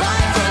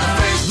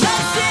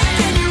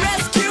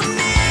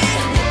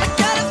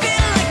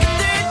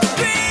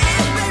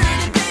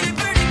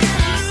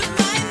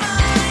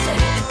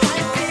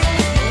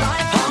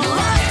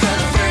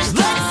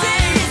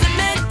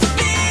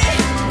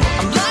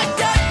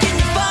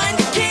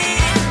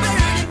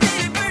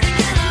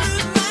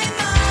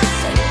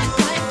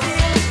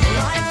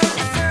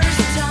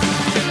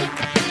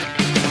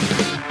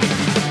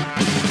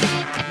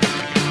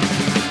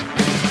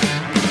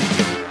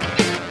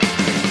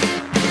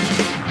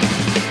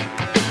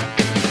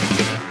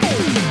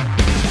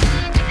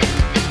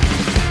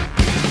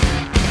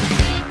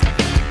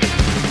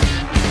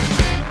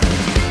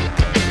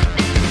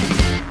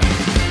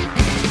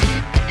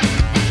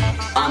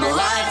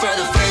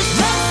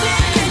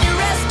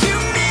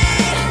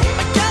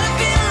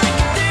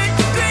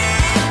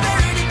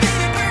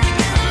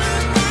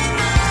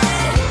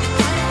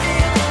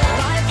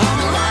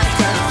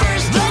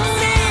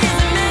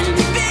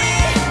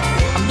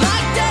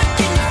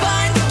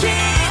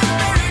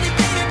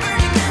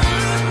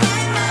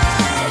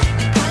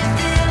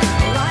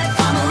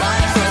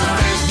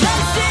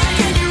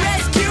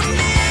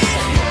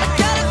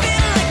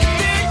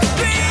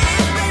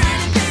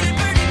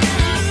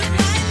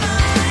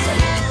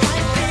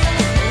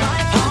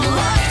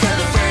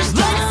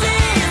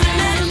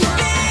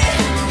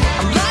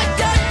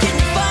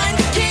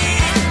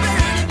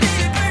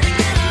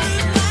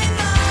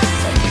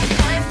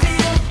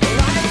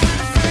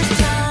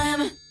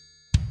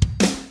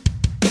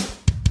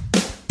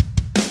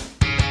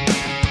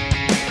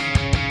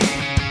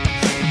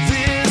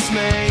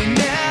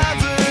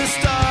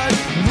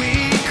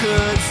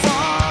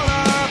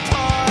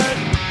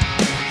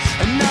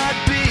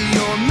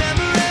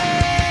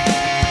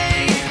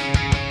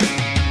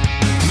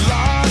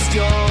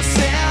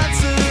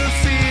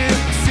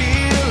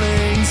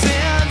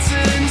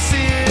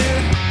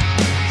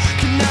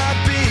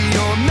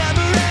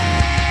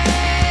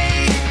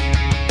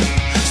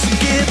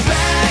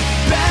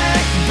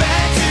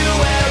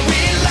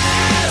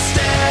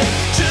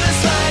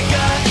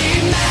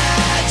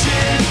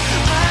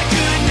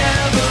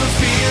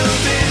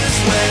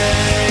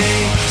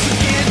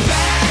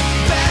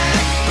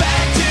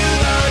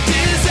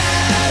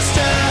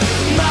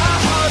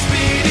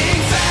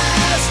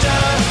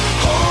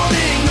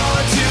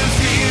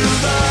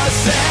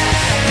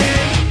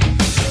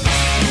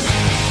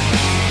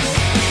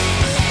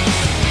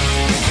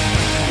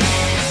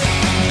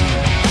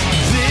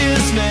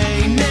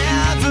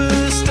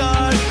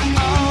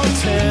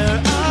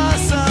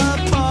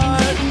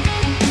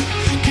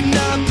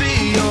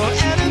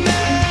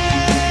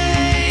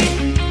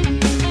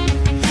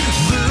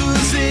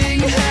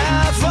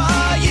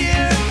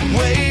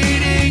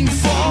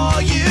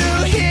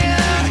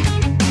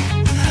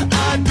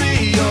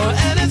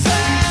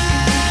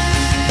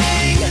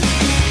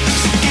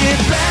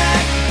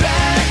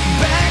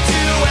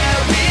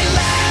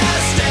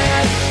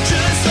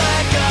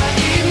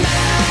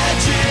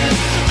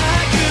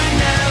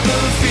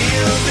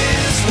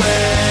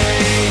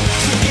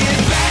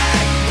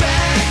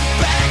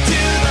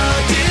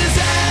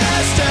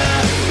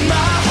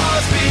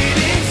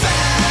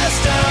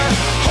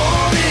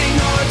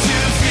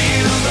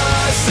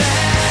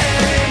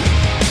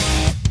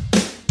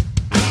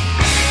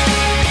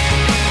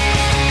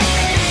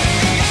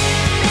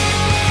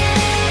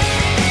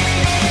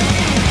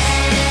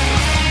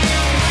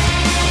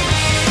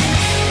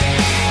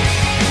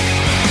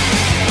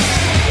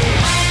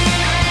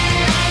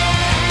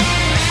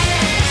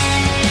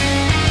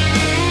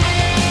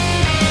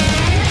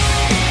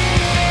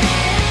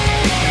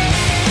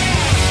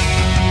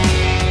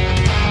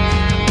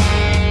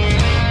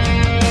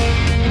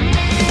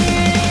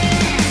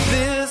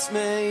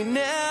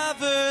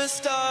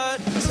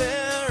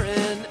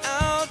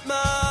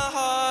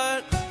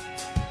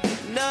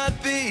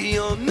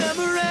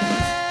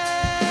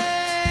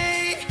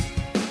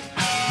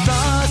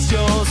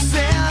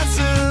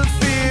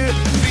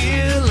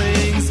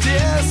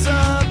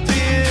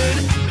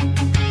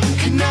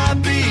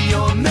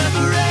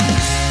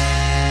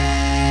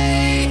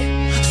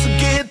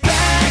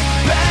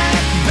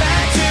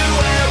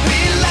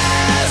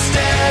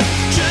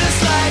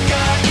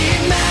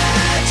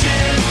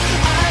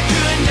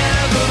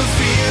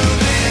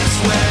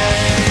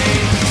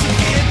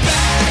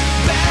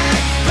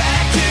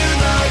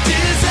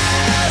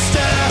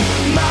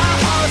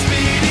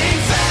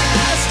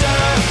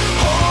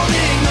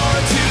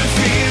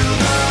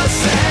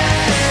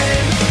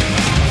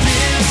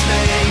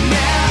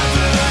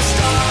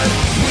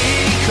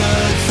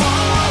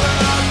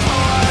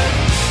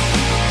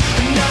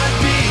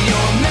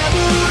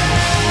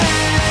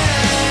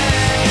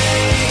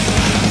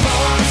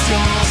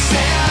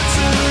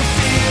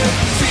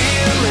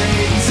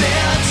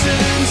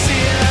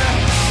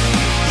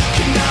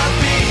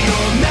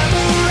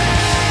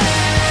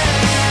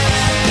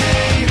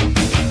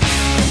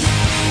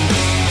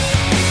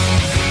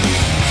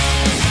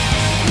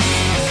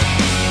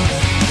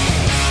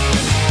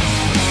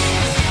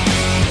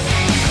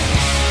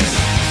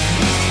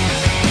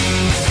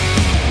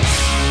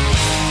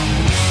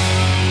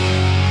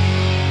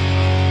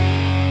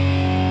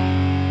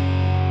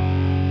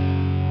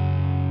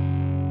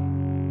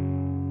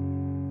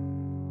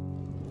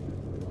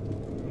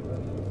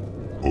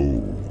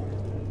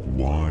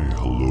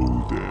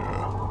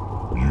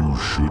 You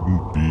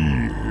shouldn't be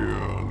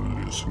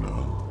here,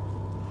 listener.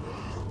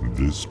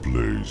 This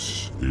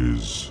place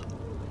is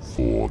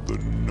for the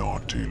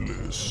naughty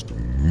list.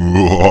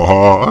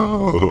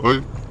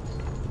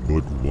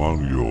 But while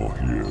you're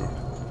here,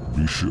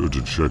 be sure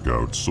to check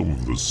out some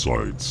of the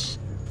sights.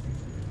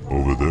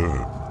 Over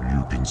there,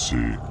 you can see,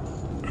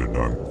 and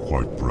I'm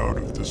quite proud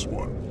of this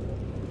one,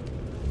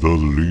 the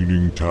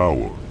Leaning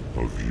Tower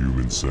of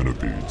Human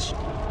Centipedes.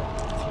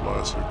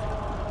 Classic.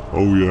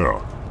 Oh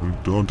yeah,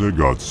 Dante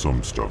got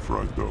some stuff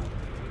right though.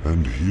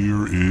 And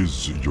here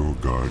is your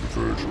guide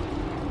version.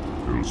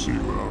 It'll see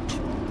you out.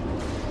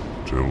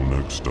 Till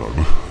next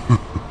time.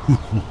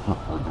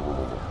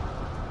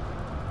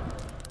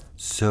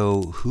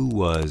 So, who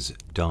was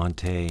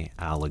Dante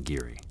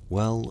Alighieri?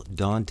 Well,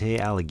 Dante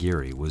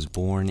Alighieri was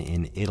born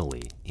in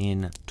Italy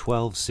in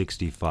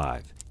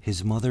 1265.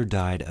 His mother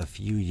died a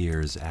few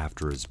years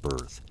after his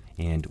birth,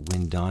 and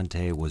when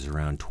Dante was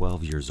around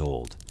 12 years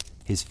old,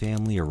 his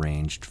family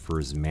arranged for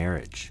his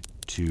marriage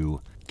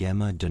to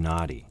Gemma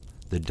Donati,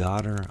 the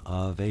daughter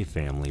of a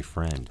family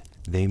friend.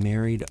 They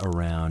married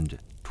around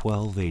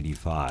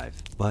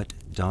 1285, but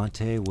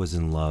Dante was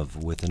in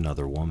love with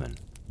another woman,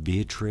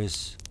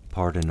 Beatrice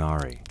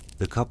Pardinari.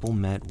 The couple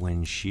met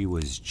when she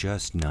was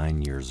just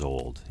 9 years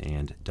old,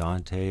 and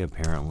Dante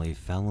apparently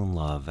fell in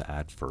love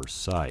at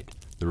first sight.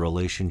 The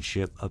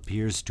relationship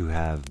appears to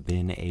have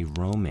been a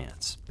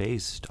romance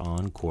based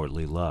on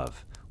courtly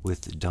love,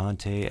 with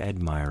Dante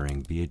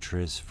admiring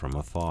Beatrice from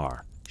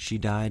afar. She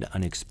died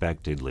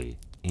unexpectedly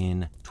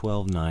in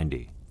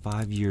 1290.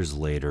 5 years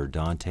later,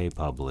 Dante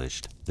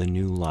published The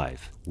New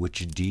Life,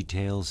 which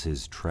details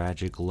his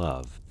tragic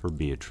love for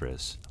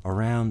Beatrice.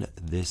 Around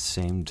this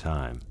same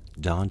time,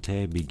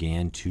 Dante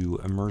began to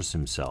immerse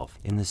himself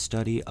in the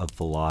study of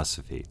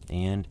philosophy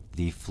and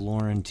the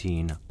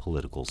Florentine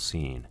political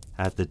scene.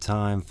 At the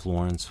time,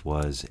 Florence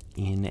was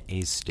in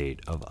a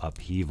state of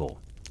upheaval,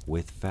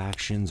 with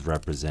factions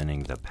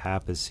representing the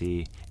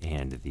papacy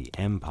and the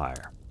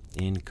empire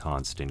in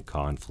constant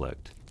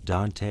conflict.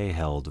 Dante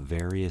held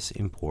various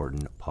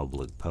important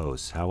public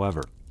posts.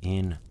 However,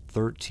 in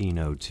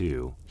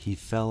 1302, he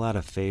fell out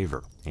of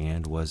favor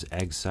and was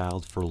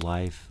exiled for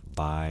life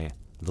by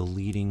the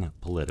leading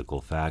political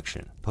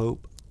faction.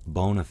 Pope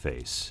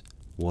Boniface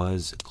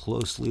was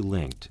closely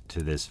linked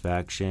to this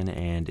faction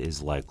and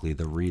is likely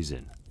the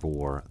reason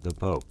for the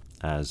Pope,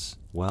 as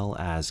well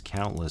as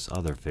countless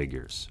other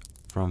figures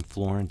from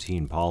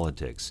Florentine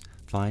politics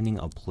finding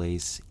a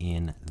place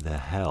in the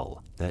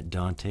hell that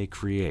Dante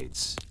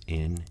creates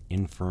in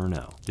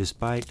Inferno.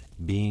 Despite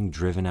being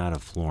driven out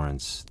of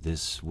Florence,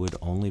 this would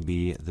only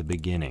be the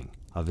beginning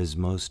of his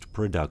most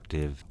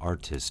productive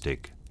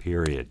artistic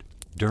period.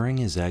 During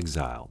his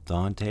exile,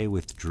 Dante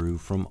withdrew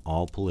from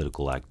all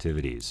political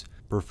activities,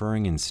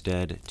 preferring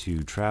instead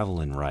to travel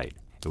and write.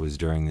 It was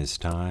during this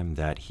time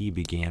that he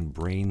began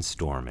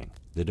brainstorming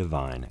the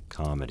Divine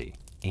Comedy.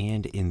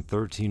 And in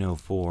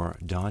 1304,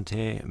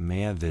 Dante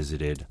may have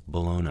visited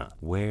Bologna,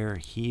 where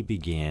he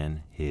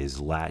began his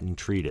Latin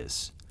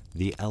treatise,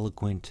 The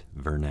Eloquent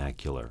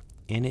Vernacular.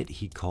 In it,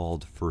 he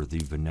called for the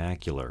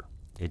vernacular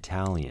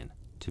Italian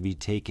to be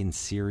taken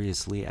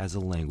seriously as a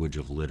language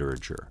of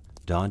literature.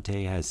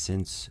 Dante has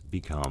since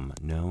become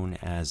known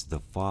as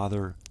the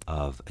father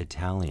of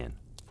Italian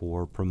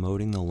for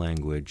promoting the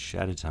language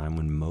at a time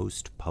when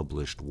most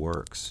published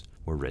works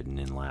were written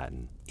in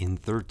Latin. In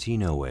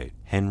 1308,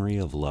 Henry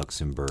of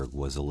Luxembourg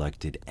was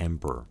elected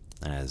emperor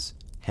as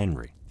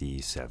Henry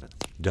VII.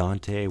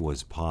 Dante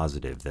was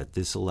positive that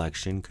this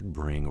election could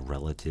bring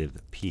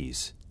relative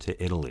peace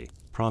to Italy,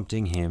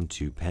 prompting him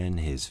to pen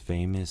his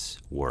famous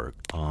work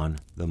on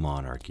the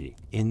monarchy.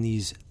 In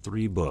these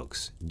 3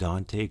 books,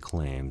 Dante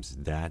claims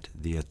that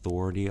the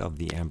authority of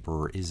the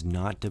emperor is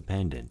not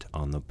dependent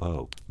on the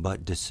Pope,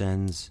 but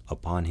descends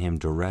upon him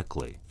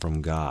directly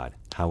from God.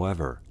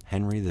 However,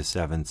 Henry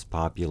VII's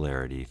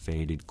popularity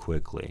faded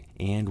quickly,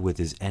 and with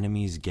his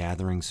enemies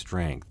gathering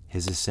strength,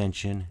 his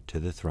ascension to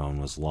the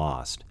throne was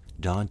lost.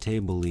 Dante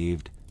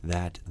believed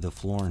that the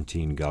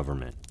Florentine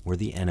government were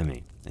the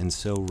enemy, and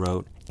so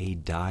wrote a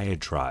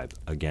diatribe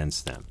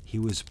against them. He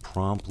was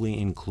promptly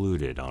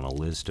included on a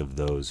list of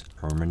those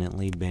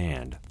permanently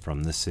banned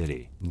from the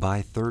city. By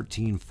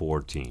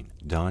 1314,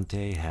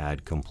 Dante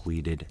had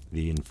completed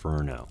the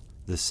Inferno,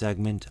 the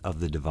segment of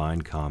the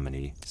Divine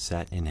Comedy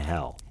set in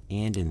hell,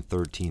 and in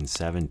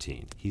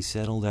 1317 he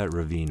settled at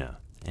Ravenna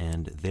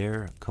and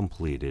there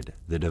completed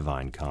the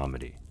Divine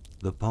Comedy.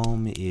 The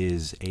poem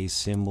is a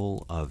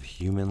symbol of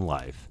human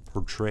life,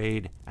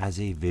 portrayed as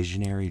a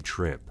visionary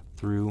trip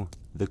through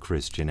the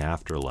Christian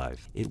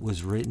afterlife. It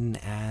was written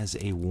as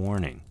a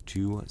warning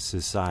to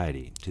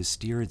society to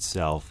steer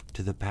itself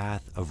to the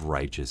path of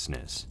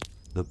righteousness.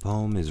 The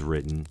poem is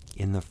written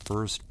in the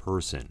first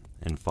person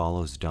and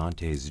follows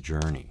Dante's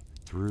journey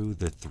through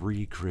the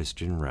 3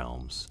 Christian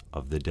realms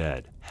of the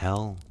dead: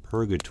 hell,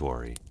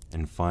 purgatory,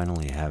 and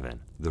finally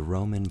heaven. The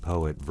Roman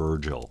poet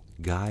Virgil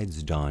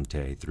guides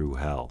Dante through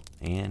hell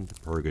and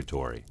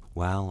purgatory,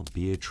 while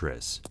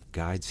Beatrice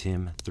guides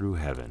him through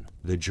heaven.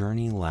 The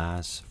journey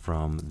lasts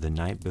from the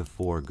night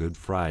before Good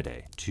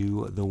Friday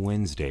to the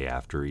Wednesday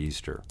after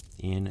Easter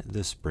in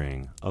the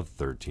spring of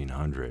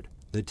 1300.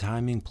 The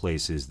timing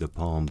places the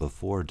poem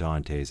before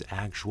Dante's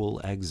actual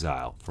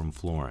exile from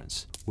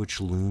Florence, which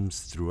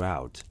looms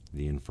throughout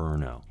the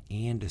Inferno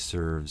and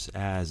serves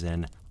as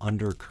an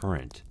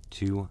undercurrent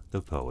to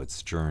the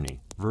poet's journey.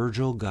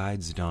 Virgil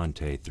guides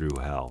Dante through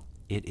hell.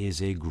 It is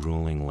a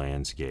grueling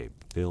landscape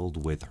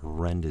filled with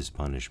horrendous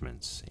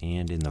punishments,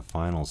 and in the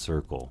final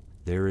circle,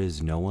 there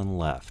is no one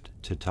left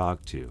to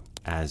talk to,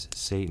 as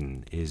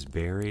Satan is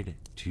buried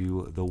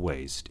to the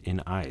waist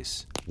in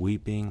ice,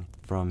 weeping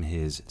from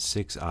his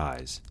 6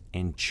 eyes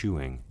and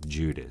chewing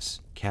Judas,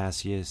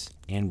 Cassius,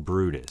 and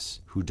Brutus,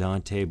 who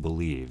Dante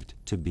believed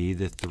to be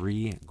the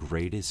 3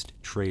 greatest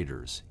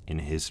traitors in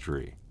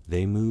history.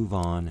 They move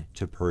on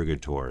to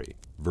purgatory.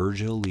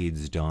 Virgil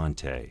leads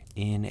Dante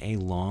in a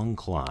long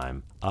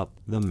climb up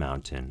the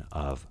mountain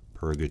of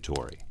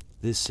purgatory.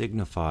 This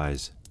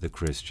signifies the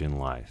Christian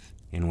life,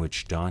 in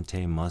which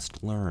Dante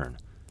must learn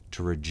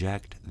to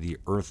reject the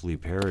earthly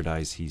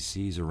paradise he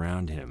sees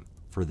around him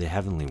for the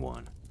heavenly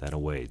one that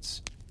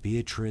awaits.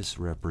 Beatrice,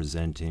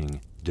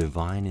 representing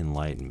divine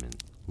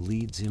enlightenment,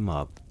 leads him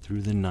up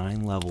through the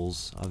 9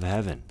 levels of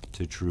heaven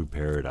to true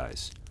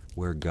paradise,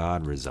 where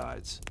God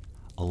resides.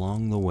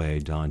 Along the way,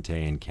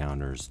 Dante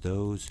encounters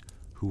those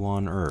who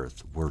on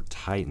earth were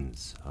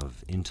titans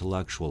of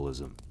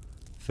intellectualism,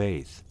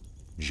 faith,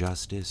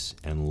 justice,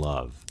 and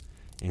love,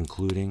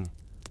 including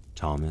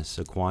Thomas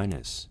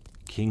Aquinas,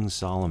 King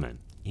Solomon,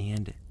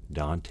 and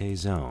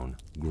Dante's own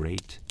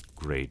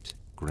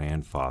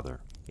great-great-grandfather.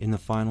 In the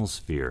final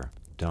sphere,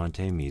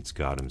 Dante meets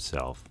God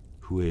himself,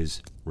 who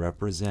is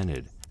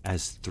represented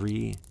as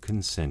 3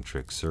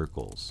 concentric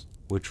circles,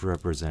 which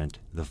represent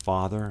the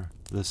Father,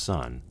 the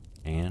Son,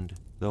 and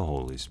the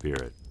Holy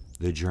Spirit.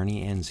 The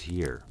journey ends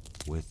here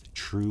with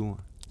true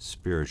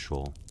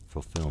spiritual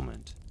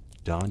fulfillment.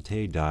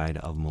 Dante died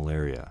of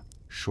malaria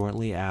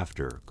shortly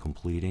after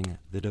completing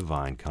the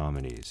Divine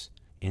Comedies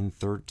in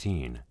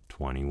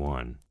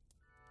 1321.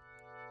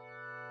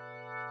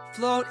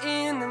 Float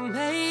in the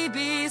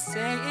maybe,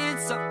 say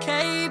it's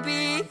okay,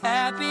 be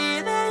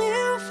happy that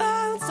you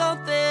found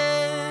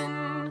something.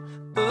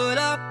 Put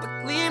up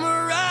a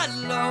gleamer right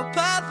low,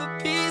 pop a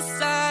peace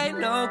sign,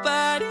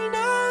 nobody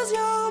knows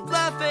you're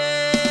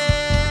bluffing.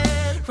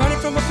 Running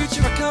from a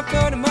future of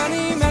comfort and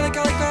money,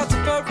 melancholy clouds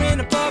are hovering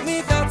above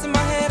me. Thoughts in my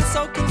head are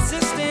so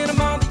consistent,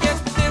 I'm on the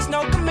edge but there's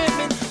no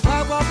commitment.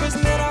 Wild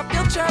prison that I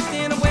feel trapped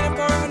in, I'm waiting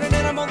for 100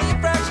 and I'm only a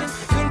fraction.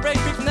 Couldn't break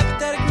free from that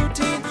pathetic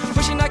routine,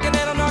 wishing I could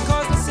end on not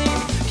causing a scene.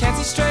 Can't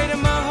see straight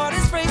and my heart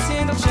is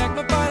racing. Don't check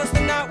my vitals,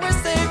 they're not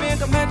worth saving.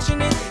 Don't mention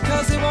it,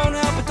 cause it won't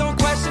help, but don't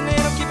question it,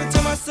 I'll keep it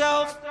to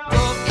myself.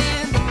 Go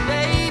in the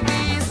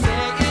baby,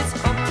 say it's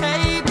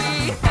okay,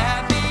 be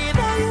happy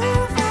that you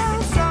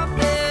found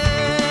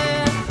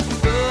something.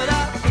 Put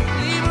up,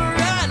 leave a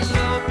right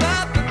low,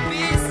 pop a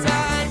peace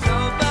sign,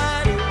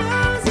 nobody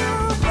knows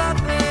you're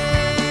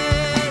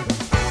bluffing.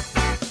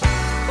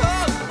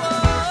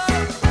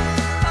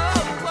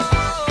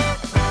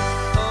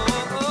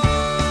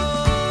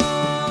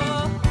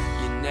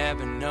 You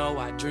never know,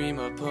 I dream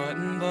of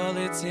putting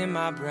bullets in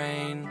my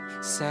brain.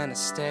 Center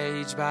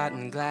stage,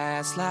 biting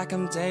glass like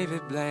I'm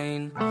David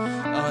Blaine.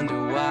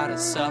 Underwater,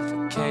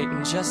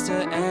 suffocating just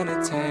to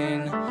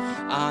entertain.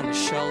 On the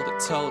shoulder,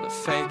 told to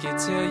fake it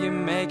till you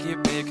make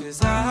it big.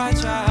 Cause I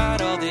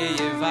tried all the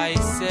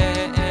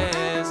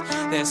advices.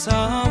 There's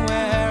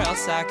somewhere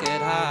else I could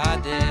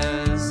hide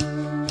this.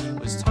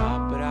 Was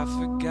taught but I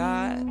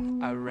forgot.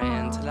 I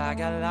ran till I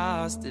got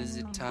lost. Is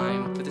it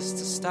time for this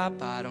to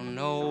stop? I don't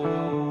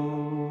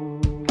know.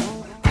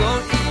 Go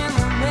in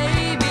the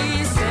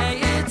maybe, say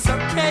it's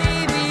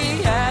okay,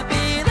 be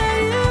happy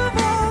that you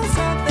found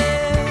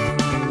something.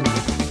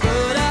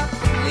 Put up,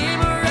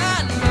 leave a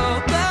right low,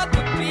 pop a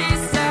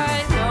peace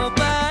sign,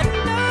 nobody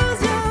knows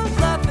you're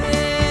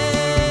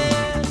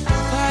bluffing.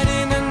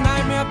 Fighting a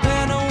nightmare,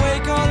 been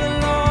awake all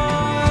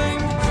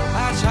along. I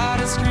tried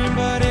to scream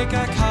but it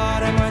got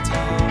caught in my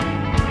tongue.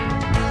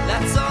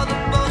 That's all the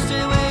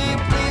bullshit, will you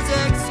please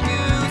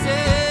excuse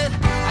it?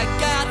 I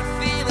got a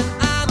feeling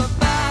I'm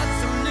about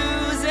to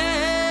lose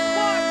it.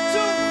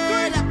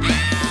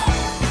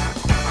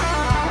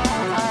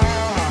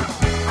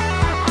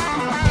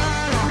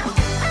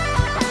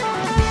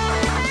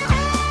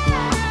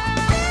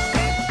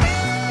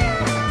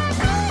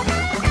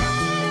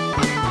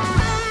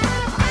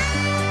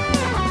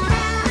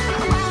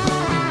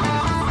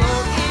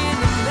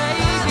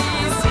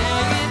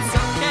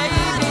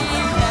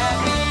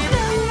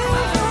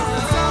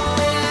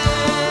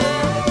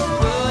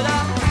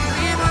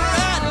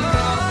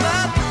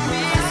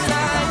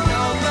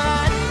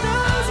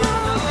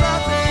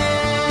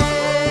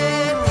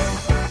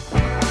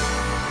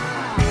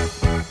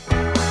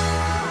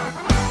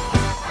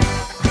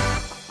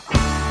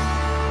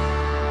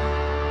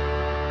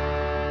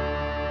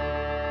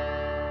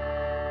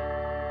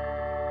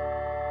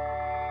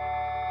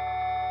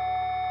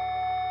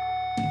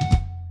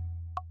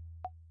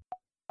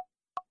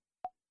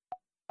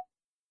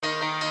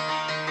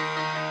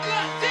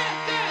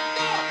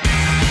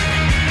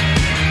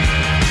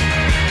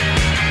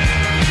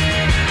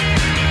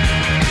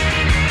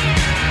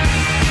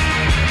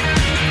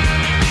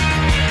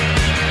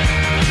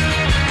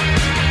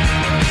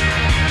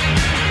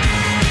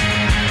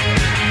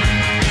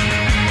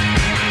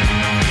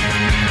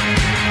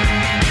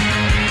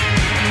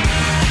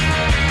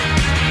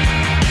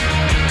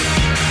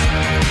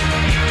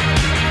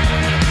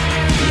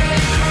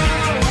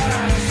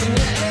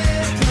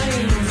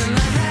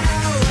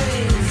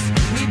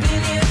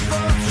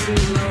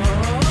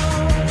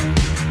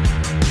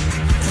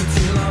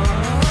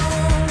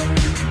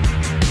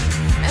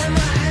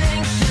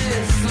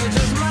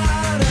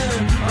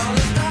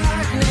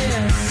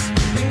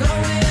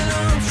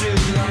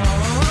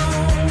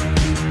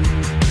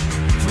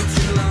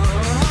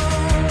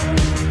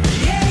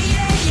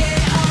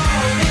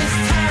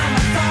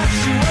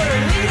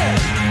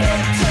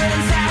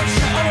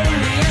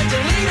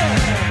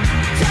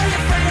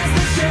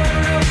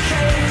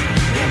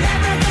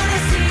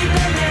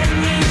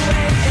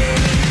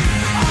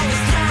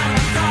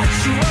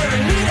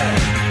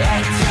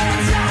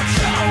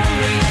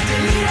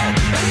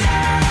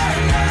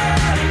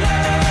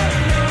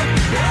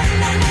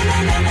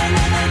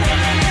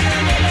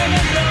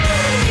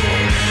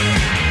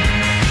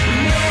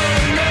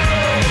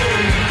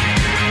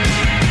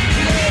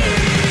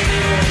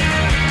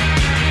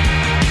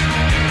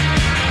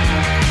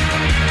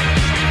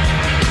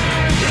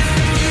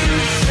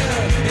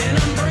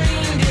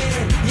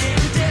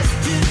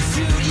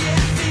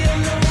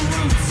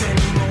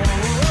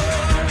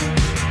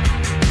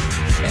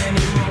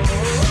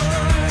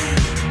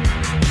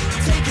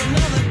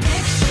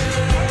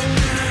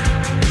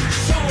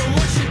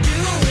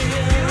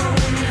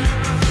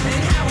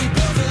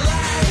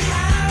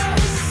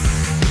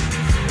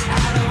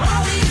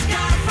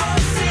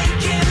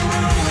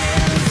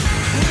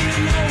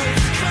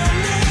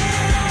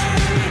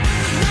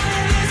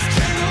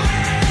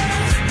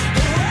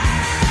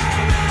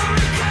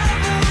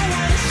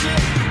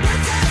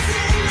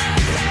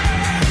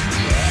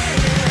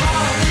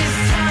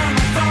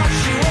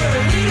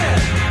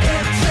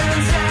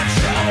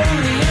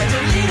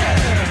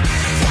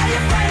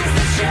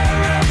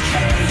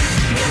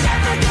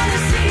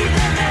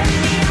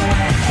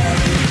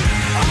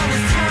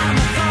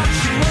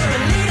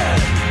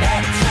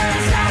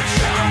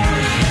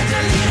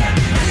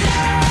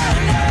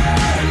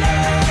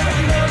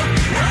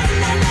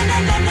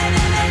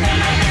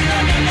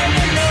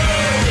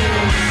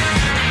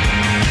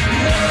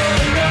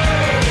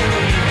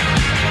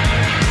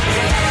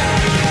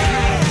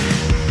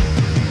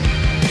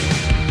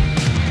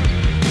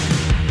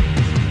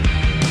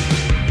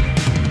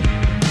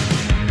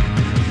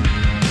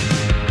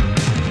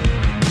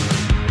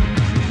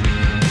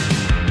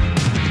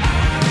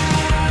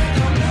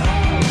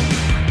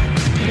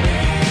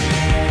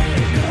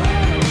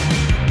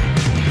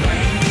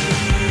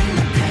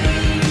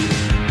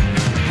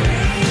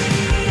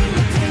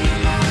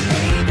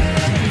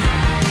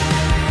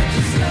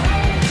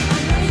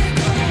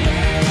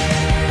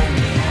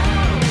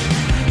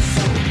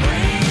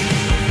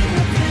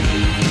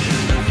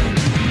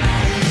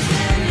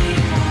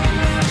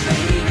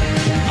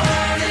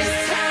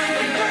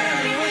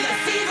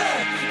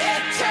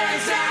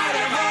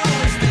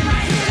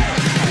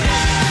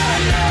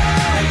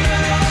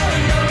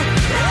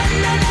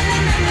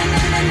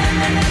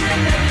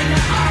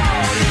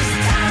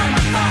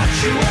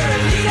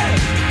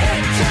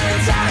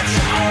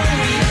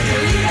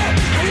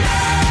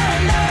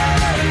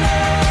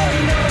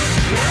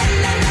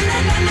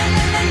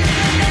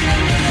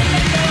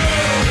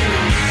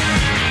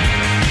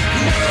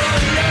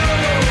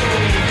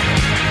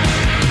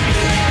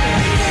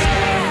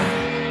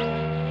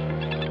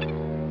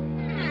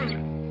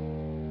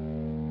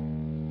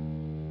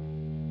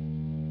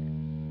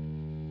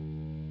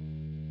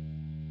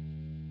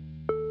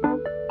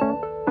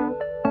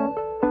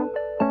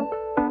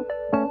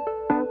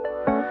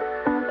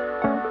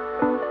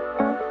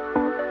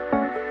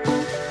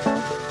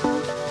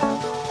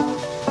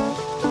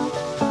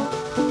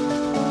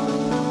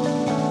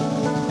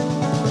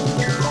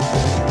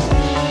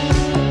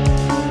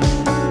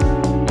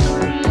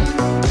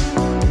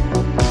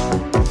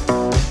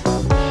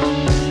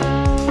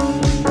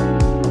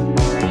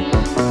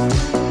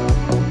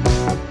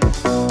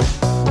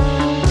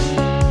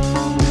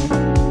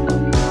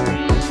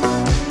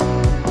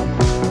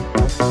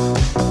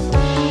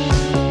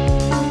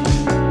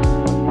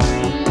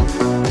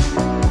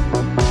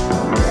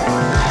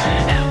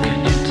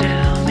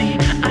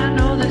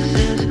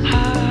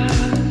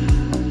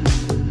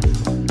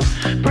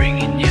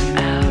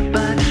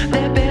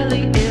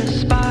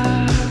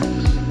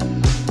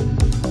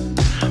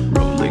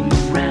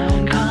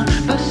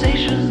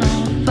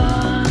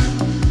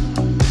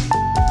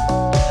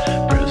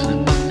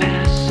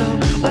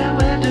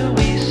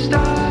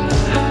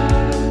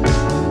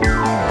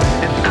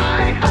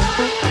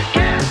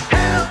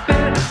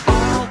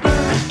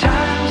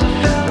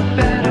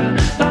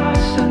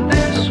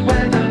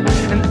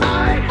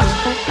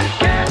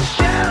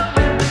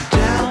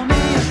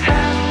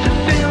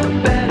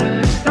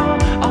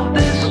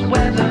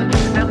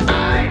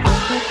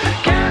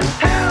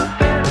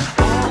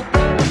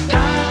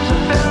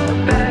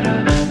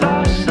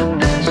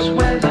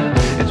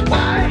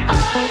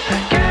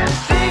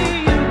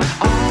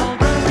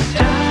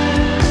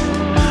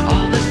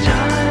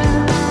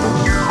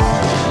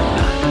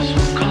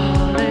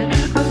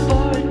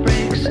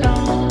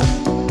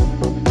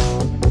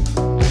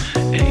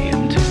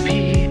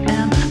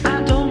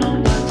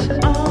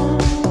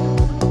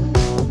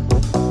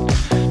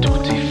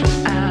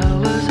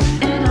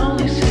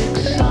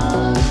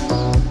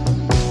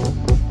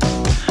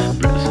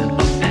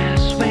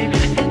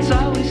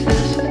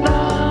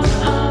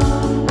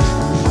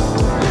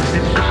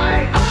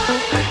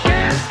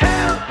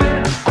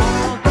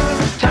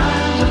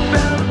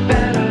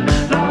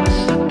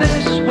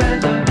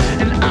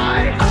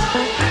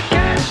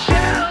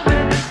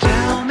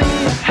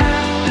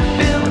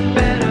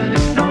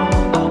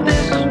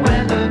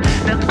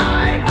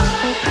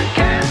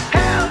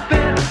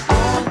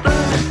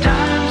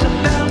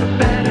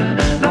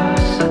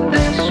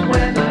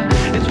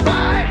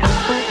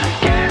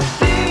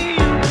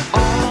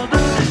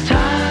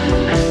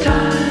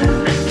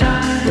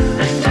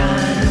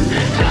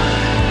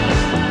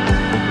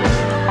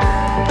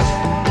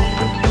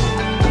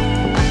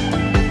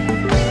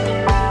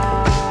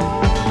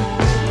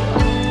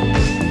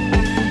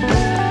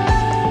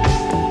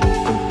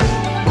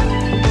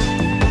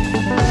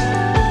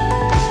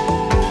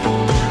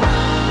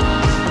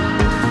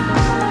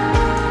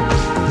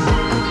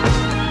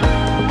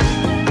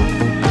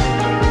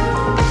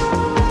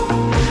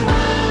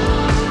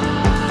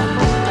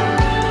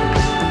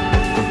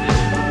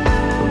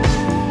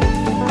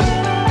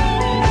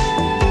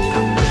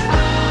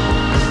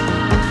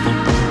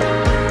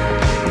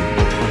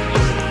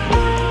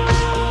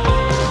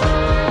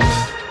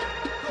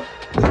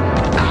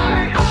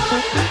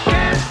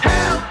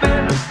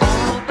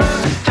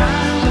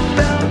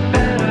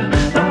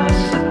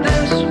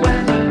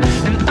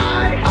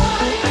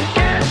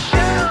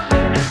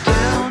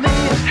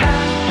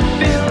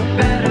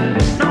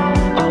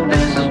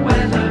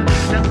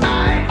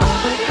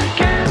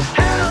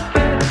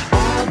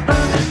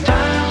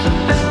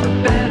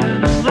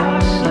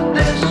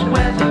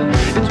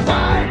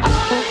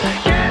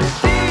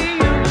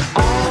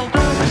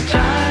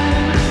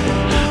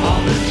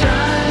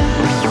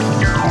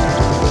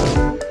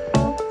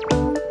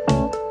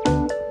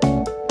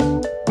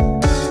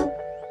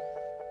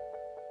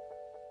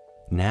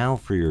 Now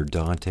for your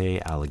Dante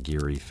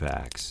Alighieri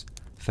facts.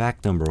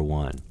 Fact number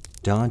 1.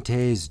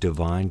 Dante's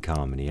Divine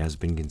Comedy has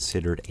been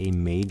considered a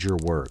major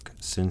work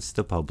since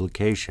the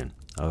publication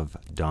of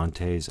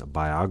Dante's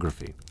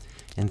biography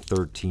in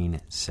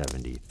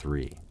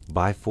 1373.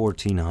 By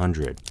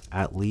 1400,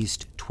 at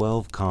least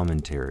 12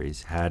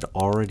 commentaries had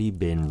already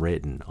been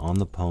written on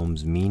the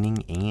poem's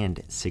meaning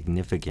and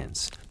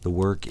significance. The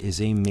work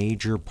is a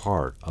major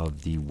part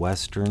of the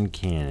Western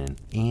canon,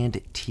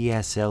 and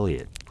T.S.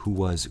 Eliot, who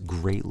was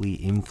greatly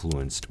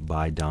influenced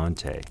by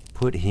Dante,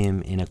 put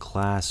him in a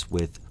class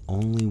with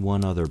only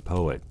one other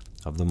poet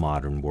of the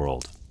modern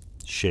world,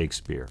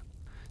 Shakespeare,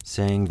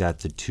 saying that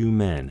the two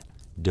men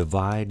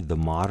divide the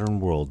modern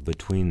world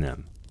between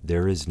them.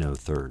 There is no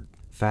third.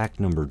 Fact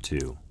number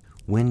 2.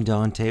 When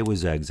Dante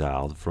was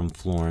exiled from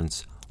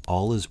Florence,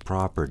 all his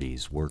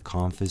properties were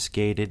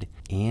confiscated,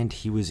 and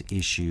he was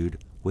issued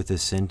with a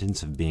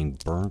sentence of being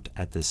burnt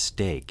at the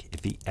stake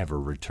if he ever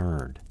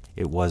returned.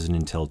 It wasn't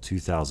until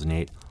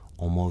 2008,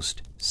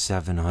 almost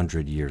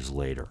 700 years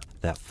later,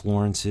 that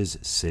Florence's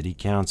city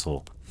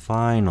council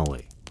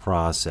finally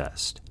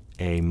processed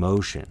a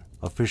motion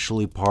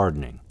officially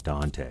pardoning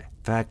Dante.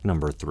 Fact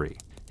number 3.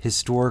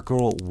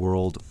 Historical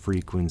world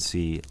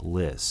frequency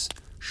lists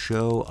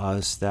show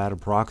us that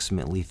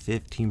approximately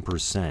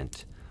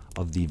 15%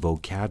 of the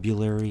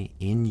vocabulary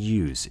in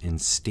use in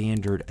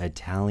standard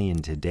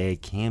Italian today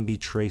can be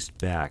traced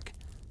back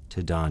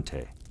to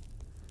Dante.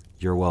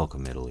 You're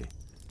welcome, Italy.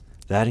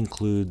 That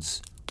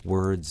includes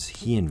words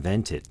he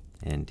invented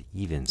and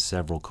even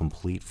several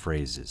complete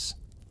phrases.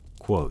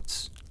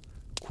 Quotes.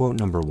 Quote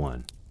number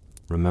 1.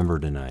 Remember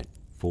tonight,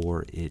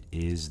 for it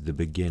is the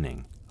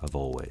beginning of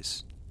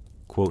always.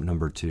 Quote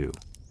number 2.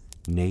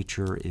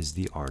 Nature is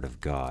the art of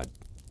God.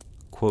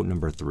 Quote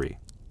number 3.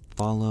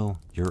 Follow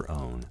your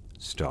own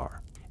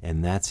star.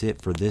 And that's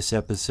it for this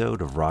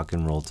episode of Rock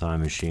and Roll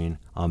Time Machine.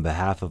 On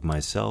behalf of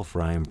myself,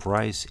 Ryan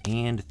Price,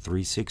 and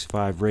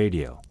 365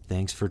 Radio,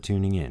 thanks for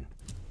tuning in.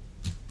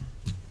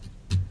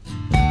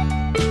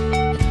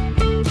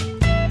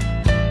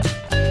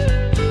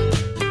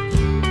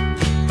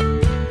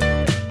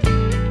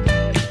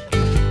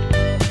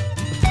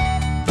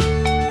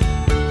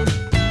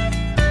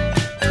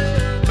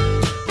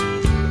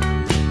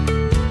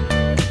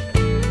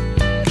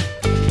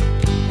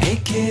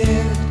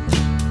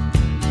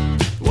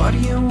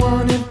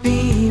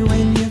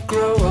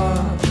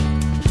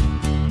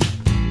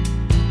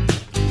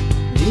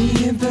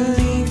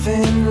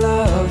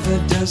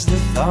 Does the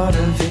thought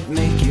of it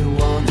make you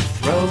want to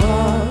throw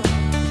up?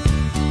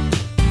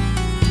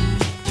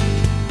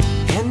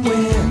 And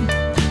when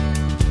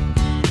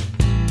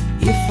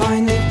you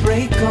finally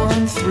break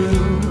on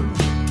through,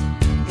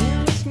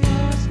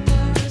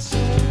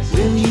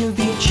 will you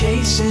be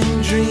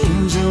chasing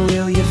dreams, or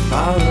will you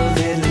follow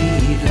their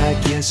lead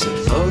like you're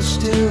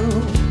supposed to?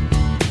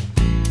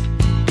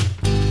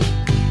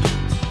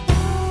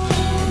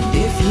 And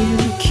if you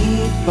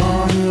keep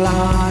on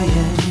lying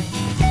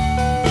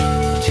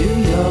to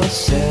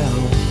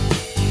yourself,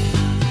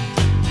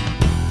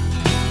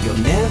 you'll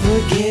never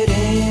get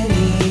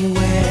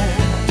anywhere.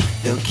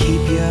 They'll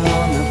keep you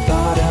on the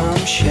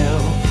bottom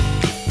shelf.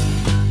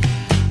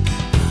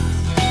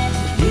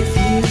 If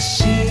you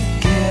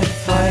seek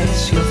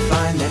advice, you'll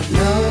find that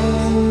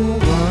no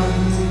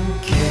one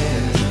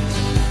cares.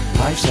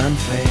 Life's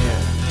unfair,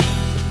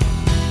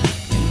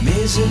 and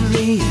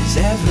misery is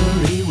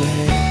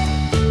everywhere.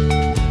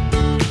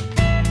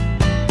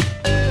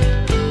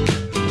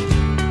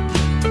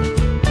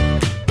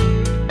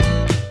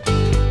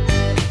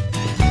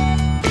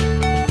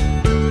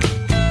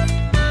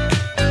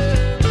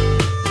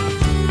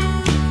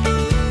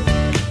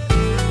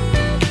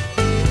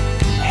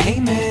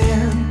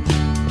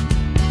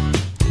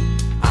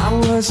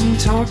 Wasn't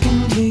talking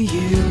to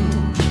you.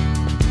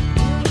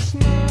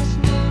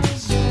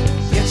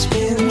 It's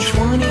been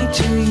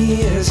 22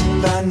 years,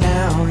 and by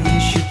now you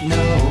should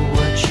know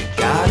what you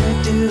gotta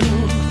do.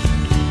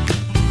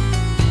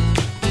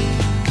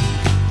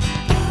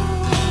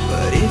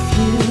 But if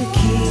you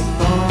keep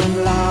on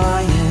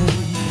lying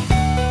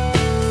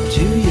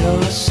to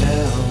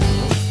yourself,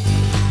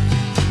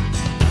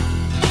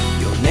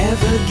 you'll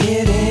never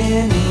get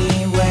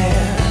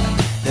anywhere.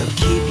 They'll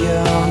keep you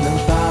on the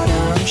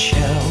bottom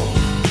shelf.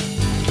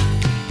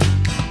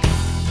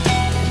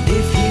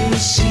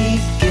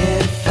 Seek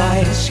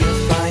advice, you'll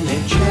find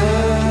they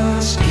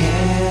just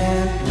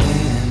can't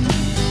win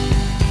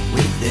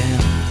with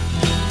them.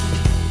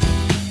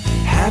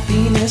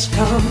 Happiness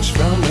comes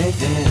from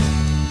within.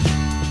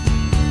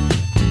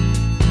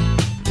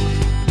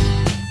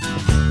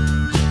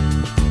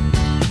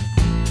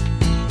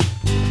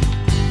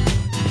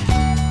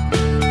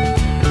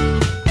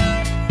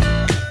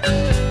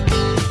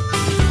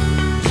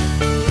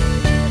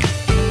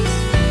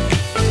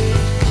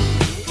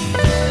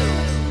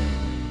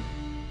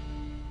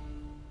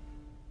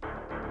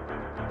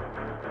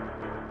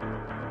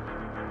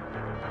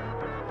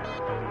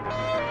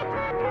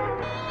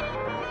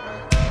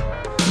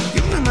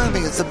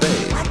 It's a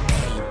babe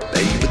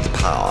with the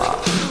power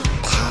of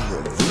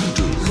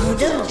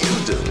voodoo. You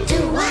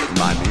do.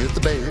 Remind me of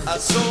the babe. I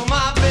saw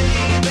my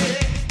baby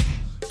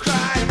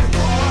crying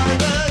more than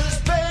this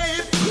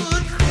babe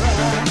could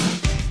cry.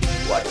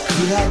 What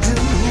could I do?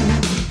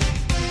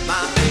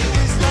 My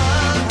baby's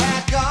love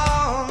had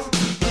gone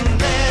and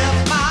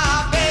left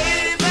my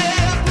baby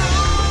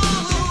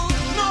blue.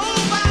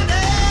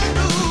 Nobody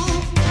knew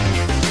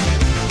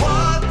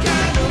what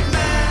kind of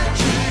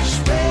magic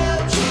spell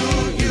to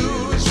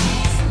use.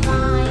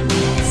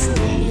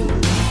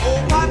 Oh,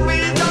 what we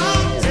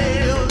don't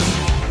tell.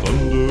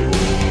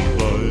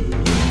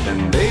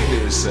 And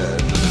baby said,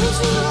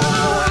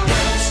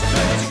 Dance,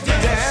 magic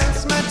dance,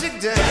 dance, magic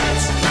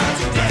dance,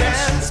 magic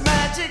dance,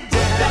 magic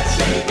dance. That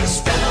baby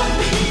spell on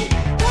me.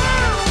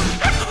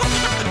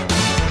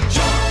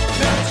 Jump,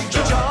 magic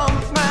jump,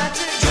 jump,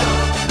 magic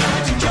jump,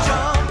 magic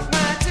jump,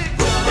 magic.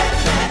 Put that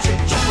magic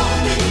jump on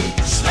me.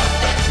 Slap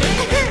that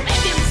baby,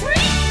 make him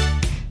free.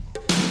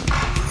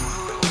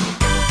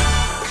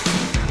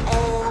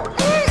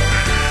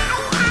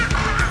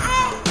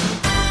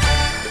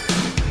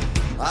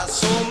 I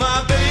saw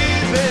my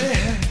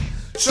baby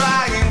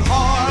trying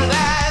hard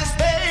as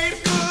babe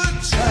could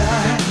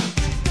try.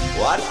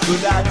 What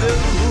could I do?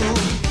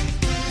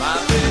 My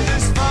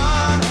baby's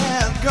fun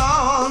had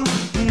gone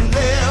and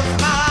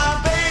left my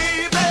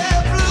baby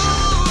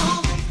blue.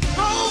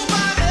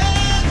 Nobody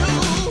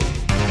knew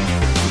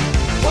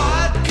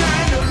what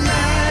kind of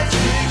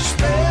magic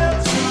spell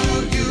to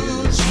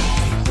use.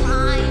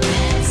 Climb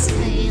and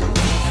snail,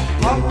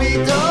 puppy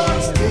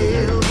dog's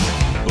tails.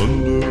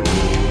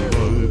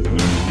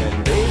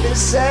 And baby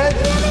said,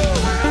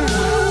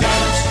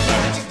 dance,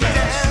 magic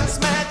dance,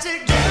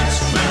 magic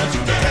dance,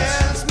 magic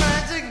dance,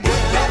 magic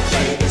dance. That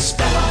baby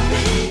spell on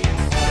me.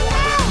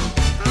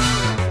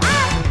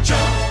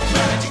 Jump,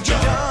 magic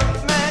jump,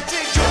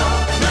 magic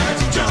jump,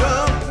 magic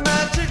jump,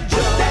 magic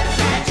jump. That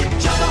magic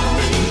jump on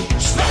me.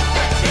 Slap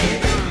that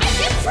baby, make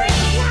it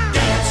free.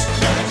 Dance,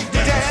 magic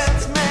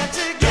dance,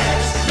 magic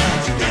dance,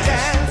 magic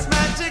dance,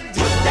 magic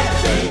dance. That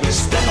baby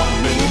spell on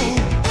me.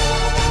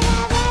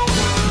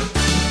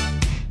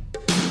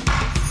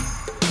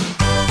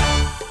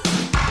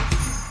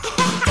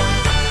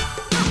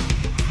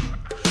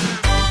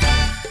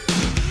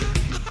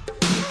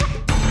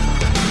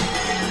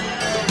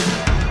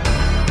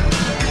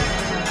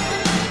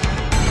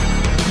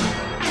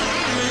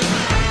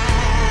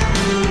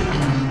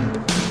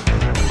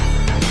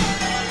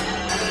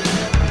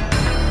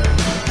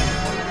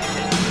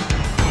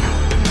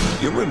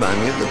 you remind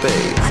me of the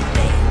babe.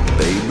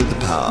 Babe with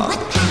the power.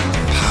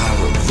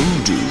 Power of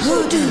voodoo.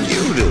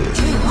 You do.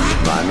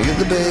 Remind me of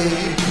the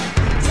babe.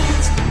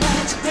 Dance,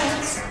 magic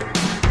dance.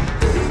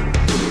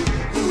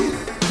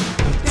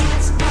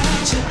 Dance,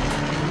 magic.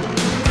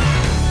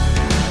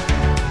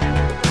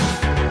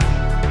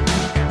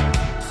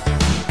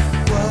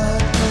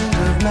 What kind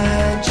of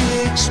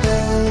magic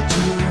spell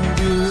to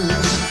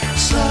use?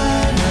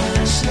 Slime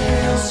and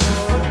snails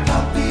or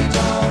puppy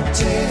dog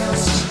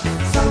tails?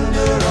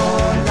 Thunder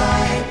or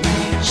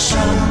lightning?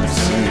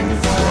 Something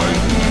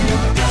frightening.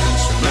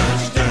 Dance,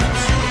 magic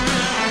dance.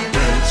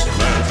 Dance,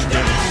 magic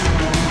dance.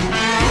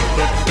 Put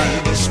that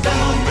baby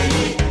spell on me.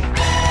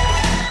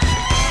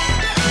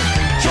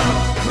 Jump,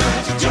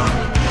 magic jump.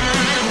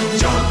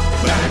 Jump,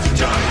 magic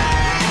jump.